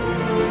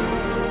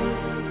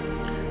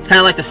 It's kind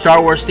of like the Star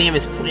Wars theme.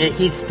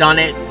 He's done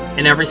it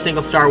in every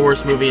single Star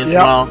Wars movie as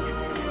well.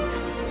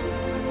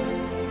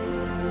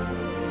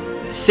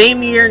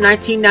 Same year,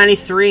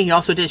 1993, he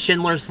also did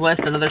Schindler's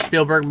List, another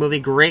Spielberg movie.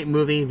 Great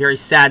movie, very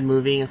sad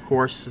movie, of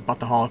course, about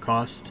the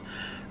Holocaust.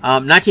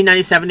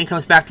 1997, he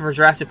comes back for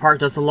Jurassic Park,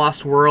 does The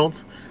Lost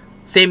World.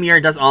 Same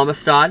year, does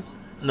Amistad,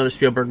 another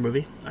Spielberg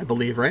movie, I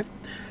believe, right?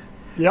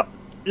 Yep.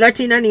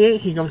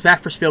 1998, he comes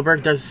back for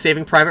Spielberg, does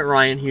Saving Private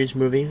Ryan, huge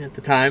movie at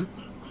the time.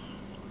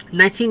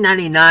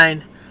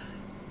 1999,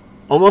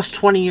 almost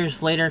 20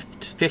 years later,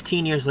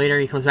 15 years later,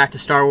 he comes back to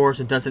Star Wars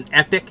and does an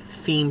epic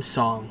theme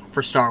song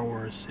for Star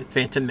Wars,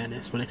 Phantom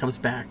Menace, when it comes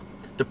back.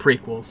 The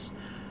prequels.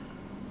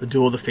 The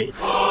Duel of the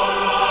Fates.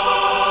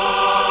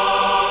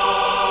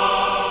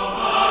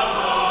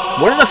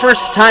 One of the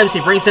first times he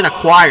brings in a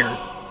choir,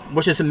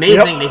 which is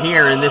amazing to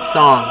hear in this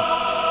song,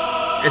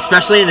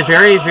 especially in the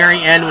very, very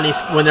end when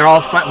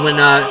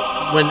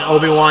when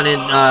Obi-Wan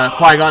and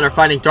Qui-Gon are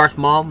fighting Darth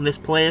Maul in this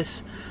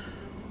place.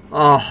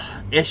 Oh,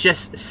 it's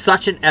just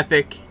such an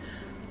epic.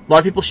 A lot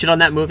of people shit on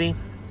that movie,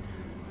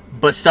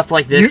 but stuff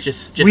like this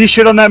just we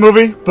shit on that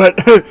movie, but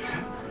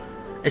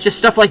it's just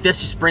stuff like this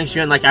just brings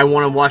you in. Like, I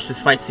want to watch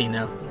this fight scene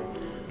now.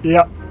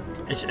 Yeah.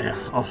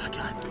 Oh my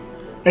god.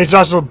 It's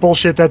also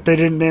bullshit that they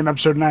didn't name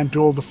Episode 9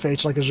 Duel of the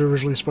Fates like it was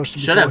originally supposed to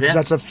be. Because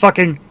that's a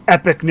fucking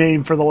epic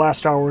name for the last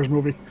Star Wars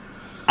movie.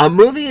 A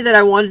movie that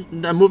I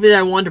wanted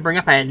to bring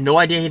up. I had no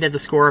idea he did the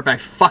score, but I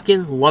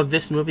fucking love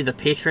this movie, The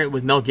Patriot,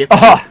 with Mel Gibson.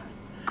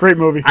 Great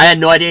movie. I had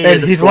no idea.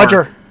 And Heath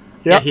Ledger. Yep.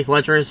 Yeah, Heath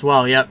Ledger as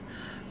well. Yep.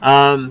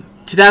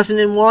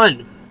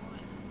 2001.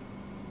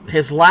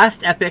 His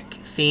last epic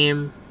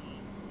theme,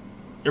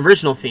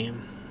 original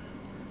theme,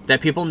 that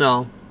people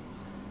know,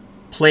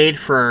 played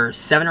for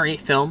 7 or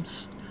 8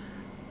 films,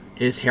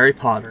 is Harry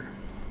Potter.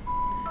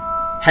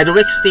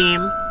 Hedwig's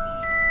theme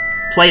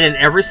played in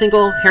every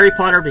single Harry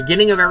Potter,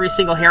 beginning of every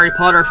single Harry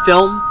Potter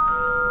film.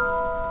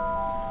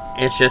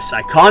 It's just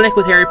iconic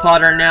with Harry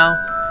Potter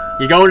now.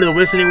 You go into the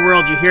Wizarding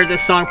World, you hear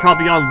this song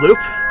probably on loop.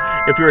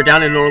 If you were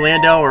down in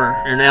Orlando or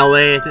in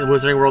LA at the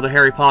Wizarding World of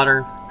Harry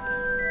Potter.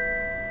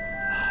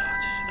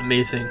 It's just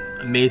amazing.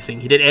 Amazing.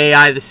 He did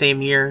AI the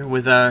same year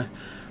with Haley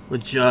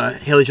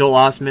Joel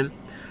Osment.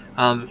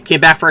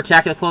 Came back for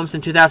Attack of the Clones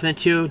in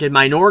 2002. Did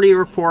Minority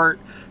Report,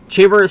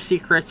 Chamber of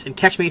Secrets, and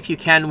Catch Me If You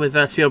Can with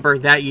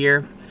Spielberg that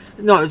year.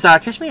 No, it was,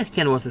 Catch Me If You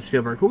Can wasn't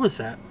Spielberg. Who was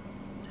that?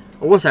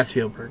 Or was that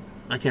Spielberg?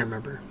 I can't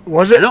remember.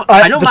 Was it?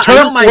 I know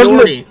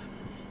Minority.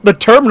 The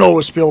Terminal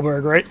was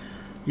Spielberg, right?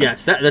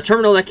 Yes, the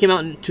Terminal that came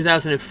out in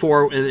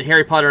 2004, and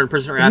Harry Potter and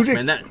Prisoner of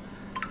Azkaban.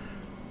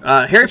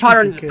 Harry Potter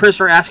and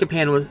Prisoner of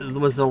Azkaban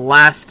was the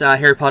last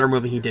Harry Potter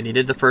movie he did. He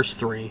did the first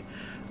 3.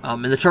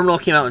 And the Terminal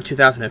came out in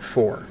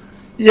 2004.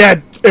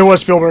 Yeah, it was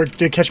Spielberg.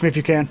 Did Catch Me If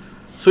You Can.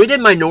 So he did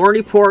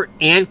Minority Report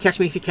and Catch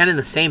Me If You Can in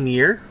the same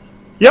year?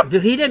 Yep.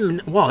 He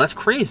did. Wow, that's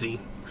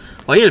crazy.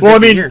 Well, he did a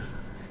busy year.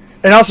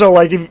 And also,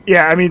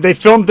 they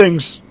filmed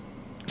things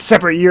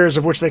separate years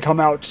of which they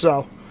come out,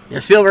 so... Yeah,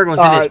 Spielberg was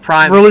in his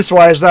prime.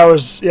 Release-wise, that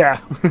was, yeah.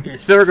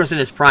 Spielberg was in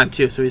his prime,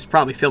 too, so he's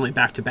probably filming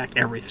back-to-back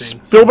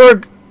everything.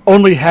 Spielberg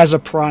only has a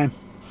prime.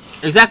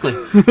 Exactly.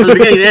 From the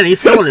beginning to the end, he's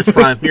still in his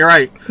prime. You're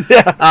right.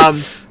 Yeah.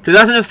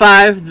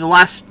 2005,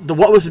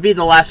 what was to be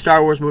the last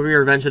Star Wars movie,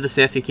 Revenge of the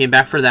Sith. He came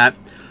back for that.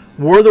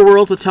 War of the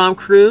Worlds with Tom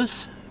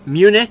Cruise.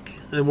 Munich,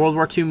 the World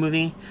War II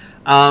movie.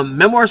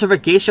 Memoirs of a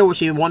Geisha, which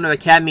he won an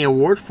Academy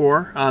Award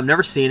for.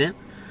 Never seen it.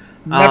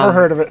 Never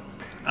heard of it.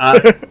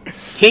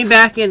 Came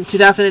back in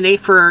 2008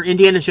 for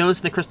Indiana Jones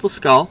and the Crystal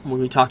Skull,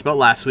 we talked about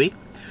last week.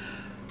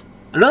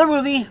 Another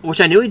movie, which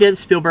I knew he did,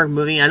 Spielberg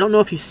movie. I don't know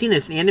if you've seen it.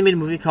 It's an animated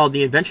movie called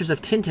The Adventures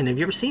of Tintin. Have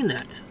you ever seen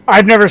that?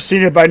 I've never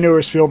seen it, but I knew it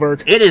was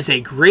Spielberg. It is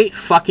a great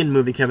fucking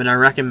movie, Kevin. I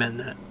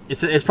recommend that.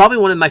 It's probably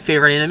one of my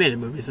favorite animated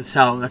movies. That's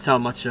how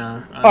much.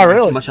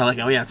 Really? Much I like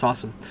it. Oh yeah, it's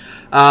awesome.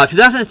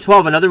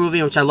 2012, another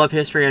movie which I love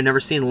history. I've never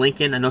seen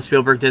Lincoln. I know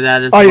Spielberg did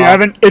that as well. Oh, you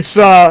haven't? It's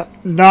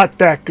not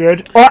that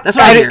good. Well, that's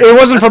what I hear. It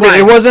wasn't for me.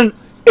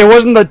 It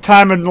wasn't the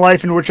time in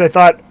life in which I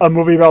thought a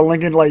movie about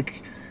Lincoln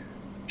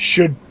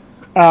should.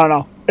 I don't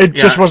know. It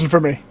just wasn't for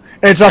me.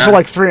 And it's also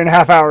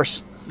 3.5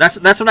 hours. That's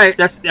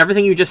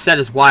everything you just said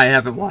is why I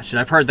haven't watched it.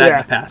 I've heard that in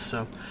the past.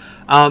 So,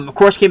 of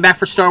course, came back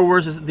for Star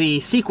Wars, the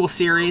sequel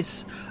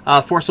series,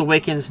 Force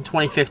Awakens in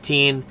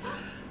 2015.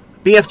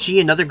 BFG,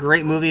 another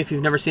great movie if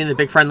you've never seen The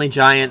Big Friendly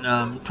Giant.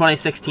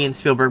 2016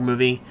 Spielberg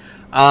movie.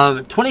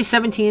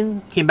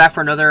 2017 came back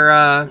for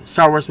another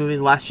Star Wars movie,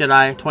 The Last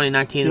Jedi.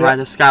 2019, Rise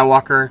of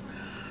Skywalker.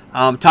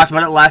 Talked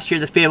about it last year,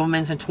 The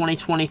Fabelmans in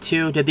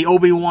 2022. Did the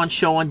Obi-Wan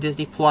show on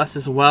Disney Plus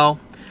as well.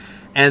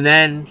 And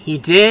then he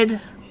did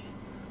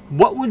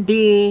what would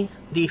be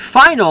the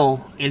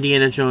final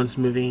Indiana Jones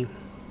movie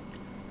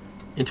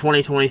in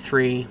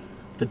 2023,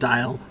 The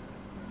Dial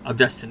of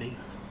Destiny.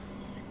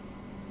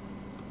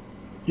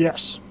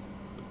 Yes.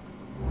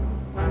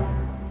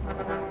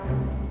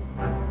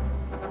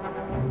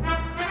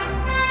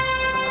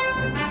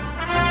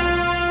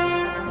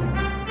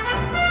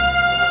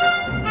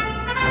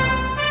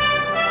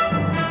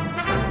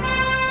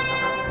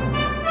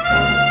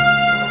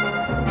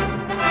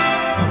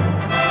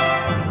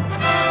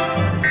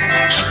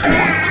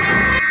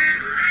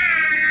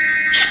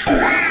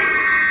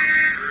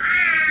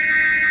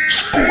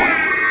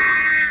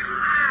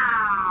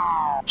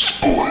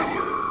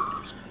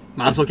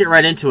 Might as well get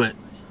right into it.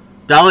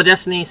 Dial of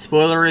Destiny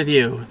spoiler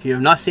review. If you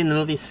have not seen the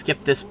movie,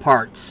 skip this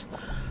part.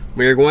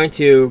 We are going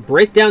to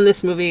break down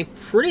this movie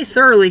pretty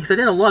thoroughly because I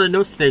did a lot of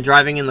notes today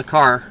driving in the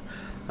car.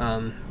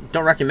 Don't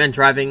recommend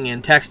driving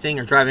and texting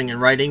or driving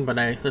and writing, but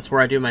that's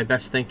where I do my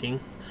best thinking,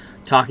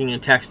 talking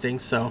and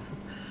texting. So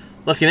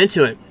let's get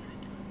into it.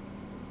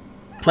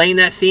 Playing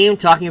that theme,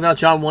 talking about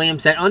John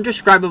Williams, that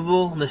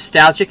undescribable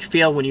nostalgic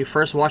feel when you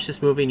first watch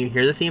this movie and you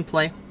hear the theme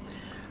play.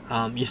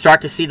 You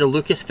start to see the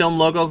Lucasfilm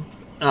logo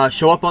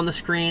show up on the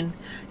screen.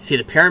 You see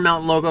the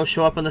Paramount logo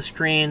show up on the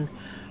screen.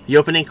 The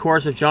opening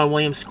chorus of John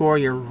Williams' score.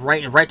 You're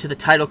right to the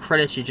title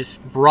credits. You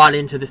just brought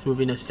into this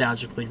movie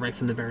nostalgically right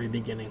from the very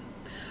beginning.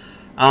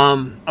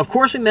 Of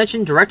course, we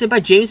mentioned directed by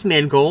James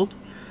Mangold.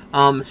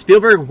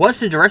 Spielberg was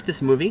to direct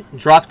this movie.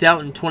 Dropped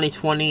out in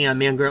 2020.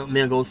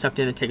 Mangold stepped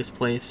in to take his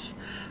place.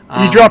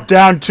 He dropped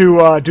down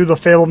to do The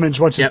Fabelmans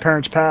once his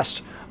parents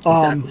passed.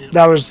 Exactly.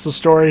 That was the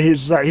story.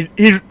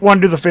 He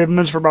wanted to do The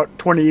Fabelmans for about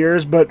 20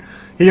 years, but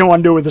he didn't want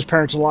to do it with his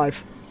parents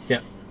alive.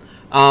 Yeah.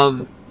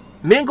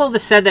 Mangold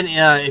has said that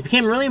it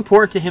became really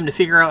important to him to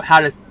figure out how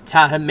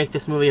to make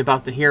this movie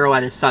about the hero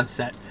at his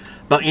sunset,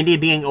 about Indy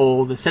being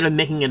old. Instead of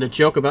making it a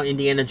joke about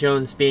Indiana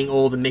Jones being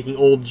old and making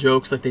old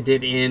jokes like they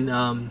did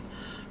in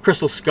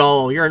Crystal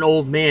Skull, you're an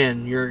old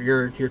man,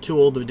 you're too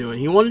old to do it.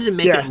 He wanted to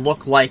make it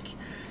look like,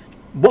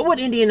 what would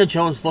Indiana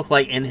Jones look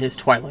like in his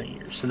twilight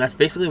years? And that's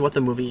basically what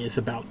the movie is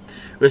about.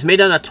 It was made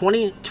on a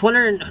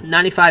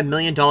 $295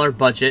 million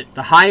budget,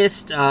 the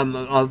highest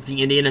of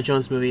the Indiana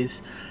Jones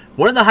movies,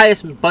 one of the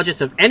highest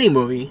budgets of any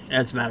movie,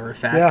 as a matter of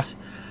fact.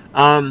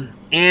 Yeah.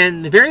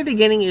 And the very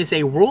beginning is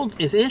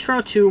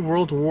intro to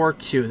World War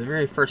II, the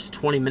very first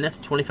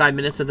 25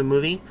 minutes of the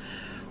movie,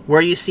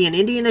 where you see an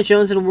Indiana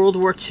Jones in World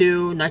War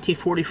II,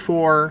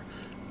 1944.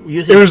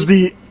 It was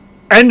the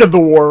end of the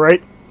war,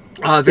 right?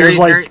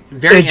 Very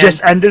it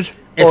just ended.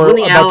 It's when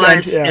the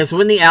Allies. It's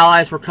when the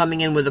Allies were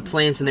coming in with the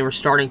planes and they were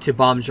starting to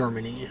bomb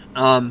Germany.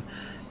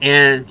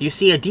 And you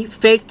see a deep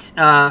faked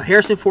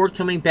Harrison Ford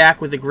coming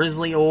back with a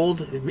grizzly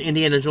old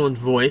Indiana Jones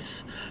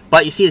voice,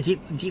 but you see a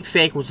deep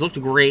fake which looked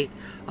great.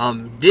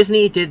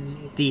 Disney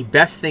did the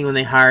best thing when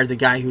they hired the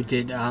guy who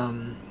did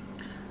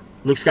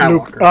Luke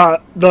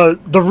Skywalker. The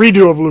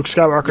redo of Luke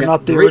Skywalker,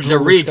 not the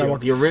original.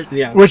 The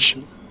redo. Which,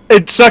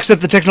 it sucks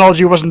that the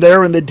technology wasn't there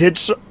when they did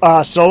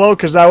Solo,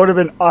 because that would have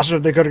been awesome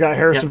if they could have got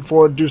Harrison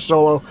Ford to do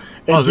Solo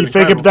and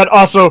deepfake it. But that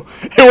also,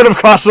 it would have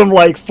cost them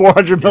like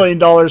 $400 million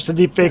to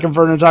deepfake him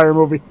for an entire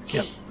movie.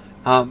 Yep.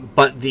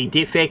 But the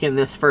deepfake in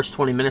this first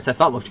 20 minutes I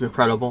thought looked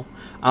incredible.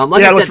 It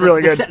looked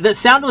really good. The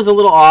sound was a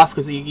little off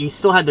because you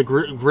still had the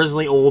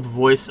grizzly old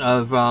voice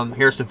of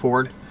Harrison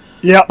Ford.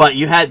 Yeah, but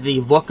you had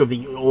the look of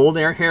the old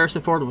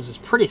Harrison Ford, which was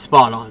pretty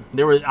spot on.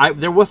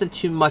 There wasn't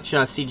too much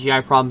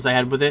CGI problems I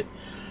had with it.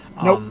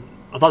 Nope.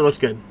 I thought it looked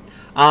good.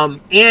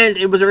 And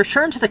it was a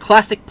return to the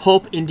classic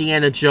pulp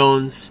Indiana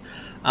Jones,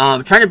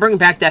 trying to bring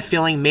back that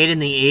feeling made in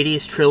the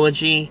 80s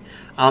trilogy,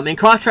 in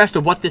contrast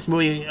to what this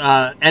movie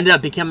ended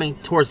up becoming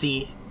towards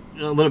a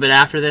little bit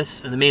after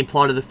this, and the main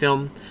plot of the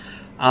film.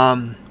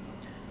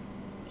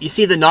 You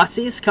see the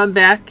Nazis come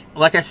back.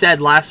 Like I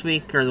said last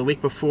week or the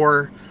week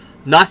before,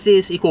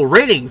 Nazis equal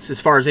ratings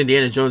as far as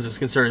Indiana Jones is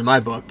concerned in my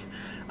book.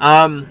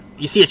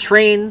 You see a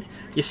train.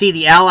 You see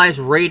the Allies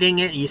raiding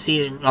it. You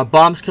see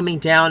bombs coming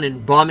down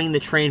and bombing the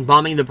train,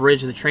 bombing the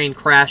bridge, and the train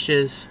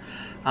crashes.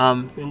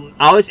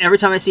 Every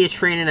time I see a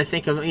train and I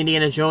think of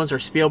Indiana Jones or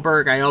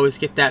Spielberg, I always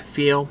get that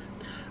feel,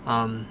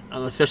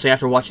 especially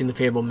after watching The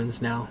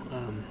Fabelmans now.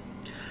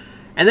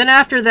 And then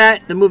after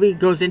that, the movie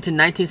goes into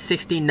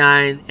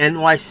 1969,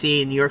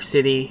 NYC, New York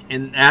City,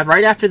 and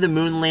right after the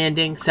moon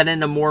landing, set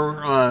in a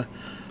more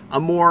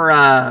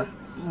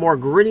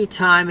gritty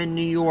time in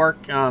New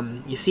York.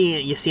 You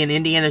see an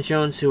Indiana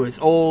Jones who is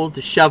old,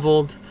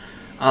 disheveled,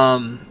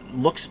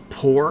 looks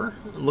poor.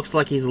 Looks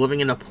like he's living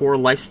in a poor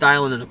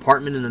lifestyle in an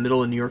apartment in the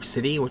middle of New York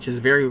City, which is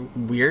very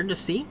weird to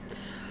see.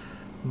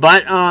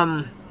 But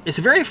it's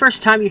the very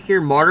first time you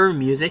hear modern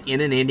music in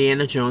an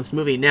Indiana Jones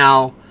movie.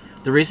 Now,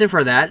 the reason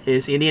for that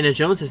is Indiana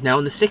Jones is now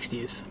in the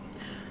 60s.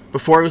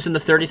 Before it was in the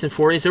 30s and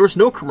 40s, there was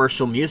no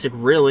commercial music,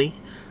 really.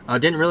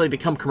 Didn't really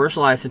become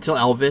commercialized until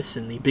Elvis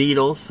and the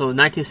Beatles. So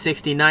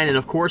 1969, and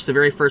of course the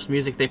very first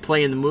music they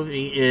play in the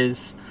movie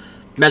is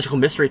Magical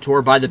Mystery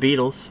Tour by the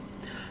Beatles.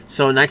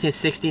 So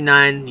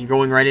 1969, you're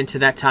going right into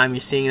that time.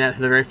 You're seeing that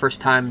for the very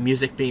first time,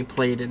 music being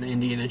played in an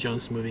Indiana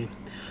Jones movie.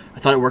 I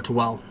thought it worked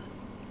well.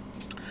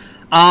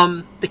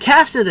 The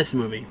cast of this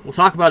movie, we'll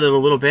talk about it a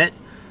little bit.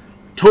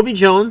 Toby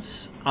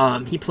Jones,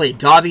 he played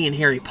Dobby in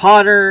Harry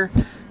Potter.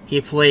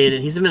 He's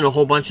been in a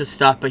whole bunch of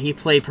stuff, but he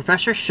played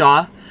Professor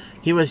Shaw.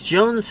 He was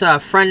Jones'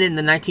 friend in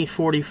the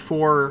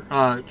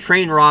 1944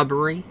 train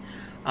robbery.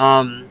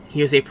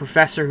 He was a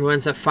professor who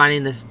ends up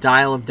finding this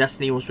dial of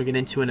destiny, which we'll get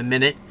into in a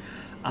minute.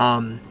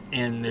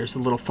 And there's a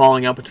little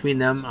falling out between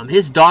them.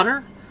 His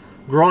daughter,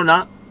 grown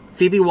up,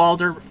 Phoebe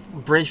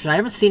Waller-Bridge. I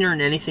haven't seen her in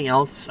anything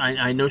else.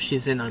 I know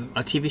she's in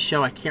a TV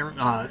show. I can't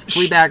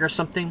Fleabag or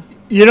something.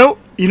 You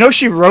know,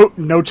 she wrote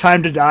No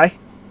Time to Die.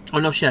 Oh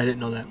no, shit! I didn't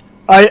know that.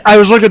 I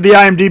was looking at the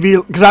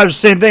IMDb because I was the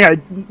same thing.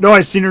 I know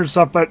I'd seen her and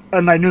stuff,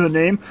 and I knew the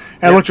name.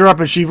 And I looked her up,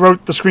 and she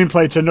wrote the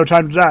screenplay to No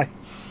Time to Die.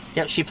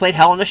 Yeah, she played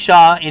Helena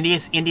Shaw,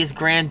 Indy's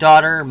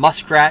granddaughter.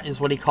 Muskrat is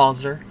what he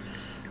calls her.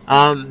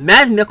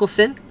 Mads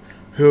Mikkelsen,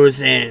 who is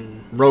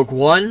in Rogue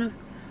One,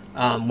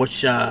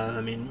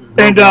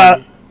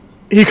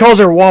 he calls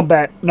her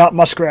Wombat, not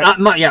Muskrat.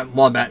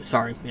 Wombat.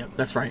 Sorry, yeah,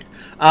 that's right.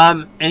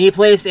 And he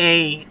plays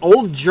a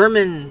old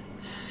German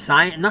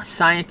not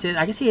scientist.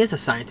 I guess he is a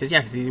scientist. Yeah,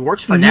 because he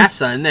works for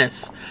NASA in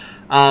this.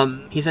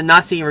 He's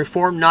a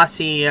reformed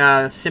Nazi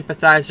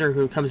sympathizer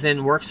who comes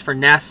in, works for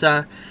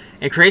NASA,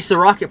 and creates the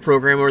rocket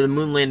program or the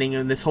moon landing.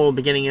 And this whole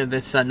beginning of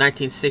this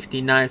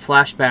 1969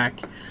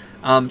 flashback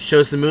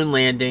shows the moon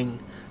landing.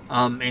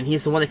 And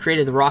he's the one that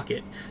created the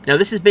rocket. Now,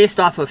 this is based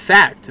off of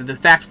fact. The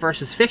fact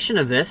versus fiction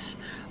of this.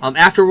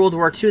 After World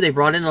War II, they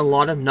brought in a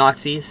lot of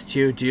Nazis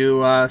to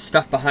do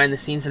stuff behind the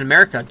scenes in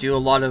America. Do a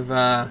lot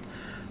of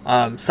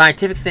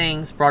scientific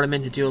things. Brought them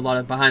in to do a lot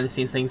of behind the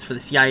scenes things for the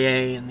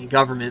CIA and the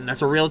government.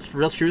 That's a real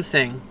true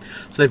thing.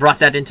 So they brought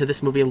that into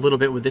this movie a little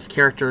bit with this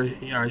character,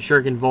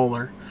 Jürgen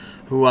Voller,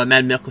 who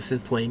Mads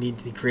Mikkelsen played.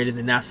 He created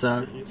the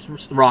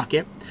NASA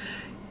rocket.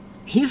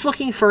 He's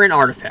looking for an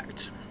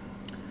artifact.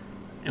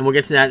 and we'll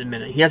get to that in a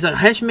minute. He has a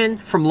henchman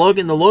from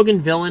Logan, the Logan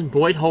villain,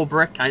 Boyd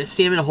Holbrook. I've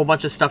seen him in a whole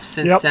bunch of stuff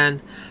since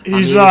then.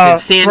 He's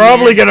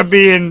probably going to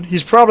be in.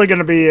 He's probably going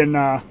to be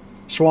in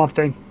Swamp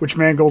Thing, which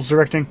Mangold's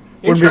directing.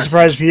 Wouldn't be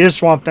surprised if he is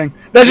Swamp Thing.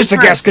 That's just a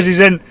guess because he's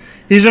in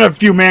a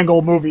few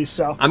Mangold movies.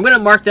 So I'm going to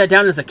mark that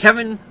down as a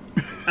Kevin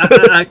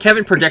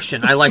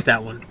prediction. I like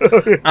that one.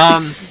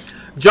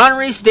 John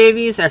Rhys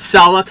Davies as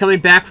Sallah coming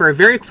back for a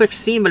very quick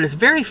scene, but it's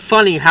very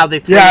funny how they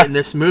play it in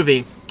this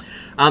movie.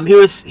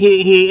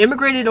 He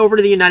immigrated over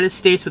to the United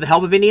States with the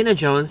help of Indiana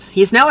Jones.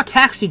 He's now a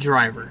taxi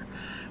driver,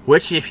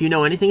 which, if you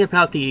know anything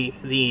about the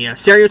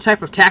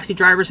stereotype of taxi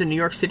drivers in New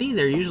York City,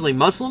 they're usually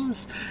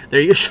Muslims. They're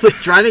usually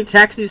driving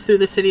taxis through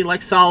the city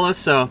like Sallah,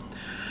 so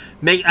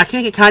I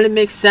think it kind of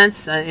makes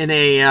sense in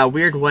a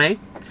weird way.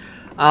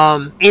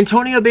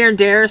 Antonio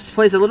Banderas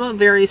plays a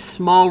very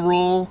small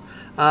role,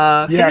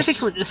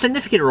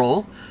 significant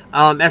role.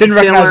 Didn't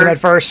recognize him at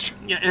first.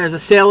 As a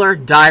sailor,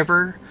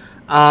 diver,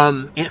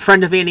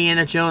 friend of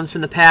Indiana Jones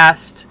from the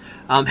past.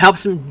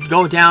 Helps him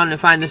go down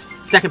and find this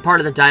second part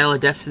of the Dial of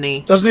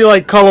Destiny. Doesn't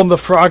he call him the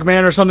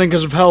Frogman or something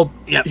because of how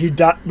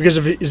because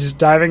of his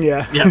diving?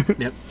 Yeah.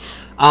 Yep.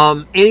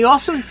 And he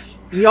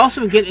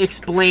also get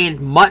explained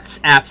Mutt's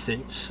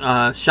absence,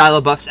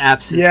 Shia LaBeouf's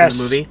absence in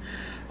the movie.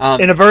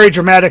 In a very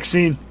dramatic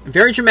scene.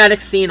 Very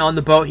dramatic scene on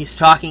the boat. He's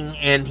talking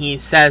and he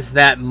says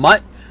that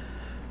Mutt,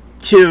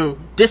 to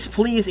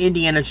displease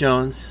Indiana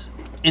Jones,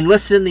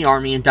 enlisted in the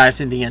army and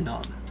dies in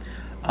Vietnam.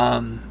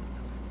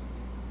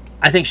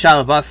 I think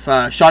Shia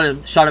LaBeouf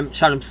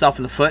shot himself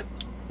in the foot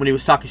when he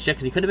was talking shit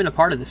because he could have been a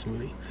part of this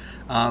movie.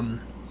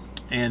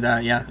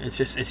 It's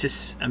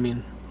just. I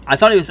mean, I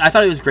thought he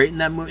was great in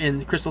that movie,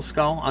 in Crystal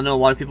Skull. I know a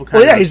lot of people.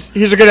 He's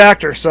a good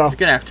actor. So he's a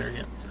good actor.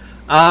 Yeah.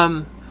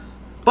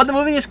 But the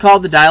movie is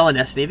called The Dial of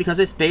Destiny because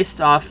it's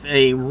based off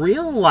a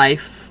real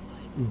life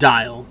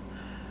dial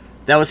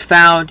that was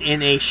found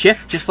in a ship,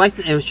 in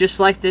a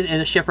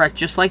shipwreck,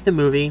 just like the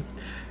movie.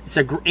 It's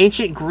an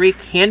ancient Greek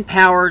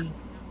hand-powered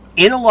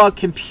analog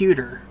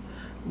computer,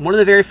 one of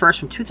the very first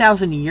from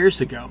 2,000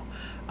 years ago.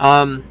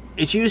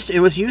 It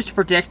was used to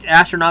predict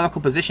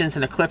astronomical positions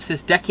and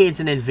eclipses decades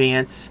in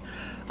advance.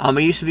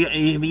 It used to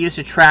be used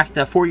to track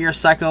the 4-year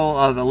cycle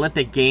of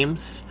Olympic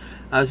Games.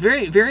 It was a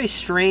very, very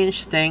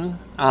strange thing.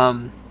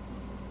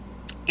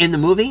 In the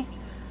movie,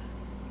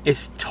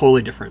 it's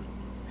totally different.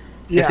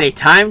 Yeah. It's a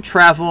time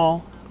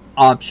travel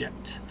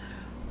object.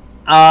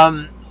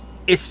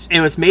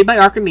 It was made by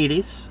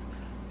Archimedes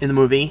in the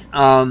movie.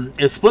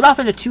 It was split off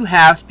into two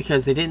halves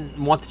because they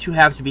didn't want the two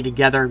halves to be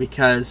together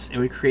because it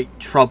would create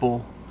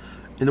trouble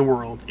in the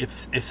world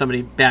if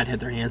somebody bad had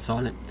their hands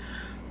on it,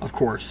 of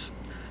course.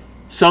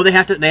 So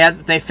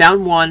they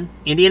found one.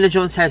 Indiana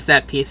Jones has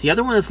that piece. The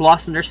other one is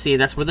lost undersea.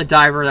 That's where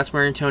that's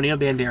where Antonio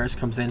Banderas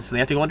comes in. So they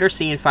have to go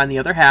undersea and find the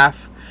other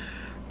half,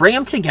 bring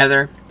them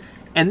together,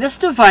 and this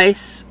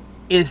device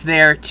is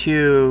there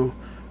to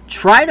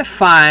try to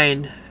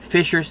find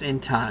fissures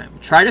in time,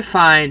 try to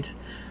find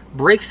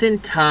breaks in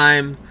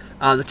time.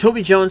 The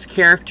Toby Jones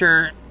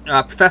character,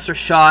 Professor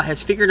Shaw,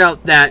 has figured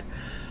out that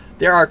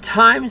there are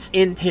times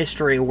in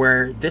history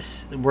where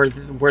these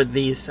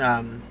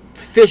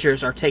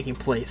fissures are taking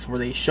place, where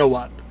they show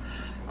up,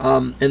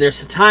 and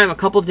there's a time a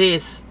couple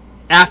days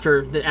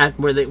after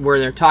where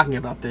they're talking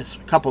about this, a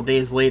couple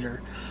days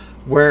later,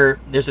 where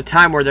there's a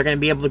time where they're going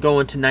to be able to go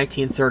into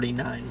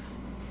 1939.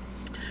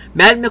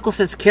 Mads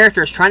Mikkelsen's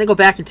character is trying to go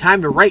back in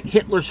time to right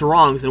Hitler's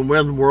wrongs and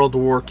win World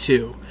War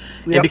II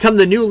and become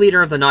the new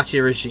leader of the Nazi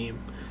regime.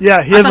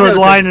 Yeah, he has a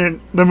line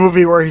in the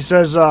movie where he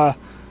says,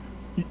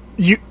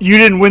 "You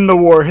didn't win the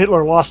war;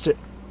 Hitler lost it."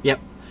 Yep,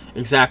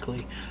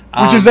 exactly.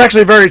 Which is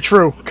actually very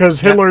true,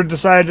 because Hitler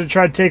decided to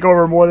try to take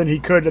over more than he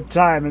could at the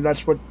time, and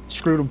that's what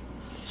screwed him.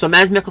 So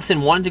Mads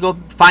Mikkelsen wanted to go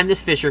find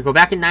this fissure, go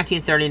back in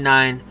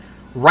 1939,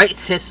 right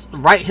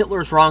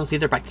Hitler's wrongs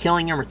either by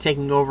killing him or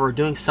taking over or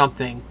doing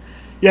something.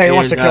 Yeah, he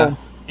wants to kill him.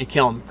 And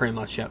kill him, pretty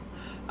much, yep.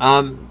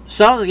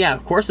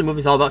 Of course, the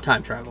movie's all about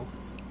time travel.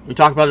 We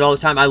talk about it all the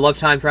time. I love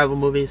time travel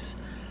movies.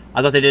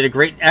 I thought they did a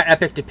great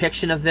epic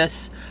depiction of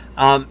this.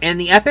 And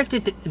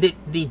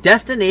the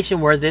destination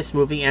where this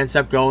movie ends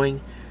up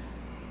going,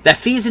 that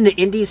feeds into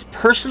Indy's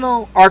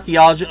personal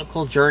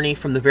archaeological journey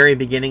from the very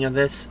beginning of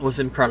this,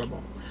 was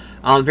incredible.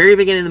 Very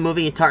beginning of the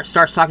movie, he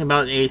starts talking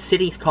about a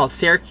city called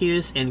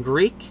Syracuse in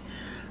Greece,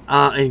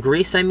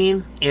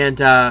 and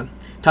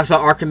talks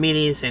about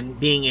Archimedes and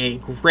being a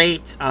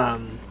great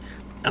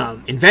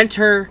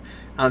inventor,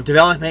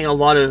 developing a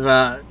lot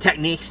of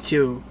techniques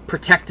to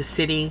protect the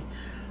city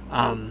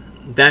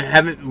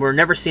that were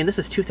never seen. This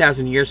was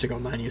 2,000 years ago,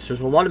 mind you. So there's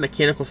a lot of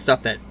mechanical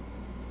stuff that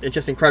it's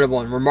just incredible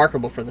and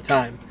remarkable for the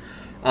time.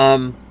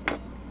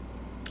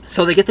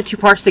 So they get the two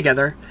parts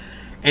together,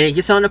 and he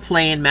gets on a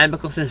plane. Mads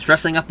Mikkelsen's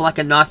dressing up like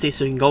a Nazi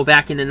so he can go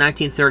back into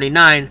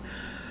 1939.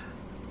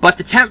 But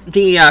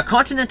the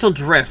continental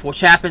drift, which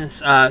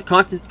happens,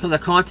 the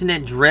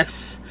continent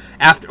drifts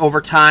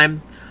over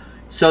time.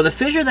 So the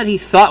fissure that he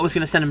thought was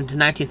going to send him into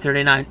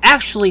 1939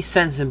 actually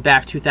sends him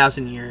back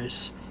 2,000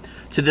 years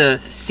to the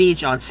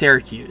siege on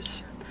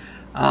Syracuse.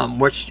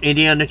 which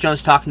Indiana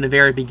Jones talked in the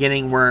very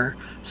beginning, where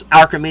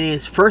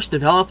Archimedes first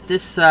developed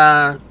this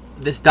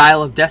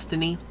dial of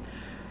destiny,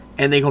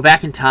 and they go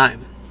back in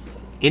time.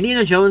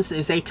 Indiana Jones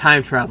is a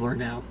time traveler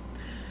now,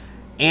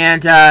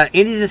 and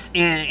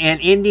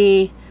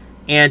Indy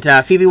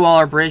and Phoebe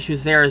Waller-Bridge,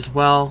 who's there as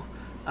well.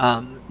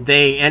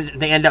 They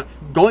end up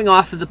going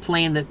off of the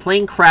plane. The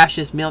plane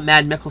crashes.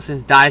 Mad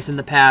Mikkelsen dies in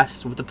the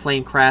past with the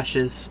plane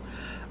crashes.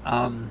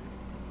 And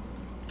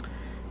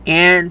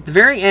at the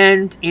very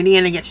end,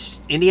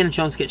 Indiana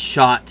Jones gets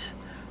shot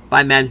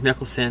by Mad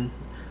Mikkelsen,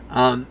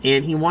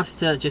 and he wants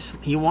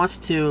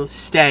to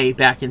stay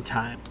back in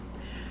time.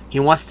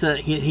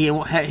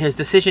 His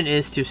decision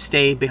is to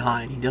stay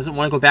behind. He doesn't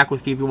want to go back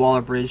with Phoebe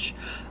Waller-Bridge.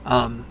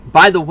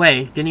 By the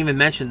way, didn't even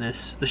mention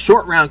this. The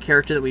Short Round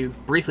character that we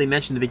briefly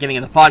mentioned at the beginning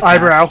of the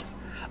podcast.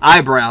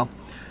 Eyebrow.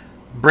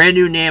 Brand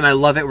new name. I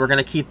love it. We're going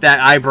to keep that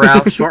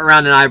Eyebrow. Short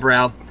Round and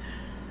Eyebrow.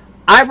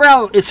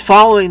 Eyebrow is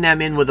following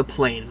them in with a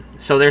plane.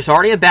 So there's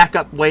already a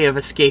backup way of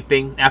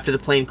escaping after the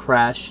plane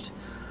crashed.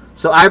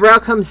 So Eyebrow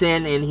comes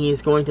in and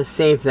he's going to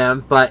save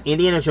them, but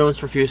Indiana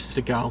Jones refuses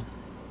to go.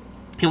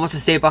 He wants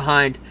to stay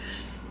behind.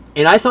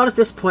 And I thought at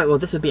this point, well,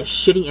 this would be a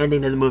shitty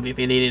ending to the movie if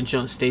Indiana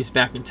Jones stays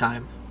back in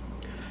time.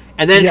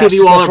 And then yes,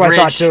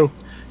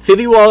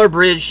 Phoebe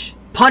Waller-Bridge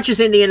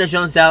punches Indiana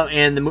Jones out,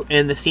 and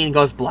the scene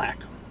goes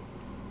black.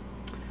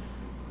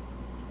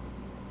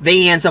 Then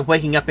he ends up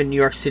waking up in New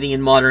York City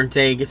in modern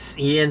day.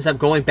 He ends up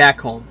going back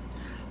home.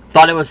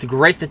 Thought it was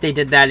great that they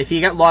did that. If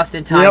he got lost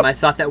in time, I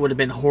thought that would have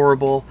been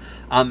horrible.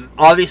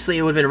 Obviously,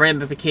 it would have been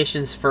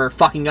ramifications for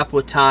fucking up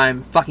with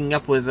time, fucking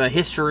up with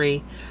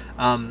history.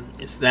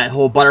 It's that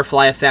whole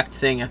butterfly effect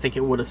thing. I think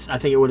it would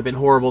have been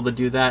horrible to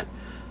do that.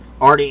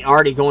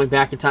 Already going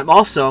back in time.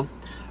 Also,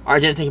 I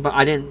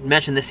didn't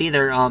mention this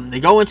either. They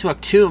go into a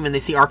tomb and they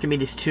see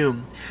Archimedes'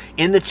 tomb.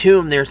 In the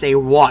tomb, there's a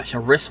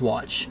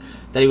wristwatch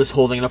that he was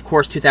holding. And of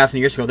course, 2,000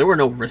 years ago, there were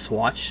no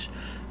wristwatch.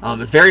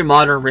 It's a very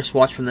modern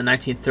wristwatch from the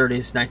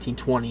 1930s,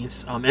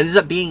 1920s. Ends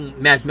up being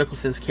Mads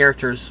Mikkelsen's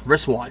character's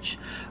wristwatch.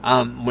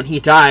 When he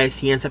dies,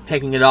 he ends up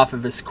picking it off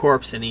of his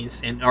corpse,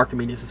 and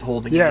Archimedes is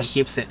holding it and he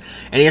keeps it.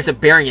 And he ends up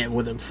burying it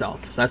with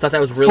himself. So I thought that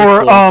was really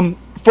cool.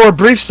 For a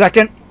brief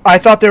second, I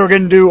thought they were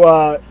going to do...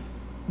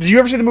 did you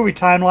ever see the movie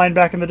Timeline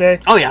back in the day?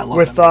 Oh, yeah, I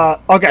love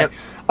that. Okay. Yep.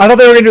 I thought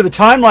they were going to do the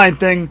Timeline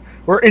thing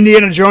where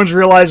Indiana Jones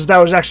realizes that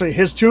was actually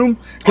his tomb.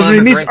 Because when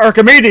they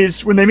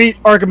meet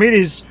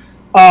Archimedes,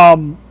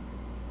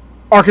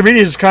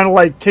 Archimedes kind of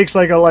like takes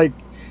like a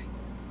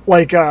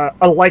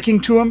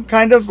liking to him,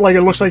 kind of like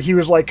it looks like he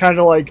was like kind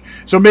of like,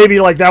 so maybe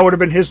like that would have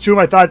been his tomb.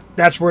 I thought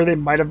that's where they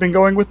might have been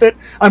going with it.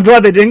 I'm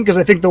glad they didn't, because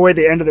I think the way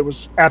they ended it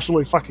was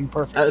absolutely fucking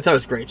perfect. I thought it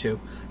was great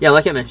too. Yeah,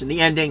 like I mentioned, the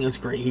ending was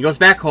great. He goes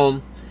back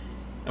home.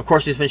 Of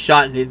course, he's been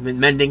shot and they've been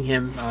mending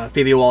him.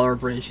 Phoebe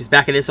Waller-Bridge. He's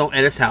back at his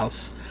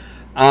house,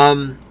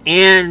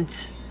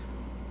 and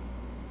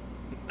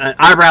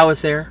Eyebrow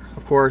is there,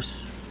 of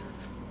course,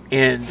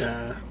 and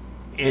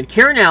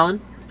Karen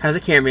Allen has a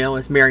cameo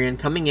as Marion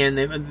coming in.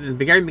 In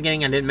the very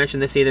beginning, I didn't mention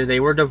this either. They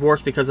were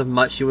divorced because of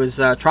Mutt. She was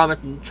in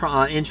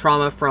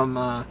trauma from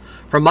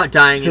Mutt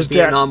dying in the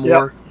Vietnam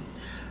War.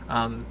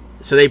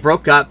 So they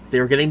broke up. They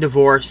were getting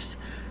divorced,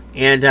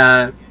 and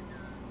it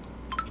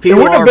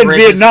wouldn't have been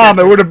Vietnam.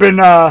 It would have been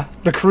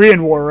the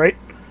Korean War, right?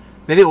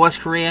 Maybe it was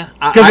Korea.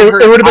 Because it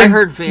would have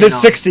been Vietnam. The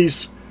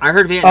 60s. I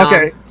heard Vietnam.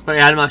 Okay, but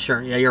I'm not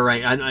sure. Yeah, you're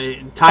right.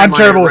 I'm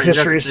terrible with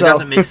history, so it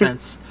doesn't make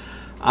sense.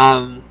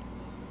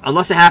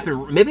 Unless it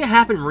happened, maybe it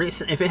happened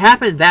recent. If it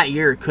happened that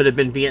year, it could have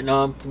been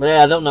Vietnam. But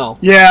yeah, I don't know.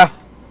 Yeah.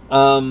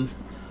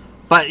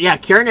 But yeah,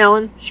 Karen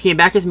Allen, she came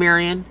back as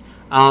Marion.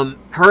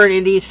 Her and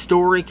Indy's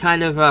story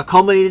kind of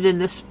culminated in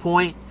this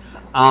point,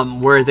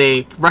 where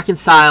they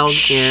reconciled.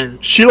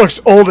 And she looks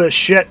old as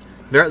shit.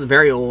 Very,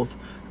 very old.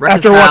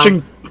 After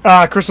watching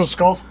Crystal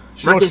Skull,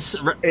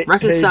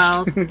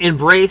 reconciled,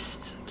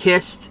 embraced,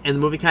 kissed, and the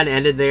movie kind of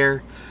ended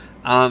there.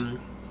 I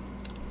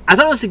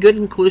thought it was a good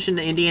conclusion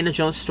to Indiana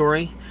Jones'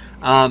 story.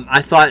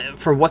 I thought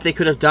for what they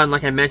could have done,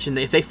 like I mentioned,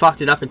 if they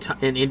fucked it up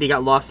and Indy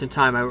got lost in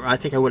time, I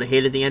think I would have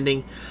hated the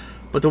ending.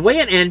 But the way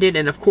it ended,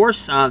 and of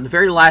course, the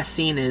very last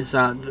scene is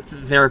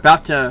they're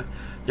about to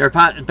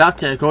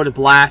go to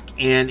black,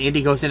 and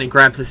Indy goes in and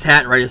grabs his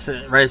hat right as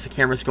the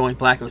camera's going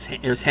black.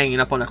 It was hanging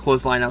up on a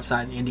clothesline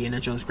outside, and Indiana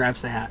Jones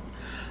grabs the hat.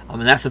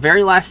 And that's the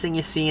very last thing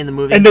you see in the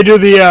movie. And they do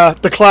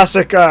the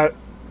classic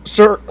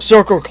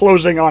circle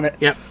closing on it.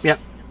 Yep.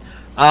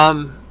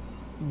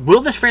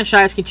 Will this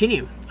franchise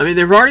continue? I mean,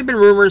 there have already been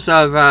rumors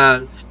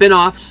of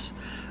spin-offs.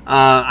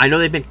 I know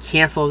they've been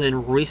canceled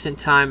in recent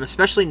time,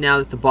 especially now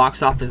that the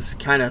box office is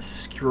kind of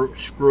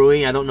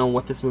screwy. I don't know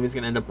what this movie is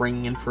going to end up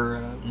bringing in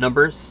for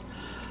numbers.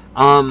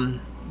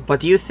 But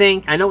do you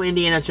think... I know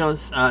Indiana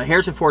Jones...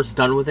 Harrison Ford's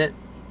done with it,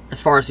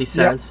 as far as he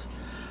says.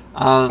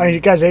 Yep. I mean,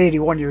 you guys are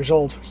 81 years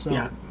old. So.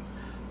 Yeah.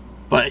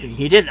 But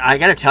he did... I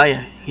got to tell you,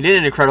 he did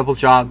an incredible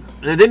job.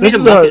 They made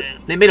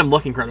him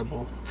look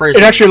incredible.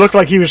 It actually looked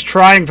like he was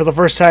trying for the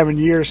first time in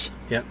years.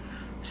 Yep.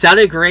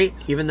 Sounded great,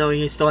 even though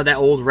he still had that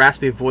old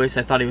raspy voice.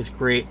 I thought he was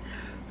great.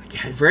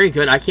 Very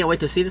good. I can't wait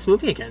to see this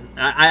movie again.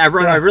 I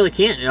really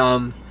can't.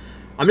 I'm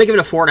gonna give it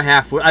a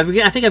 4.5.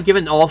 I think I've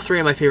given all three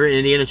of my favorite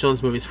Indiana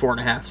Jones movies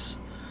 4.5s.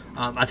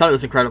 I thought it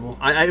was incredible.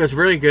 It was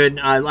really good.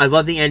 I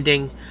love the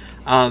ending.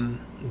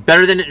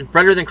 Better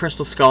than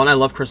Crystal Skull, and I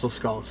love Crystal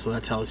Skull, so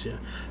that tells you.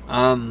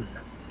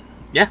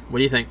 Yeah. What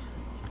do you think?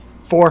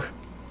 4.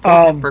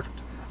 Perfect.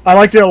 I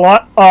liked it a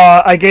lot.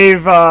 I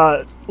gave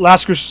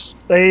Last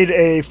Crusade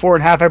a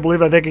 4.5, I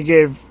believe. I think I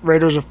gave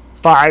Raiders a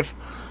 5.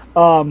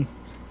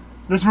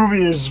 This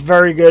movie is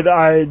very good.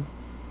 I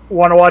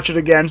want to watch it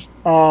again.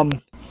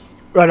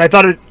 But I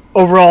thought it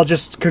overall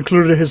just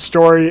concluded his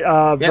story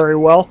very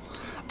well.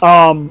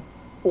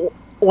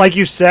 Like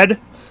you said,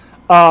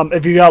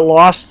 if you got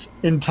lost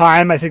in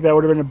time, I think that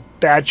would have been a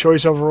bad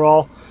choice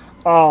overall.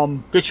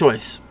 Good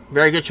choice.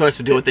 Very good choice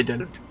to do what they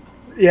did.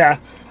 Yeah.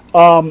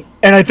 And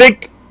I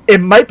think it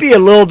might be a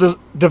little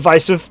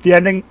divisive, the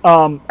ending,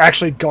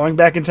 actually going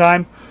back in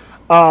time.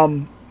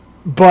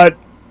 But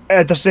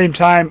at the same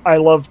time, I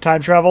love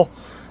time travel.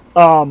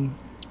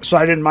 So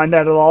I didn't mind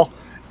that at all.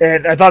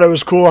 And I thought it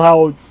was cool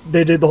how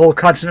they did the whole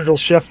continental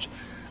shift.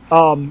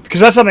 Because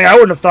that's something I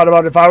wouldn't have thought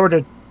about if I were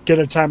to get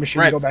a time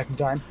machine and go back in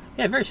time.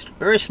 Yeah, very,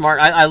 very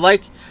smart. I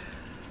like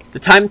the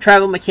time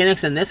travel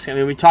mechanics in this. I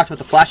mean, we talked about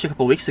The Flash a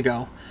couple weeks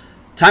ago.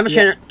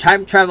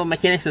 Time travel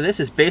mechanics in this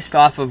is based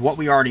off of what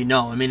we already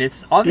know. I mean,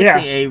 it's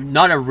obviously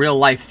not a real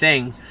life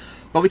thing,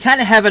 but we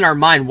kind of have in our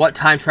mind what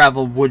time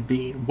travel would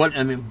be.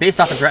 Based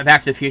off of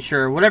Back to the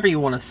Future, whatever you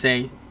want to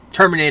say,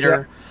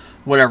 Terminator,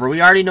 whatever.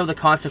 We already know the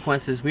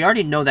consequences. We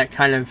already know that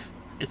kind of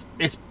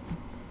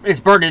it's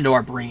burned into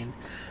our brain.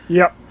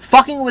 Yep.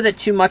 Fucking with it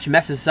too much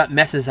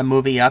messes a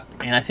movie up,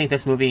 and I think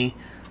this movie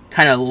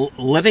kind of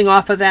living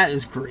off of that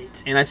is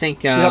great. And I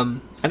think I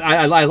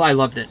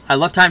loved it. I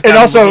love time travel. And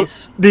also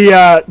movies.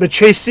 the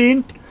chase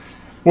scene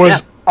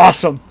was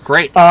awesome.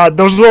 Great.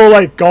 Those little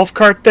like golf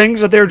cart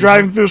things that they were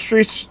driving through the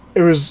streets.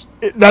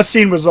 That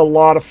scene was a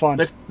lot of fun.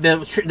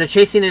 The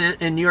chase scene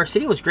in New York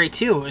City was great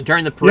too. And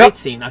during the parade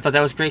scene, I thought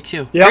that was great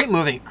too. Yep. Great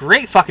movie.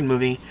 Great fucking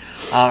movie.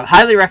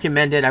 Highly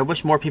recommended. I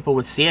wish more people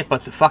would see it,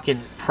 but the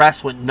fucking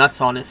press went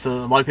nuts on it, so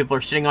a lot of people are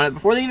shitting on it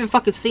before they even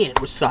fucking see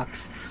it, which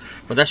sucks.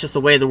 But that's just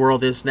the way the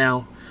world is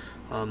now.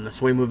 That's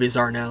the way movies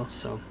are now.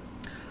 So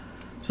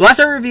that's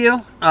our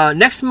review.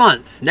 Next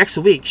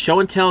week, Show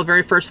and Tell,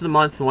 very first of the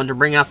month. We wanted to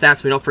bring up that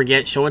so we don't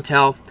forget. Show and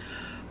Tell.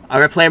 I'm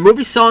going to play a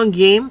movie song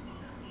game.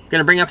 Going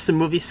to bring up some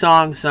movie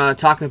songs,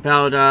 talking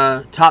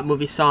about top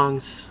movie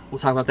songs. We'll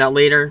talk about that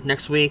later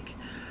next week.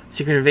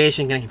 Secret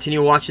Invasion, going to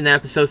continue watching that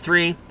episode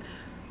 3.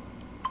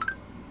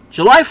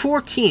 July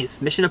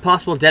 14th, Mission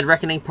Impossible Dead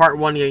Reckoning Part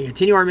 1. Going to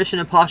continue our Mission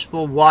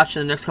Impossible watch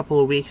in the next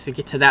couple of weeks to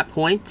get to that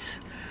point.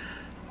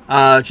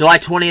 July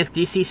 20th,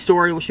 DC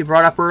Story, which we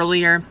brought up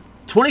earlier.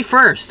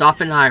 21st,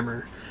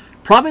 Oppenheimer.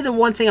 Probably the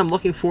one thing I'm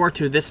looking forward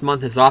to this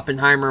month is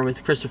Oppenheimer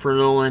with Christopher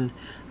Nolan.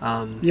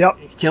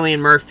 Cillian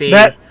Murphy.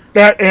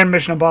 That and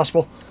Mission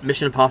Impossible.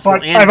 Mission Impossible.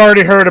 But I've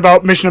already heard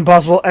about Mission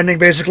Impossible ending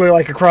basically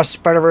like Across the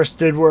Spider-Verse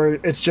did, where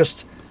it's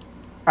just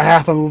a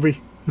half a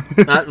movie.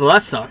 Well,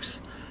 that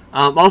sucks.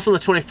 Also, the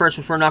 21st,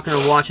 which we're not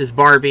going to watch, is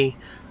Barbie,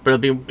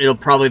 but it'll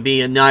probably be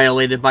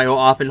annihilated by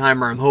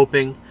Oppenheimer, I'm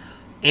hoping.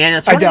 And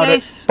the 28th, I doubt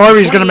it.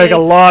 Barbie's going to make a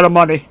lot of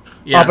money.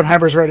 Yeah.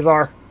 Oppenheimer's rated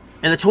R.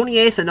 And the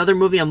 28th, another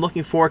movie I'm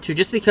looking forward to,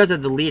 just because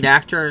of the lead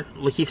actor,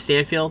 Lakeith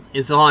Stanfield,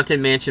 is The Haunted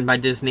Mansion by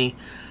Disney.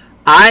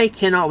 I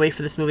cannot wait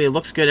for this movie. It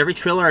looks good. Every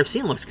trailer I've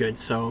seen looks good.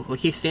 So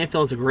Lakeith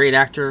Stanfield is a great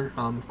actor.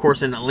 Of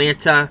course, in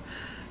Atlanta,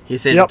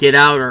 he's in Get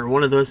Out or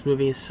one of those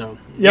movies. So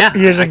he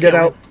is in Get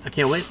Out. I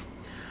can't wait.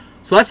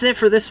 So that's it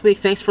for this week.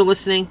 Thanks for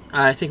listening.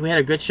 I think we had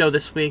a good show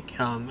this week.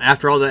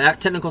 After all the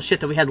technical shit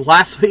that we had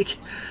last week,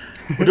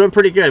 we're doing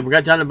pretty good. We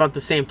got done about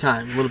the same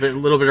time, a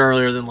little bit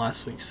earlier than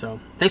last week. So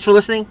thanks for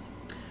listening,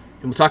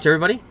 and we'll talk to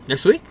everybody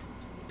next week.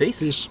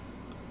 Peace.